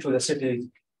migrate to the cities,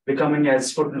 becoming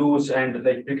as footloose and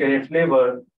like precarious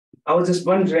labor, I was just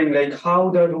wondering like how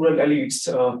the rural elites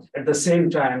at the same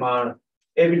time are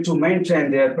able to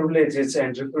maintain their privileges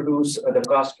and reproduce the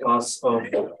caste class of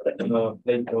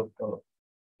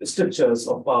structures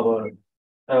of power.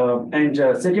 And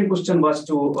second question was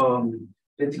to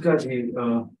Richa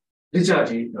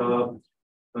ji,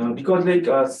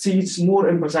 because she's more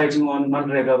emphasizing on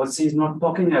Manrega, but she's not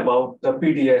talking about the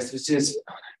PDS, which is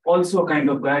also a kind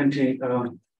of guarantee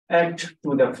act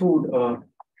to the food.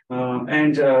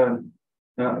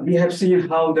 We have seen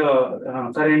how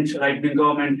the current right-wing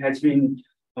government has been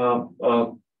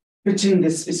pitching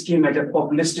this scheme as a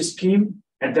populist scheme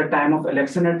at the time of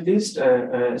election, at least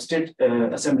state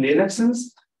assembly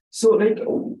elections. So,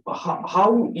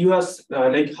 how you are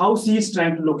how she is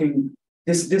trying to looking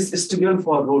this struggle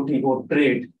for roti or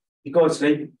bread, because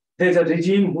there's a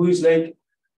regime who is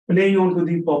playing on to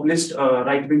the populist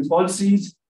right-wing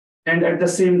policies, and at the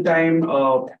same time,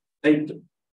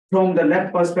 from the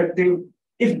left perspective,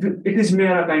 if it is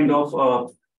mere a kind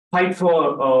of fight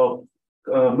for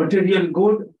material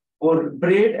good or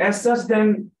bread as such,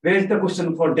 then where's the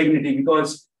question for dignity?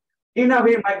 Because in a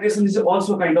way, migration is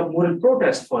also kind of moral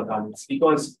protest for Dalits,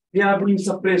 because they are being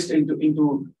suppressed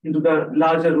into the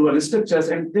larger rural structures,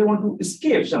 and they want to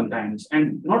escape sometimes,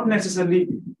 and not necessarily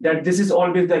that this is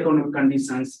always the economic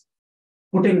conditions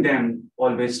putting them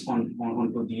always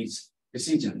onto these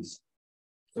decisions.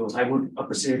 So I would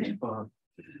appreciate two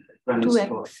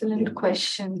excellent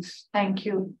questions. Thank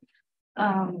you.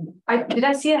 Did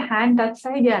I see a hand that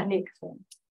side? Yeah, Nick.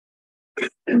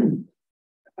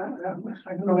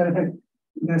 I don't know whether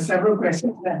there are several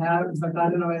questions I have, but I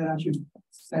don't know whether I should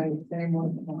say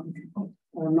more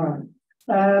or not.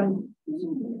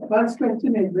 First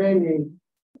question is really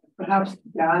perhaps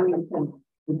Dan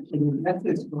can let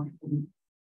this one.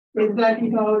 Is that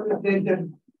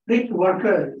the brick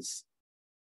workers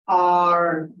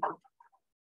are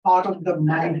part of the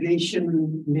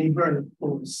migration labor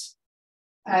force,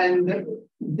 and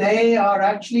they are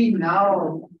actually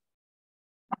now.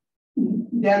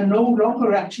 They are no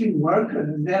longer actually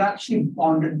workers, they're actually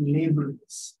bonded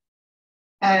laborers.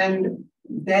 And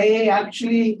they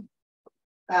actually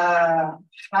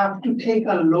have to take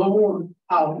a loan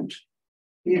out,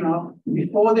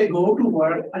 before they go to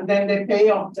work, and then they pay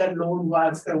off that loan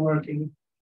whilst they're working.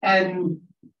 And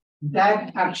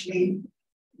that actually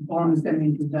bonds them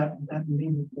into that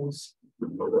labor force.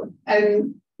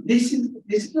 And this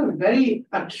is a very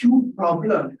acute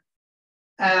problem,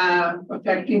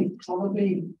 affecting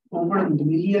probably over 1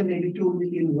 million, maybe 2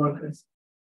 million workers.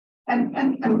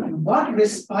 And what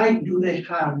respite do they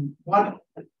have? What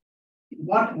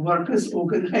workers'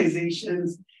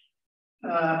 organizations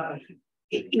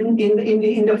in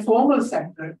the formal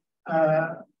sector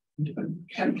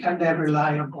can they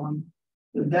rely upon?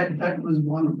 That was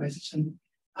one question.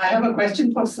 I have a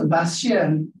question for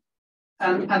Sebastian,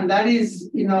 and that is,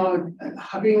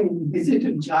 having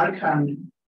visited Jharkhand,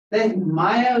 there's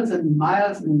miles and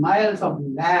miles and miles of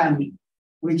land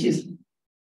which is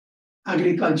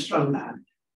agricultural land.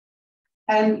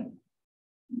 And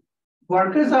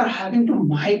workers are having to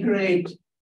migrate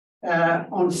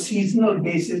on seasonal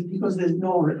basis because there's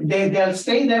no, they'll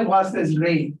stay there whilst there's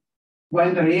rain.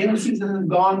 When the rain season is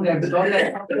gone, they have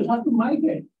to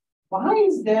migrate. Why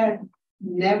is there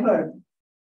never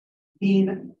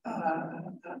been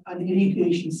an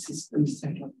irrigation system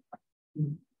set up?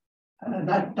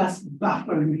 That's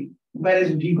baffling me.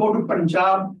 Whereas if you go to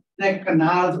Punjab, there are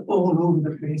canals all over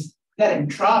the place. They're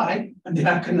dry, and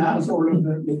there are canals all over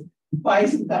the place. Why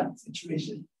isn't that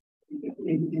situation?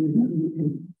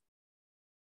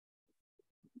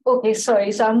 Okay,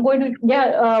 sorry. So I'm going to,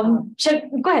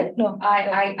 go ahead. No,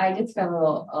 I just have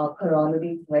a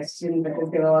corollary question, because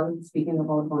they were all speaking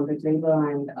about bondage labor,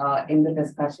 and in the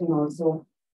discussion also,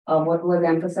 what was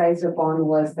emphasized upon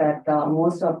was that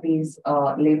most of these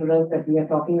laborers that we are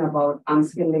talking about,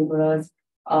 unskilled laborers,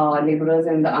 laborers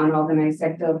in the unorganized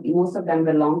sector, most of them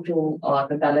belong to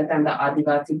the Dalit and the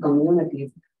Adivasi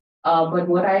communities. But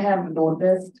what I have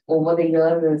noticed over the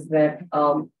years is that,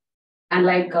 and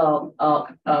like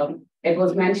it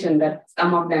was mentioned, that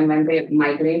some of them, when they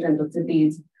migrate into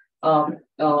cities for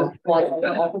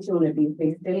the opportunities,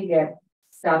 they still get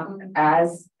stuck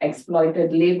as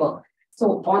exploited labor.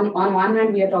 So on one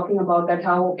hand, we are talking about that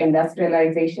how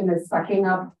industrialization is sucking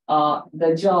up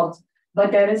the jobs,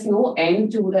 but there is no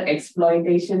end to the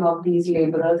exploitation of these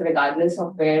laborers, regardless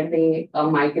of where they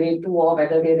migrate to or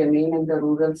whether they remain in the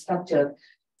rural structure.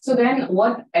 So then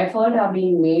what effort are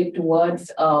being made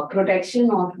towards protection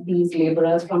of these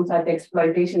laborers from such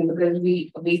exploitation? Because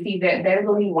we see that there is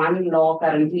only one law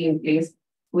currently in place,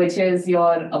 which is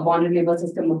your Bonded Labor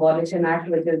System Abolition Act,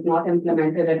 which is not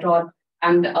implemented at all.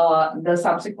 And the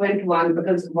subsequent one,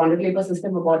 because Bonded Labor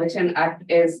System Abolition Act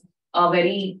is a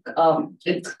very,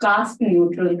 it's caste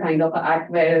neutral kind of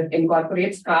act where it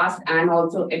incorporates caste and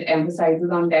also it emphasizes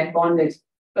on debt bondage.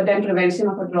 But then Prevention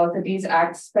of Atrocities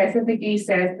Act specifically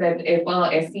says that if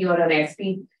a SC or an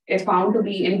ST is found to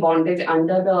be in bondage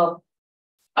under the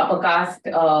upper caste,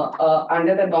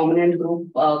 under the dominant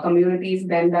group communities,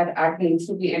 then that act needs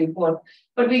to be enforced.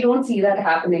 But we don't see that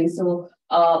happening. So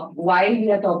while we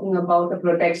are talking about the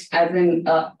protection, as in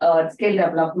skill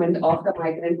development of the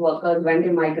migrant workers when they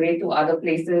migrate to other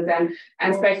places, and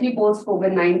especially post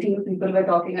COVID-19, people were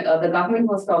talking, the government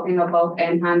was talking about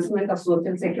enhancement of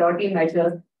social security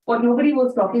measures. What nobody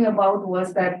was talking about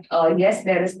was that, yes,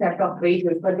 there is theft of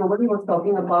wages, but nobody was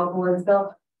talking about was the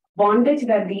bondage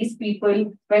that these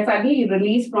people were suddenly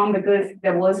released from because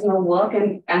there was no work,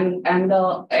 and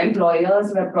the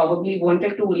employers were probably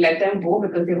wanted to let them go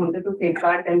because they wanted to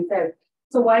safeguard themselves.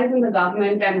 So why isn't the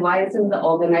government and why isn't the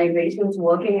organizations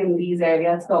working in these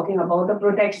areas talking about the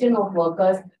protection of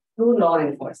workers through law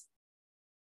enforcement?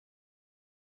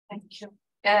 Thank you.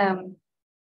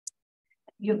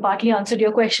 You partly answered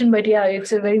your question, but yeah,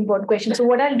 it's a very important question. So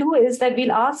what I'll do is that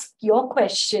we'll ask your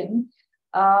question.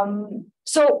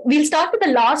 So we'll start with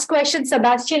the last question,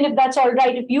 Sebastian, if that's all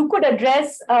right. If you could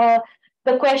address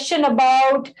the question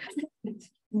about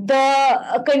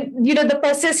the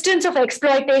persistence of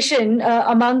exploitation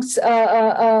amongst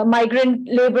migrant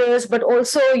laborers, but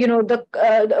also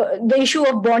the issue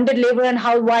of bonded labor and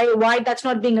why that's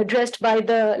not being addressed by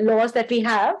the laws that we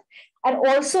have. And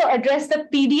also address the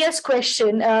PDS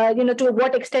question, to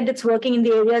what extent it's working in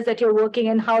the areas that you're working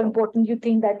and how important you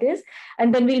think that is.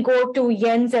 And then we'll go to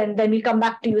Jens and then we'll come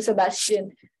back to you,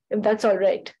 Sebastian, if that's all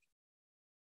right.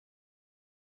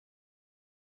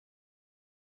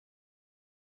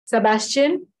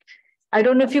 Sebastian, I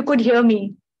don't know if you could hear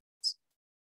me.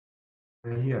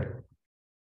 Here.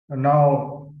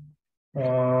 Now,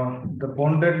 the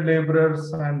bonded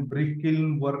laborers and brick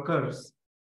kiln workers,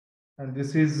 and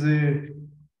this is,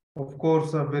 of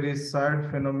course, a very sad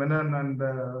phenomenon, and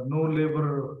no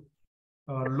labor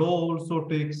law also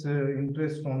takes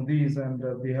interest on these, and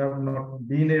we have not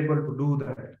been able to do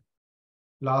that.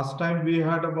 Last time we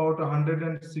had about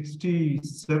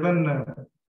 167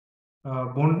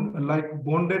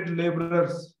 bonded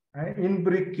laborers in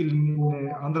brick in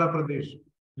Andhra Pradesh,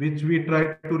 which we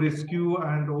tried to rescue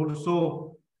and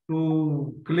also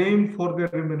to claim for their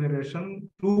remuneration.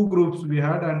 2 groups we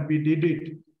had, and we did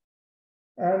it.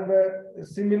 And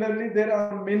similarly, there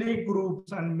are many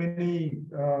groups and many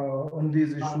on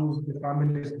these issues, the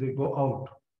families, they go out.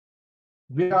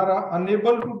 We are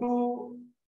unable to do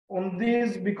on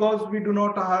these because we do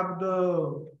not have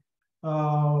the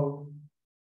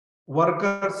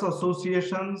workers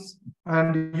associations,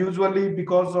 and usually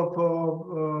because of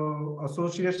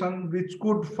association which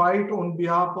could fight on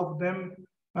behalf of them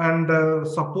and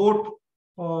support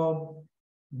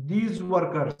these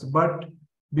workers, but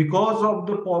because of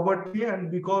the poverty and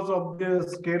because of the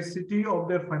scarcity of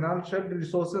their financial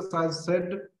resources, as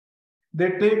said,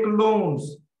 they take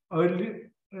loans early,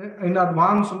 in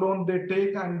advance loan they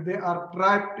take, and they are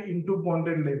trapped into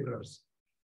bonded laborers.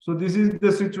 So this is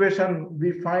the situation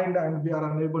we find, and we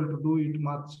are unable to do it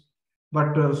much.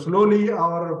 But slowly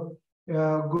our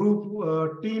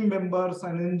group team members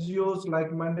and NGOs,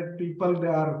 like-minded people, they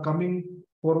are coming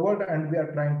forward and we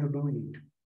are trying to do it.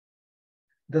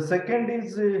 The second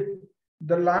is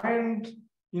the land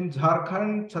in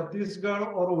Jharkhand,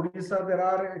 Chhattisgarh or Odisha. There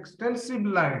are extensive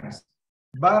lands,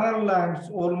 barren lands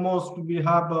almost we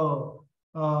have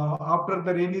after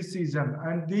the rainy season.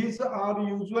 And these are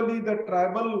usually the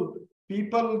tribal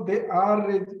people. They are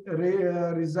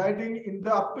residing in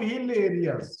the uphill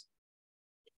areas,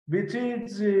 which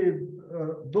is,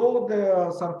 though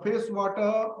the surface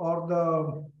water or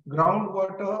the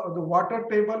groundwater, the water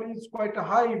table is quite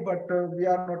high, but we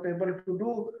are not able to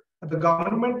do. The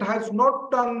government has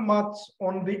not done much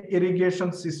on the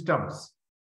irrigation systems.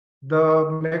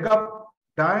 The mega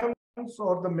dams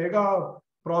or the mega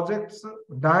projects,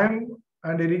 dam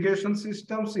and irrigation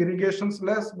systems, irrigations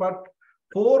less, but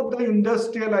for the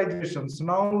industrializations.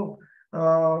 Now,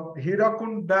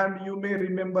 Hirakund Dam, you may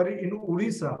remember, in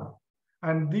Odisha,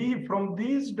 and from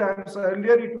these dams,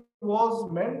 earlier it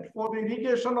was meant for the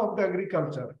irrigation of the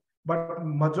agriculture, but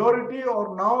majority,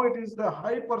 or now it is the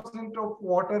high percent of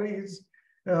water is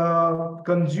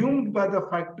consumed by the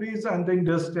factories and the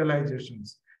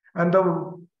industrializations. And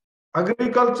the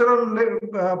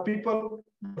agricultural people,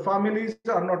 families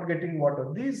are not getting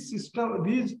water. These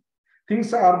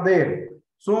things are there.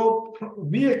 So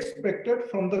we expected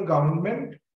from the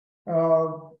government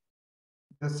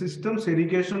the systems,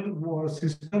 irrigation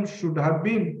systems should have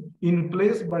been in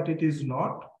place, but it is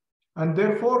not. And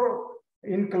therefore,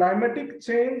 in climatic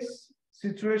change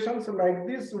situations like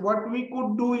this, what we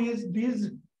could do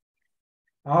is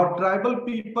our tribal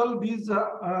people,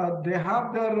 they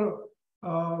have their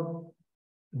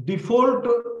default,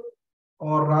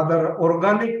 or rather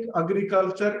organic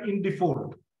agriculture in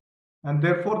default. And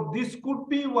therefore, this could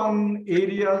be one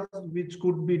area which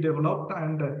could be developed,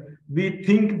 and we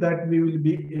think that we will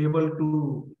be able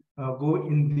to go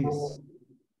in this.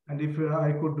 And if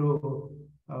I could,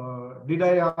 did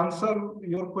I answer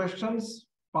your questions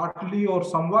partly or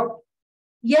somewhat?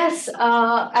 Yes,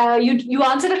 you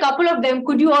answered a couple of them.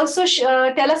 Could you also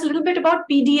tell us a little bit about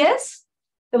PDS?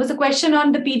 There was a question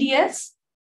on the PDS.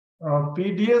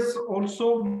 PDS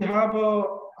also, we have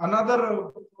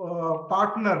another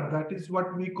partner, that is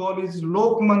what we call is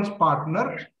Lokmanch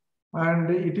partner, and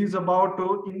it is about,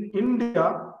 in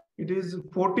India, it is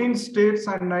 14 states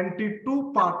and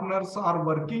 92 partners are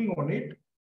working on it,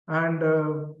 and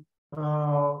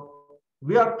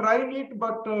we are trying it,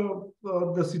 but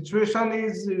the situation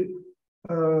is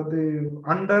the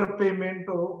underpayment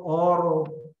or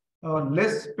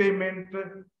less payment,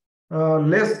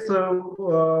 less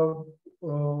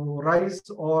rice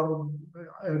or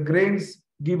grains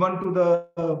given to the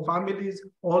families.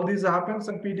 All these happens,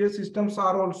 and PDS systems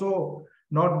are also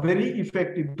not very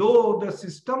effective, though the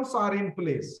systems are in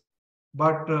place,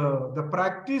 but the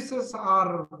practices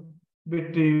are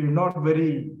not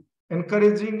very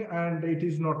encouraging, and it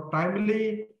is not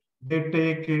timely. They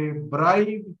take a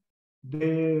bribe,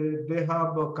 they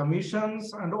have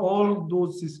commissions, and all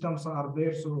those systems are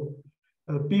there. So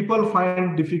people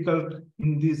find difficult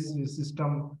in this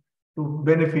system to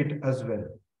benefit as well.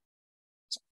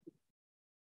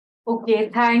 Okay,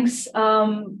 thanks.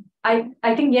 I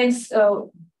think, Jens,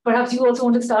 perhaps you also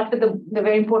want to start with the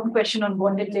very important question on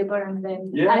bonded labor, and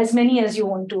then as many as you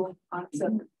want to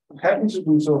answer. Happy to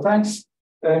do so. Thanks.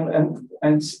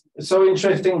 And so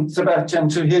interesting, Sebastian,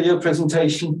 to hear your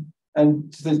presentation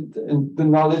and the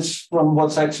knowledge from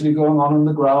what's actually going on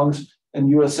the ground and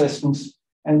your assessments.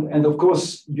 And of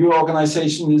course, your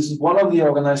organization is one of the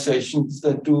organizations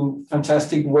that do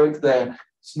fantastic work there.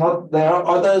 It's not, there are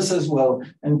others as well.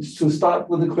 And to start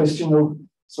with the question of,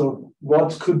 so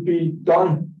what could be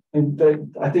done? And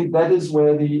I think that is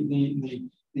where the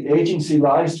agency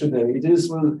lies today. It is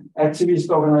with activist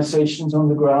organizations on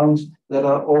the ground that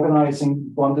are organizing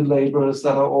bonded laborers,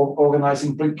 that are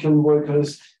organizing brick kiln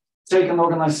workers. Take an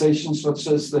organization such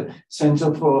as the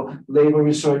Center for Labor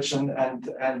Research and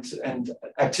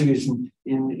Activism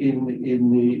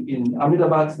in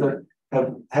Ahmedabad that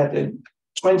have had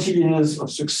 20 years of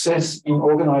success in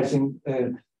organizing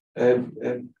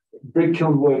brick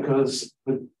kiln workers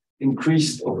with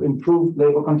increased or improved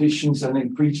labor conditions and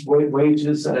increased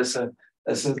wages as a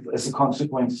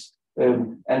consequence.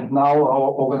 And now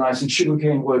are organizing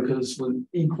sugarcane workers with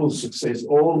equal success,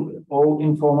 all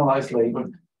informalized labor.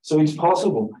 So it's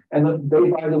possible. And they,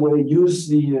 by the way, use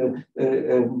the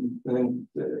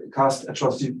Caste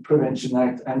Atrocity Prevention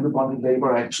Act and the Bonded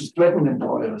Labor Act to threaten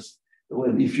employers.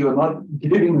 Well, if you're not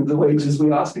giving them the wages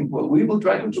we're asking for, we will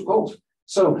drag them to court.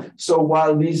 So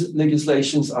while these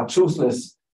legislations are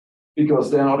toothless because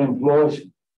they're not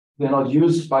employed, they're not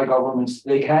used by governments,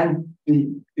 they can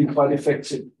be quite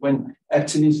effective when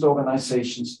activist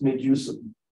organizations make use of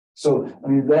them. So, I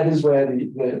mean, that is where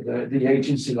the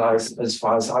agency lies, as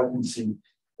far as I can see.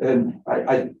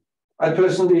 I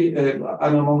personally,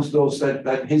 I'm amongst those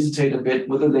that hesitate a bit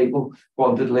with the label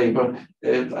bonded labor.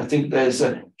 I think there's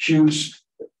a huge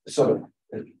sort of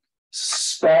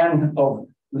span of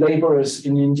laborers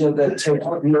in India that take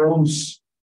out loans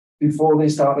before they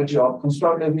start a job.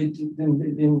 Construction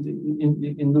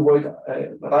in the work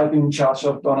that I've been in charge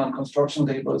of, done on construction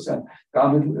laborers and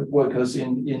garment workers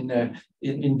in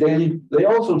Delhi, they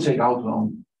also take out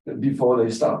loan before they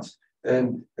start.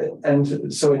 And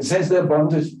so it says they're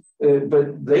bonded,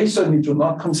 but they certainly do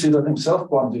not consider themselves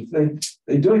bonded.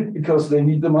 They do it because they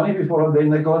need the money before they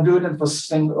go and do it.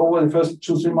 And over the first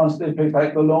 2-3 months, they pay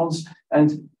back the loans.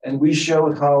 And we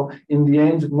showed how, in the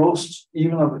end, most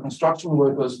even of the construction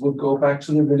workers would go back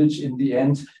to the village in the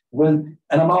end with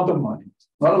an amount of money,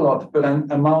 not a lot, but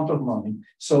an amount of money.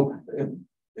 So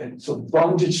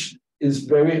bondage is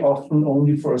very often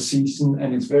only for a season,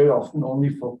 and it's very often only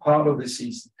for part of the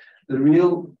season. The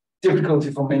real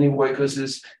difficulty for many workers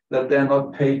is that they're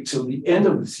not paid till the end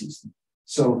of the season.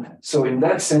 So in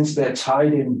that sense, they're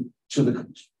tied in to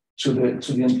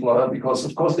the employer because,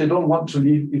 of course, they don't want to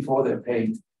leave before they're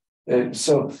paid.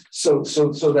 So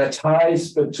they're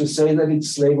ties, but to say that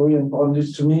it's slavery and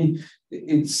bondage, to me,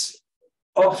 it's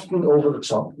often over the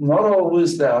top. Not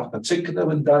always. There are particular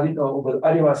with Dalit or with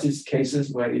Adivasis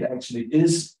cases where it actually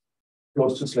is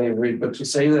close to slavery, but to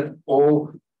say that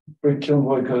all brick kiln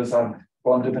workers are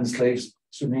bonded and slaves,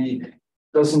 to me,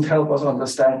 doesn't help us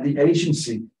understand the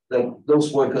agency that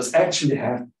those workers actually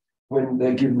have when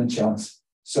they're given a chance.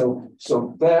 So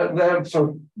there are sort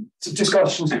of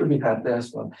discussions to be had there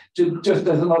as well. Just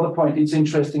as another point, it's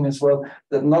interesting as well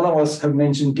that none of us have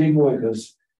mentioned gig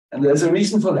workers. And there's a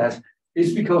reason for that.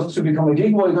 It's because to become a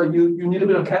gig worker, you need a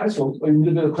bit of capital or you need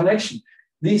a bit of connection.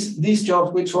 These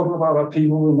jobs we're talking about are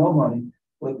people with no money,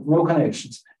 with no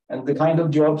connections. And the kind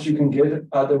of jobs you can get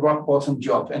are the rock bottom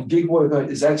job. And gig worker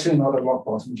is actually not a rock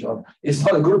bottom job. It's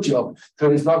not a good job,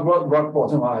 but it's not rock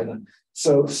bottom either.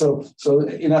 So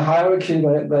in a hierarchy,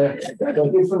 there are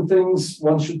different things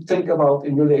one should think about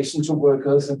in relation to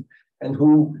workers and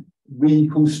who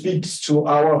speaks to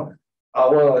our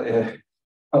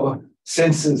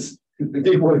senses. The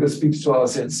gig worker speaks to our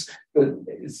sense, but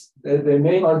they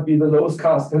may not be the lowest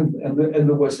caste and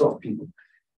the worst off people.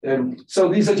 So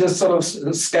these are just sort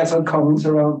of scattered comments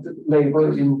around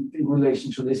labor in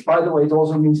relation to this. By the way, it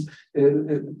also means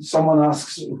someone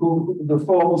asks who the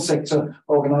formal sector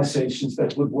organizations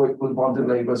that would work with bonded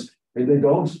laborers. They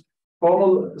don't.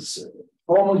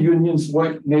 Formal unions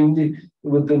work mainly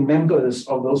with the members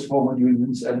of those formal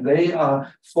unions, and they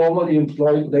are formally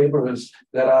employed laborers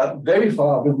that are very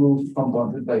far removed from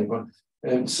bonded labor.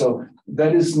 So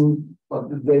that isn't,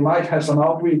 they might have some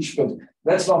outreach, but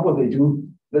that's not what they do.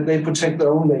 That they protect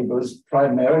their own laborers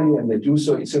primarily, and they do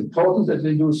so. It's important that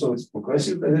they do so. It's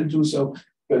progressive that they do so,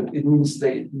 but it means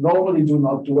they normally do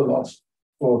not do a lot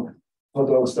for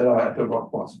those that are at the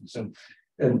rock bottom. So,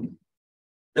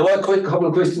 there were a quick couple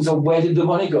of questions on where did the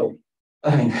money go.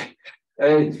 I mean,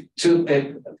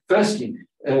 firstly,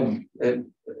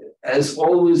 as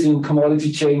always in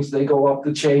commodity chains, they go up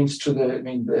the chains to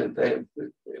the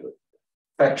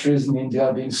factories in India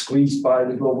are being squeezed by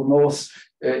the global north.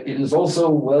 It is also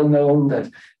well known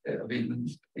that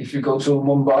if you go to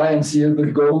Mumbai and see the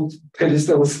gold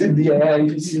pedestals in the air,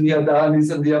 if you see the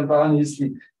Adanis and the Ambanis,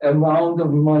 the amount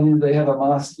of money they have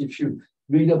amassed, if you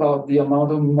read about the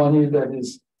amount of money that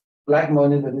is black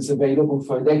money that is available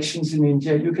for elections in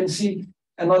India, you can see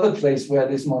another place where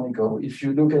this money goes. If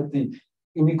you look at the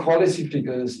inequality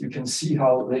figures, you can see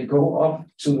how they go up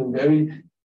to the very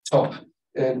top.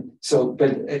 That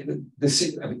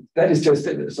is just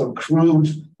a sort of crude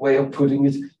way of putting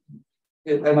it.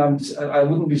 And I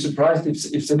wouldn't be surprised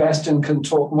if Sebastian can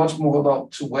talk much more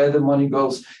about to where the money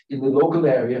goes in the local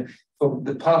area. From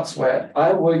the parts where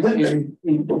I work in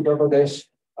Bangladesh,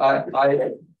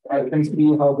 I can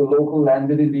see how the local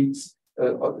landed elites,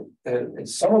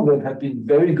 some of them have been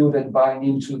very good at buying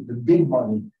into the big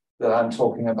money that I'm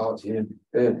talking about here,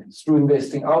 through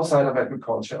investing outside of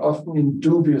agriculture, often in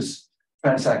dubious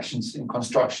transactions in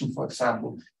construction, for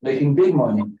example, making big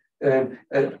money.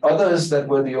 Others that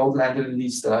were the old landed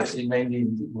elites that I've seen mainly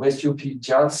in West UP,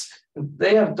 Jats,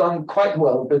 they have done quite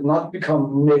well, but not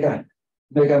become mega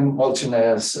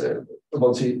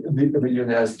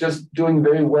multi-millionaires, just doing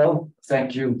very well,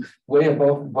 thank you, way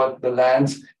above what the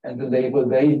land and the labor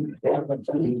they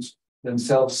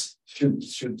themselves should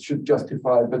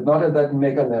justify, but not at that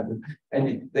mega level.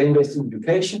 And they invest in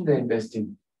education, they invest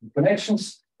in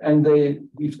connections, and they,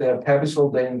 if they have capital,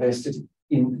 they invested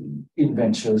in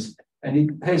ventures, and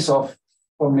it pays off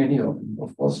for many of them,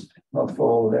 of course, not for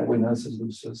all their winners and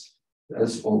losers,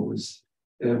 as always.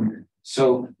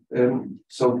 So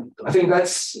I think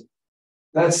that's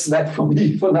that for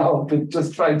me for now, but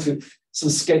just trying to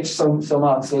sketch some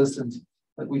answers, and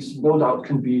that we no doubt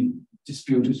can be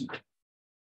disputed.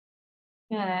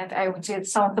 Yeah, I would say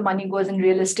some of the money goes in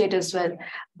real estate as well.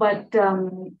 But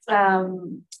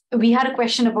we had a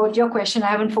question about your question. I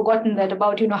haven't forgotten that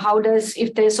about, how does,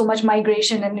 if there's so much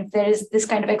migration and if there is this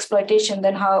kind of exploitation,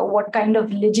 then what kind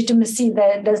of legitimacy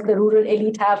does the rural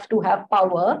elite have to have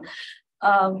power?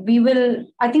 I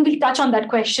think we'll touch on that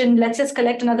question. Let's just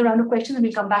collect another round of questions and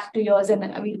we'll come back to yours and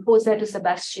we'll pose that to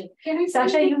Sebastian. Can I,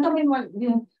 Sasha, you come in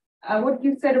what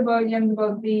you said about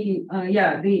the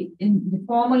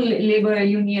formal labor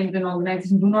unions and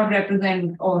organizations do not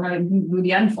represent or do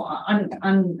the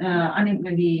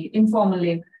informal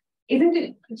labor. Isn't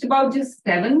it? It's about just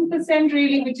 7%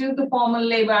 really, which is the formal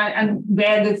labor, and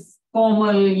where the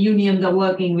formal unions are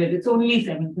working with. It's only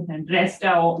 7%. Rest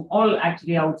are all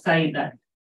actually outside that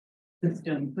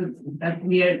system. So that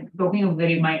we are talking of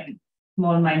very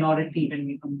small minority when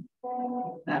we come.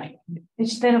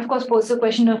 Which then, of course, poses the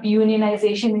question of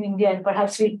unionization in India, and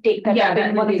perhaps we'll take that up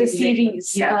in one of the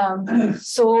series. Yeah.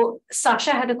 So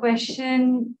Sasha had a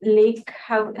question. Lake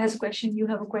has a question. You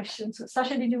have a question. So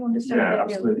Sasha, did you want to start? Yeah,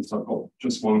 absolutely. So I've got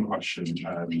just one question.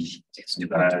 Actually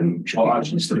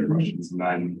 3 questions, and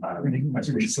then I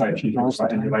should say a few things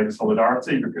about Labour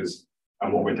solidarity, because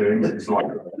what we're doing is like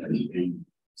being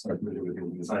so familiar with the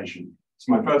organisation.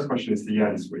 So my first question is to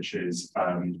Jens, which is,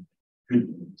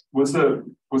 was the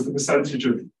percentage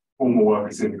of formal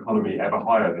workers in the economy ever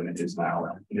higher than it is now?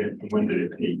 And when did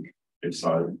it peak? If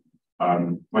so,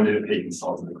 when did it peak and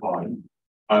start to decline?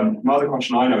 My other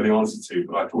question I know the answer to,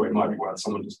 but I thought it might be worth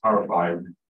someone just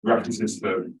clarifying references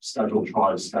to Schedule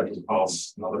 5, Schedule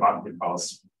Pass, and other backward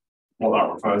pass, what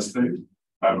that refers to,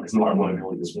 because not everyone in the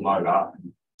audience will know that.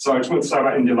 So I just want to say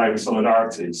about India Labour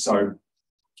solidarity. So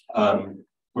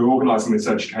we're organising this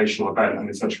educational event and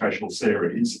this educational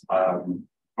series,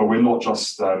 but we're not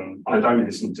just, and I don't mean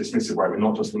this in a dismissive way, we're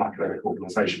not just an academic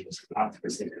organisation, it's an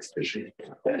activist in this issue.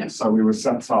 So we were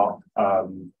set up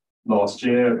last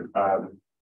year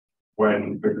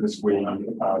because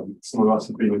some of us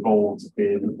have been involved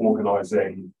in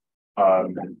organising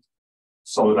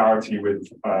solidarity with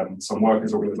some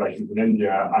workers' organisations in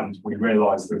India, and we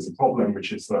realised there's a problem,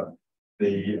 which is that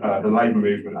the labour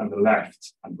movement and the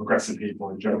left and progressive people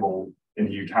in general in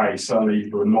the UK, certainly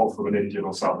who are not from an Indian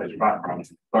or South Asian background,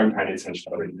 don't pay any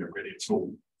attention to India really at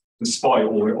all, despite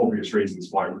all the obvious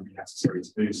reasons why it would be necessary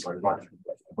to do so, like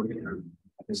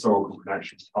historical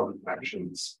connections, public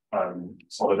connections,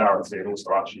 solidarity, and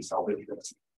also actually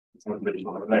self-interest. Some of the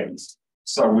links.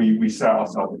 So we set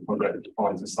ourselves a project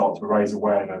trying to start to raise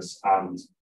awareness and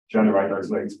generate those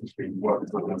links between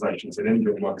workers' organisations in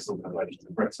India and workers' organisations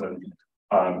in Britain,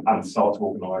 and start to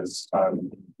organise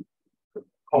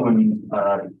common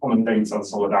things and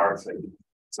solidarity.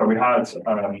 So we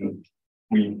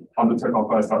undertook our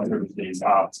first activities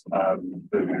at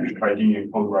the Trade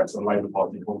Union Congress and Labour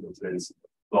Party conferences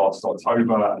last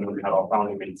October, and then we had our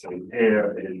founding meeting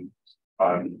here in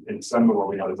December, where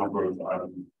we had a number of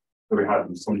we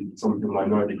had some people I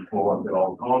know before,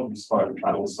 Bill Khan, who spoke,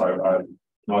 and also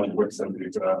Nigel Wixon,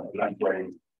 who's a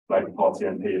left-wing Labour Party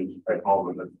MP in UK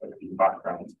Parliament, in the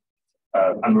background,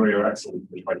 and Maria Exel, from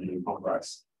the Trade Union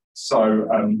Congress. So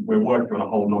we're working on a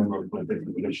whole number of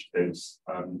different initiatives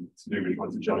to do with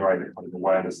trying to generate a kind of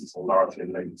awareness and solidarity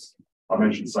and links I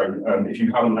mentioned. So if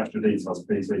you haven't left your details,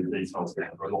 please leave the details.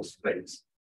 There are lots of things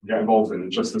to get involved in.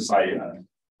 And just to say,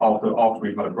 after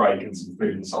we've had a break and some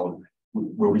food and so on,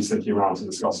 we'll be sitting around to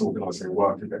discuss organising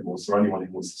work a bit more. So anyone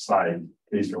who wants to stay,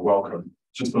 please feel welcome.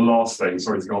 Just the last thing,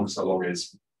 sorry to go on for so long,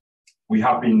 is we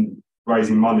have been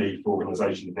raising money for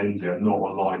organisations in India, not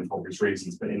online for obvious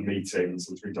reasons, but in meetings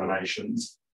and through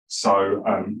donations. So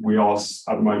we are at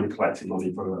the moment collecting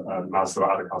money for Mazda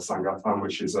Adhikar Sangathan,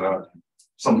 which is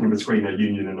something between a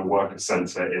union and a worker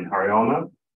centre in Haryana.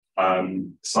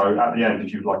 So at the end,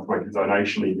 if you'd like to make a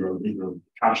donation, either a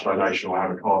cash donation or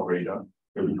have a card reader,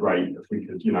 it would be great if we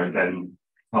could, then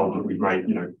tell them that we've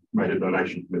made a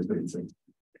donation for this meeting.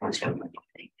 Thanks very much.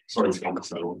 Sorry to come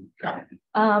so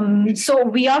long. So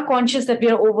we are conscious that we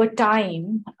are over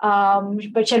time,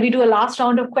 but shall we do a last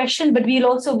round of questions? But we'll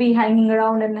also be hanging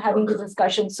around and having the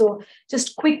discussion. So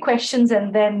just quick questions,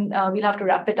 and then we'll have to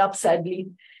wrap it up, sadly.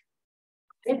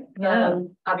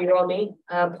 Abby Rami,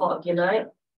 part of Unite.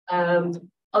 I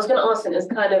was going to ask, and it's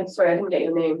kind of, sorry, I didn't get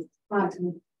your name.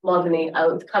 Mardani,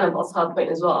 kind of off her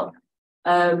point as well.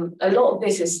 A lot of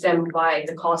this is stemmed by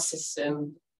the caste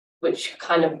system, which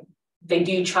kind of, they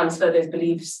do transfer those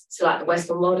beliefs to like the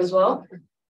Western world as well.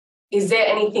 Is there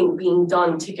anything being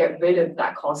done to get rid of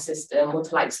that caste system or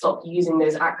to like stop using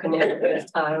those acronyms, those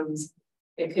terms?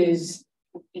 Because,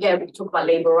 yeah, we talk about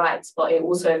labour rights, but it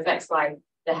also affects like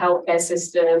the healthcare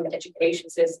system,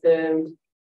 education system.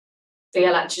 So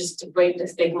yeah, like just to break the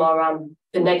stigma around,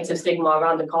 the negative stigma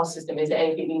around the caste system, is there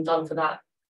anything being done for that?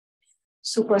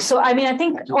 Super. So, I mean, I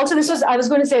think also I was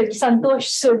going to say, Santosh,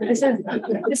 so this is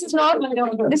not,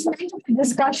 this is a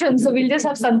discussion. So we'll just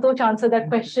have Santosh answer that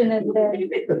question. And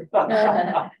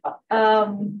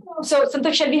so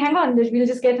Santosh, shall we hang on? We'll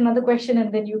just get another question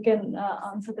and then you can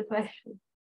answer the question.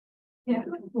 Yeah.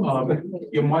 I've got a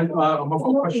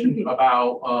question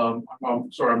about,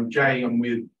 I'm sorry, I'm Jay, I'm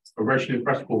with a Registered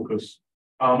Press Caucus.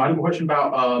 I have a question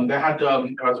about, they had,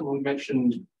 as we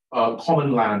mentioned,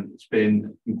 common land that's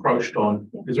been encroached on.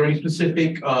 Is there any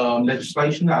specific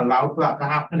legislation that allowed for that to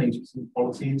happen, any specific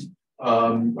policies?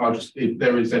 Just if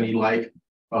there is any like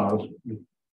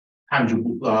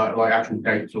tangible, like actual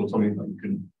dates or something that you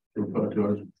can refer to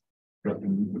as.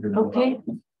 Okay.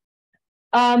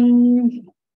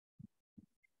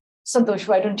 Santosh,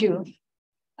 why don't you?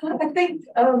 I think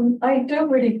I don't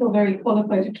really feel very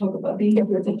qualified to talk about the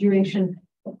India situation.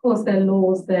 Of course, there are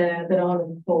laws there that are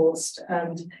enforced,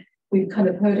 and we've kind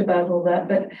of heard about all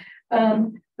that.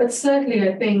 But certainly,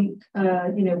 I think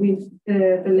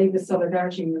the Labour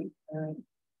Solidarity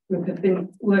group have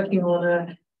been working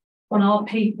on our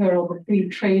paper on the free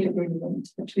trade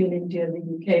agreement between India and the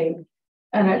UK,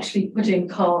 and actually putting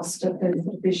caste at those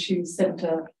sort of issues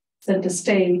centre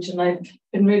stage. And I've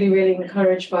been really, really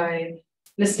encouraged by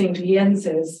listening to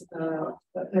Jens's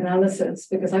analysis,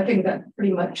 because I think that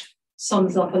pretty much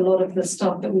sums up a lot of the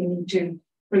stuff that we need to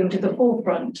bring to the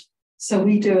forefront. So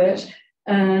we do it,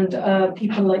 and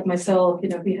people like myself, we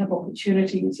have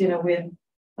opportunities, with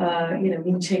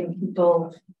meeting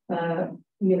people,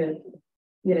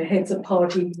 heads of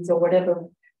parties or whatever.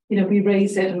 We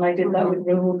raise it, and I did that with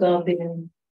Rahul Gandhi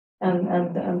and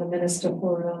the Minister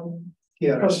for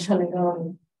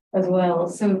Telangana as well.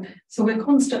 So we're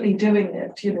constantly doing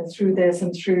it, through this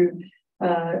and through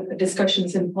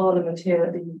discussions in Parliament here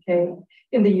at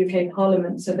in the UK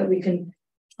Parliament, so that we can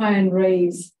try and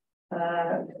raise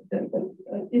the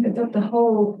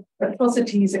whole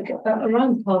atrocities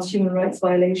around past human rights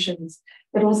violations,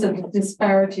 but also the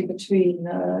disparity between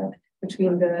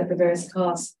the various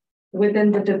castes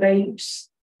within the debate.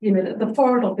 The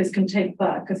Foreign Office can take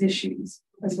back as issues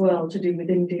as well to do with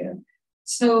India.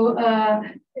 So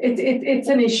it's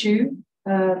an issue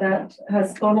that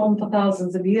has gone on for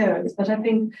thousands of years, but I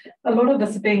think a lot of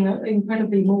us are being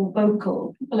incredibly more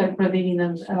vocal, people like Praveen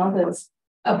and others,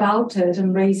 about it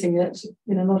and raising it,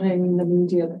 not only in the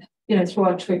media, but, through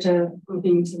our Twitter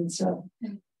feeds and stuff.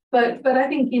 But I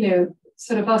think,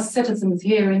 sort of us citizens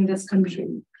here in this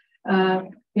country,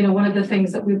 one of the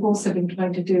things that we've also been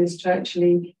trying to do is to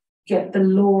actually get the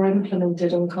law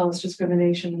implemented on caste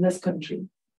discrimination in this country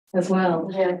as well.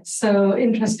 Yeah. So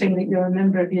interesting that you're a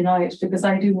member of Unite, because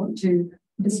I do want to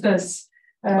discuss,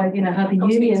 how the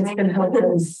unions can help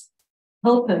us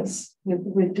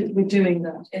with doing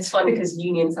that. It's funny because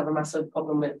unions have a massive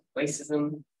problem with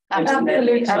racism.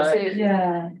 Absolutely.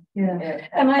 Yeah.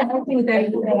 And I think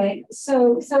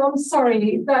so I'm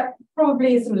sorry, that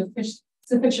probably isn't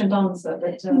sufficient answer.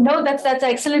 But, no, that's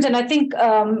excellent, and I think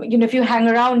if you hang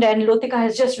around, and Lotika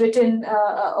has just written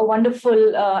a wonderful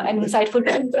and insightful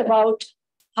piece about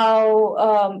how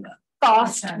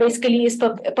caste basically is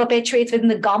perpetuates within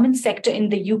the garment sector in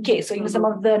the UK. So some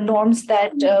of the norms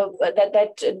that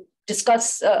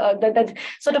discuss that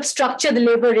sort of structure the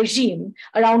labor regime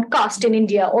around caste in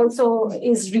India also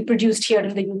is reproduced here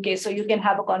in the UK. So you can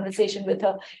have a conversation with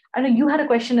her. I know you had a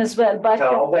question as well, but So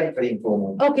I'll wait for the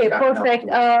informal. Okay, perfect.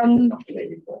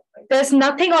 There's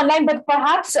nothing online, but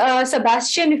perhaps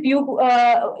Sebastian, if you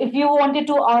wanted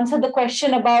to answer the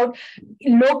question about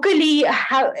locally,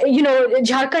 how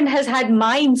Jharkhand has had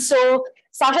mines. So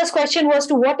Sasha's question was,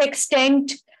 to what extent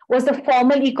was the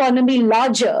formal economy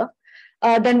larger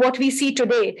than what we see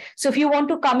today? So if you want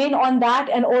to come in on that,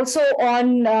 and also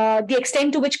on the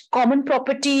extent to which common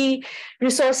property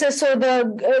resources, so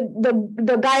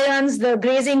the gardens, the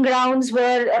grazing grounds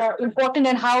were important,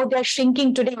 and how they're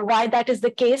shrinking today, why that is the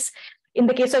case. In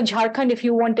the case of Jharkhand, if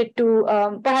you wanted to,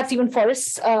 perhaps even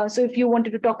forests. So if you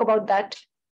wanted to talk about that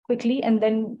quickly, and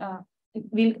then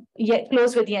we'll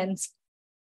close with Jens.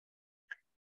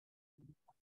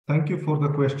 Thank you for the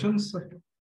questions.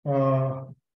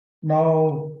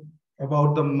 Now,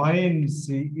 about the mines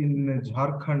in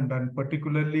Jharkhand, and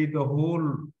particularly the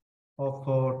whole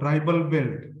of tribal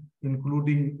belt,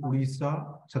 including Odisha,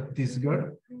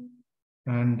 Chhattisgarh,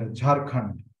 and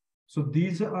Jharkhand. So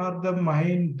these are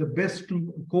the best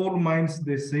coal mines,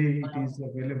 they say it is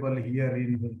available here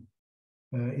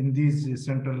in these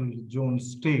central zone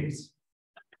states.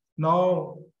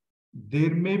 Now,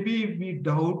 there may be, we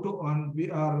doubt, and we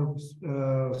are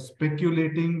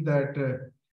speculating that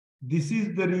this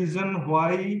is the reason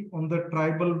why on the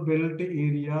tribal belt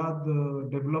area, the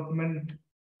development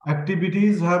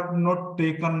activities have not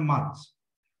taken much,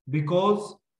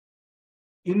 because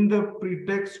in the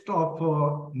pretext of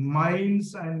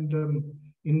mines and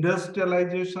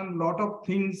industrialization, lot of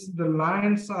things, the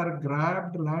lands are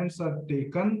grabbed, lands are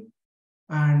taken,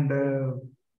 and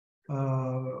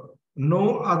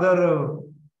no other,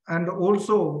 and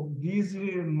also these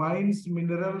mines,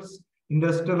 minerals,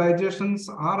 industrializations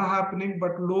are happening,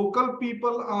 but local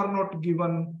people are not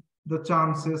given the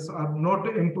chances, are not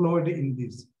employed in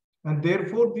this. And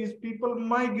therefore, these people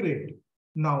migrate.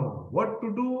 Now, what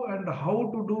to do and how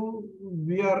to do,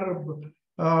 we are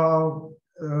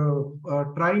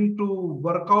trying to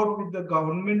work out with the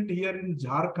government here in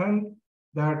Jharkhand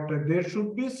that there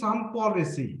should be some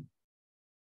policy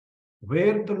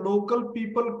where the local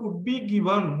people could be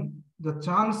given the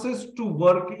chances to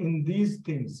work in these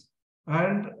things.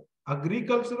 And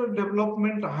agricultural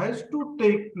development has to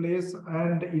take place,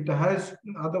 and it has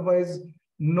otherwise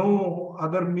no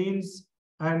other means.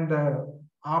 And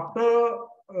after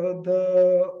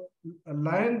the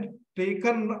land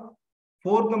taken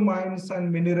for the mines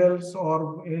and minerals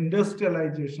or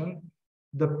industrialization,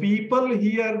 the people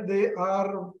here, they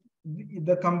are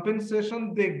the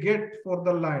compensation they get for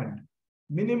the land,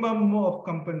 minimum of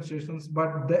compensations,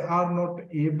 but they are not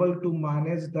able to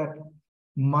manage that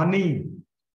money,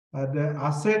 the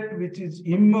asset which is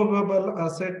immovable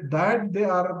asset, that they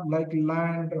are like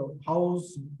land,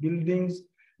 house, buildings,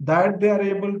 that they are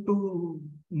able to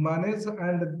manage,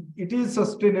 and it is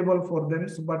sustainable for them,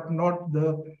 but not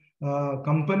the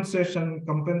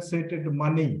compensated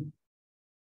money.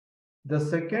 The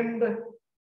second,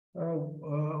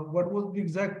 what was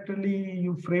exactly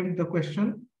you framed the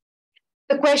question?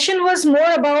 The question was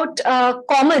more about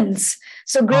commons.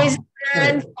 So grazing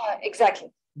lands,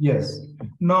 exactly. Yes.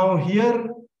 Now here,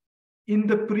 in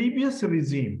the previous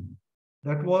regime,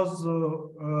 that was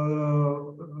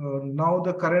now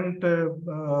the current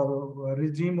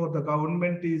regime or the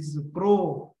government is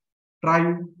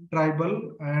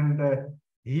pro-tribal, and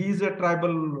he is a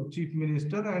tribal chief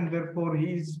minister, and therefore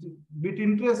he is a bit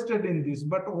interested in this.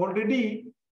 But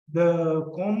already the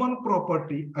common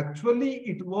property, actually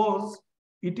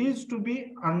it is to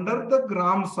be under the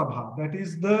Gram Sabha, that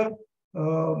is the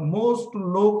most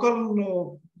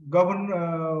local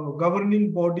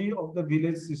governing body of the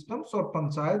village systems or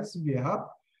panchayats we have.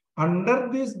 Under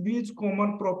these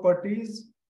common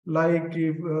properties, like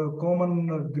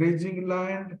common grazing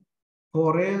land,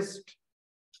 forest,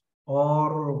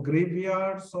 or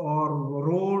graveyards, or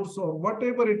roads, or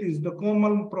whatever it is, the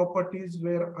common properties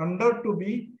were under to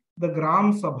be the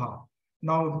Gram Sabha.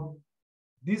 Now,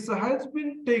 this has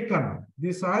been taken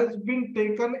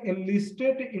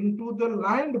enlisted into the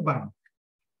land bank.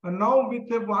 And now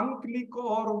with a one click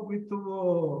or with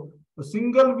a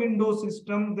single window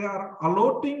system, they are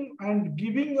allotting and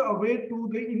giving away to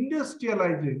the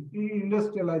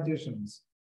industrializations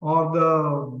or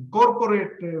the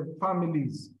corporate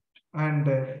families. and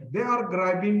they are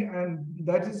grabbing, and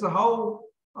that is how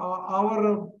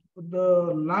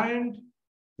the land,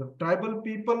 the tribal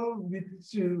people,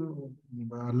 which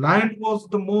land was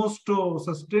the most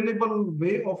sustainable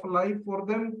way of life for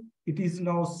them, it is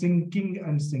now sinking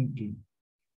and sinking.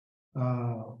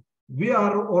 We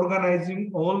are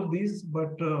organizing all this,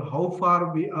 but how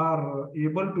far we are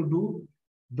able to do,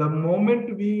 the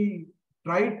moment we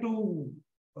try to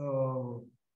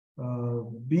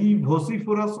be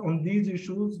vociferous on these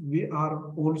issues, we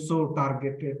are also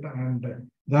targeted, and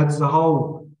that's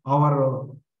how our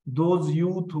those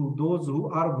youth, those who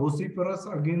are vociferous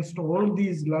against all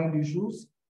these land issues,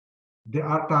 they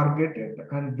are targeted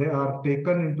and they are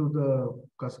taken into the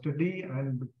custody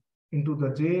and into the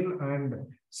jail, and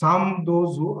some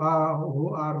those who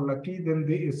are lucky, then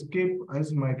they escape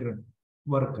as migrant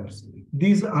workers.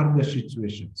 These are the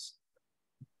situations.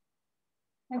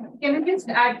 Can you just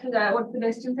add to that what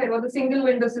Sebastian said about the single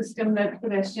window system that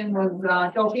Sebastian was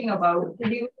talking about?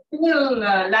 The single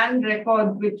land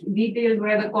records which detailed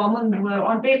where the commons were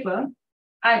on paper,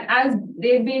 and as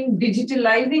they've been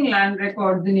digitalizing land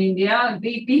records in India,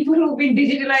 the people who've been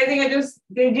digitalizing are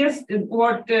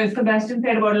what Sebastian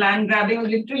said about land grabbing,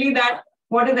 literally that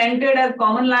what is entered as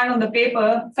common land on the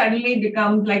paper suddenly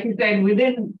becomes, like you said, with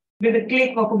a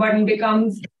click of a button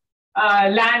becomes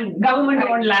land,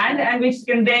 government-owned land, and which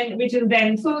is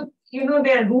then, so, you know,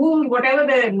 there are rules, whatever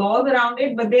the laws around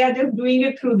it, but they are just doing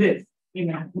it through this, you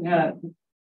know.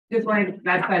 Just wanted to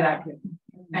clarify that.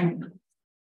 Thank you.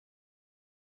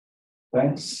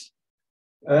 Thanks.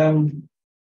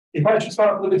 If I should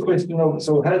start with the question of,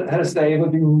 so has there ever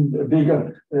been a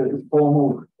bigger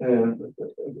formal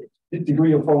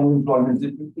degree of formal employment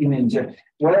in India?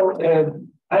 Well,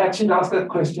 I actually asked that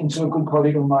question to a good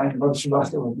colleague of mine, because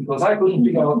I couldn't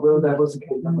figure out whether that was the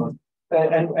case or not.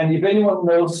 And if anyone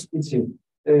knows, it's him.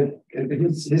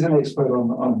 He's an expert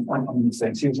on these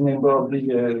things. He was a member of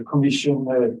the commission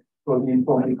for the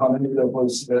informal economy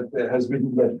that has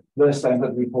written the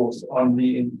standard reports on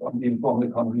the informal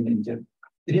economy in India.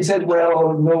 He said,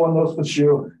 well, no one knows for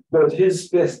sure, but his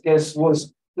best guess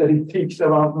was that it peaked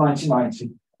around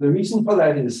 1990. The reason for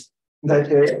that is that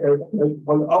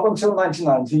well, up until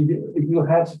 1990, you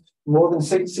had more than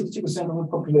 60% of the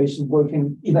population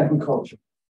working in agriculture.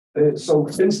 So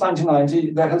since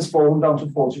 1990, that has fallen down to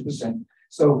 40%.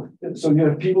 So you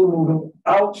have people moving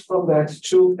out from that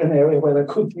to an area where there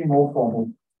could be more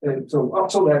formal. So up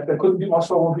to that, there couldn't be much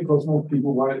formal because more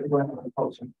people were in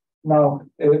agriculture. Now,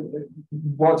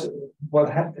 what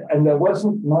happened, and there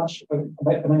wasn't much,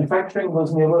 manufacturing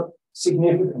was never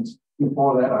significant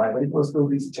before that either. It was still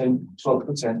these 10,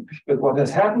 12%. But what has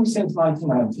happened since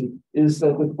 1990 is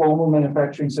that the formal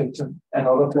manufacturing sector and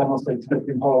other formal sectors have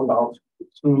been hollowed out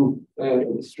through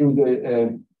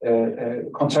the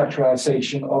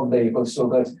contractualization of labor, so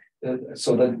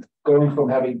that going from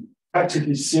having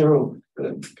practically 0%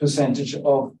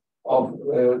 of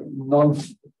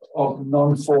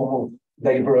non-formal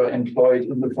labor employed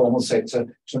in the formal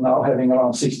sector to now having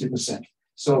around 60%.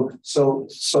 So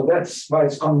that's why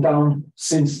it's gone down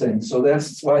since then. So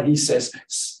that's why he says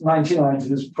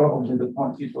 1990 is probably the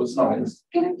point it was highest.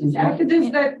 Can I just add to this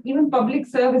that even public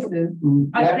services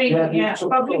public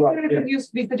services used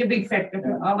to be such a big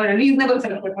sector, or a reasonable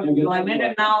sector for employment,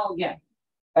 and now,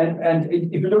 And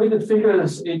if you look at the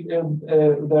figures,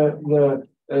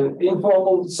 the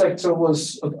informal sector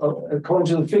was, according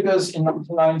to the figures in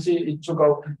 1990, it took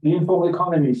up the informal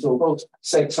economy. So both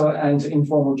sector and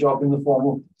informal job in the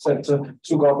formal sector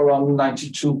took up around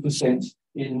 92%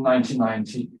 in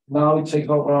 1990. Now it takes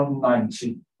up around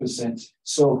 90%.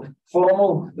 So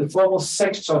the formal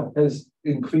sector has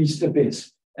increased a bit.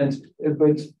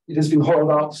 But it has been hollowed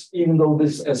out, even though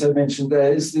this, as I mentioned,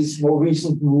 there is this more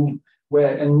recent move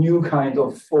where a new kind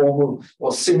of formal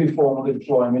or semi-formal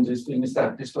employment is being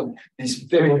established on these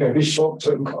very, very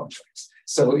short-term contracts.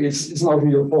 So it's not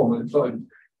real formal employment.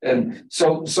 And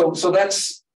so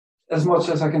that's as much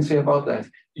as I can say about that.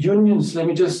 Unions, let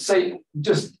me just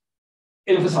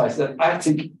emphasize that I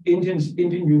think Indian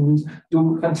unions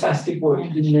do fantastic work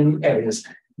in many areas.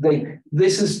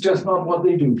 This is just not what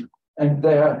they do. And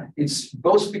it's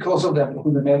both because of them,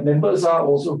 who the members are,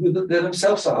 also who they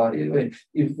themselves are.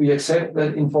 If we accept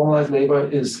that informalized labor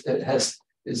is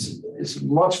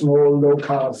much more low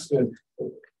caste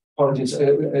politics,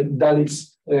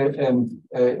 Dalits,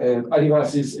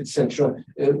 Adivasis, etc.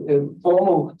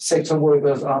 Formal sector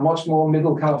workers are much more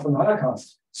middle caste and higher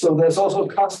caste. So there's also a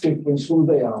caste difference who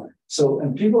they are.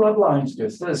 And people are blind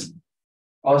just as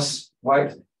us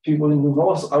white people in the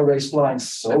north are race blind.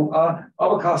 So are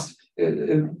other caste.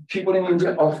 People in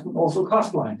India often also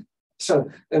caste blind. So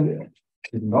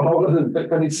not all of them,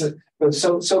 but it's but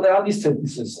so there are these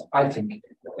tendencies, I think.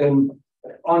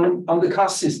 On the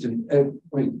caste system,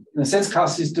 in a sense,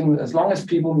 caste system, as long as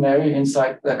people marry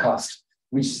inside their caste,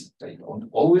 which they don't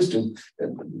always do,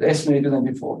 less maybe than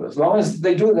before, but as long as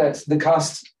they do that, the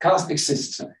caste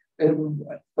exists.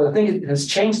 But I think it has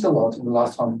changed a lot in the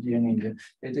last 100 years in India.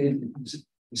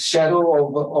 The shadow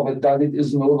of a Dalit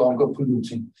is no longer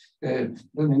polluting. I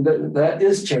mean, that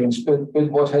is changed, but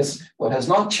what has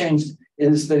not changed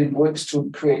is that it works to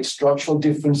create structural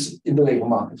difference in the labor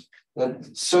market.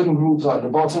 That certain groups are at the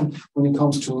bottom when it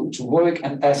comes to work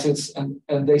and assets,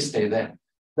 and they stay there.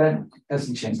 That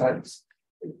hasn't changed. That's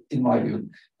in my view.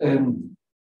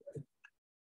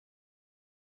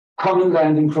 Common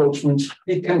land encroachment,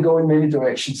 it can go in many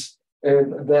directions.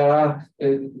 There are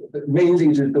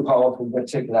mainly the powerful that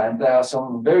take land. There are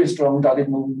some very strong Dalit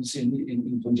movements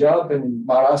in Punjab and in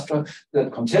Maharashtra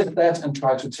that contest that and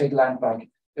try to take land back.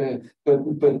 But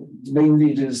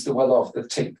mainly it is the well-off that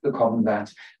take the common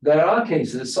land. There are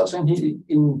cases, such in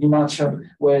Himachal,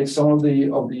 where some of the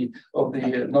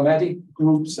nomadic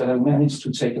groups that have managed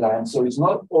to take land. So it's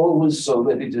not always so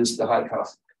that it is the high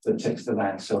caste that takes the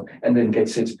land, so and then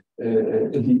gets it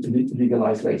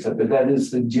legalized later. But that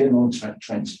is the general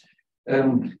trend.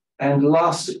 And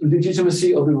last,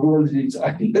 legitimacy of the rural elites.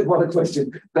 I think that what a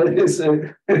question. That is,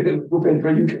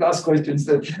 Bhupendra, you can ask questions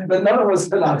that none of us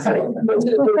can answer.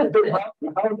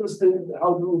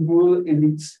 How do rural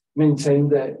elites maintain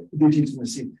their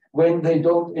legitimacy when they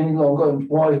don't any longer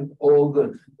employ all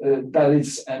the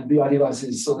Dalits and the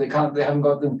Adivasis? So they haven't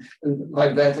got them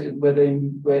like that,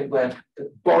 where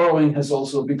borrowing has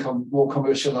also become more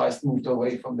commercialized, moved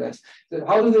away from that.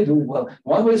 How do they do it? Well,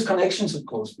 one way is connections, of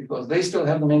course, because they still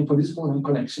have the main political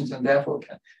connections and therefore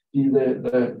can be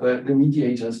the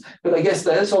mediators. But I guess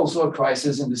there is also a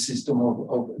crisis in the system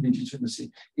of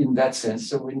legitimacy in that sense.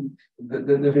 So when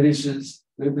the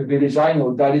village I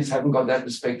know, Dalits haven't got that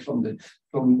respect from the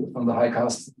high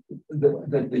caste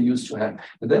that they used to have.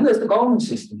 But then there's the government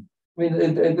system. I mean,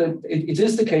 it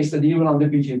is the case that even under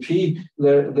BJP,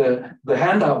 the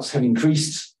handouts have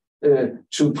increased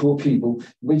to poor people,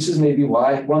 which is maybe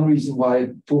one reason why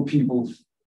poor people,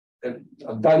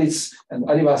 Dalits and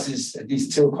Adivasis, at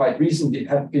least till quite recently,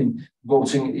 have been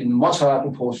voting in much higher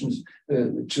proportions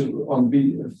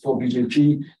for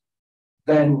BJP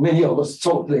than many of us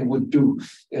thought they would do.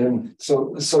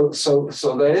 So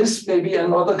there is maybe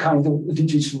another kind of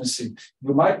legitimacy.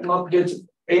 You might not get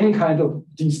any kind of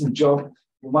decent job.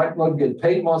 You might not get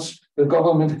paid much. The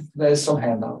government, there's some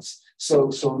handouts. So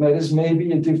that is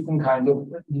maybe a different kind of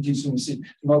legitimacy,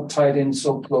 not tied in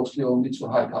so closely only to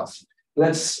high caste.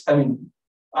 I mean,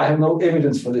 I have no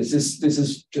evidence for this. This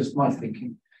is just my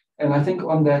thinking. And I think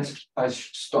on that, I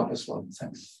should stop as well.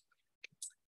 Thanks.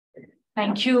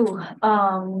 Thank you.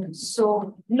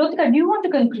 So, Lotika, do you want to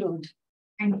conclude?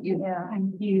 Thank you. Yeah,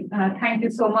 thank you. Thank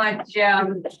you so much,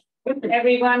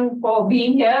 everyone, for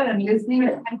being here and listening.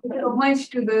 Thank you so much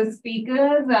to the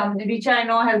speakers. Richa, I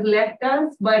know, has left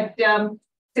us, but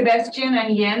Sebastian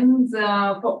and Jens,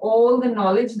 for all the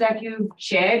knowledge that you've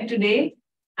shared today.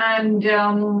 And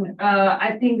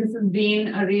I think this has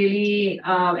been a really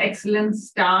excellent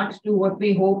start to what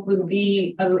we hope will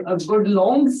be a good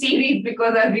long series,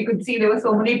 because as we could see, there were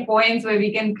so many points where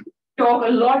we can talk a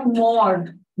lot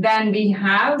more than we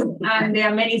have. And there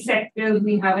are many sectors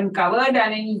we haven't covered.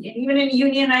 And even in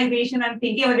unionization, I'm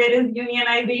thinking there is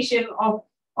unionization of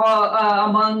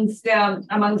amongst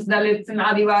Dalits and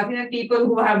Adivasis, and people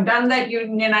who have done that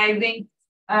unionizing.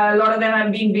 A lot of them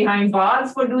have been behind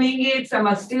bars for doing it. Some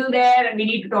are still there, and we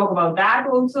need to talk about that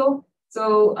also.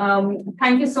 So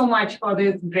thank you so much for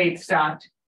this great start.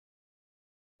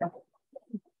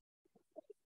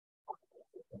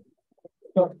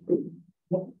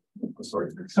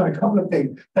 Sorry, a couple of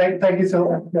things. Thank you so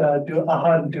much to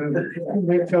Ahan to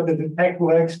make sure that the tech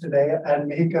works today, and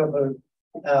Mihika for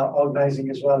organizing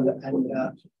as well. And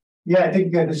yeah, I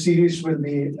think the series will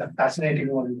be a fascinating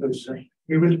one, because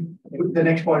we will. The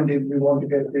next point we want to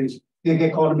get is gig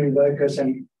economy workers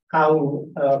and how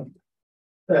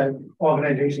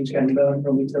organizations can learn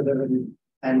from each other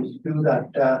and do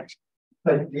that.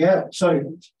 But yeah, sorry,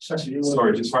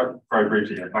 Sorry, just very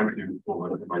briefly, thank you for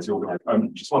the committee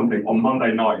organising. Just one thing, on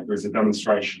Monday night, there was a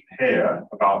demonstration here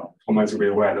about, Comrades will be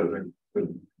aware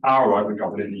that our right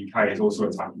government in the UK is also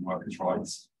attacking workers'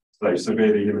 rights. So they've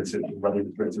severely limited the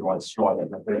restricted right to strike.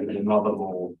 There's been another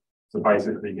law to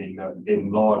basically mean that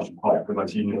in large part for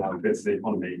most unionised bits of the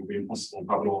economy, it will be impossible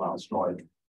to have an all-out strike.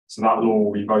 So that law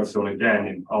will be voted on again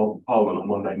in Parliament on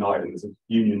Monday night, and there's a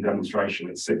union demonstration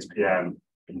at 6 p.m.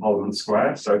 in Parliament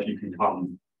Square. So if you can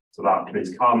come to that,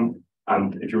 please come.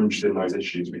 And if you're interested in those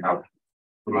issues, we have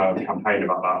from a campaign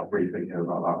about that, or briefing here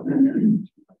about that.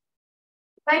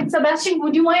 Thanks, Sebastian.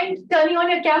 Would you mind turning on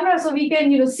your camera so we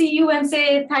can, see you and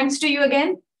say thanks to you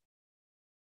again?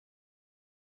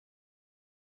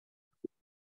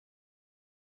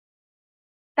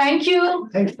 Thank you.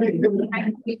 Thank you.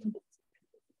 Thank you.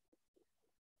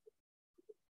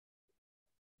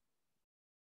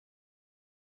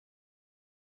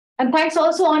 And thanks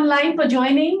also online for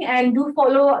joining, and do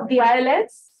follow the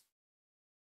ILS.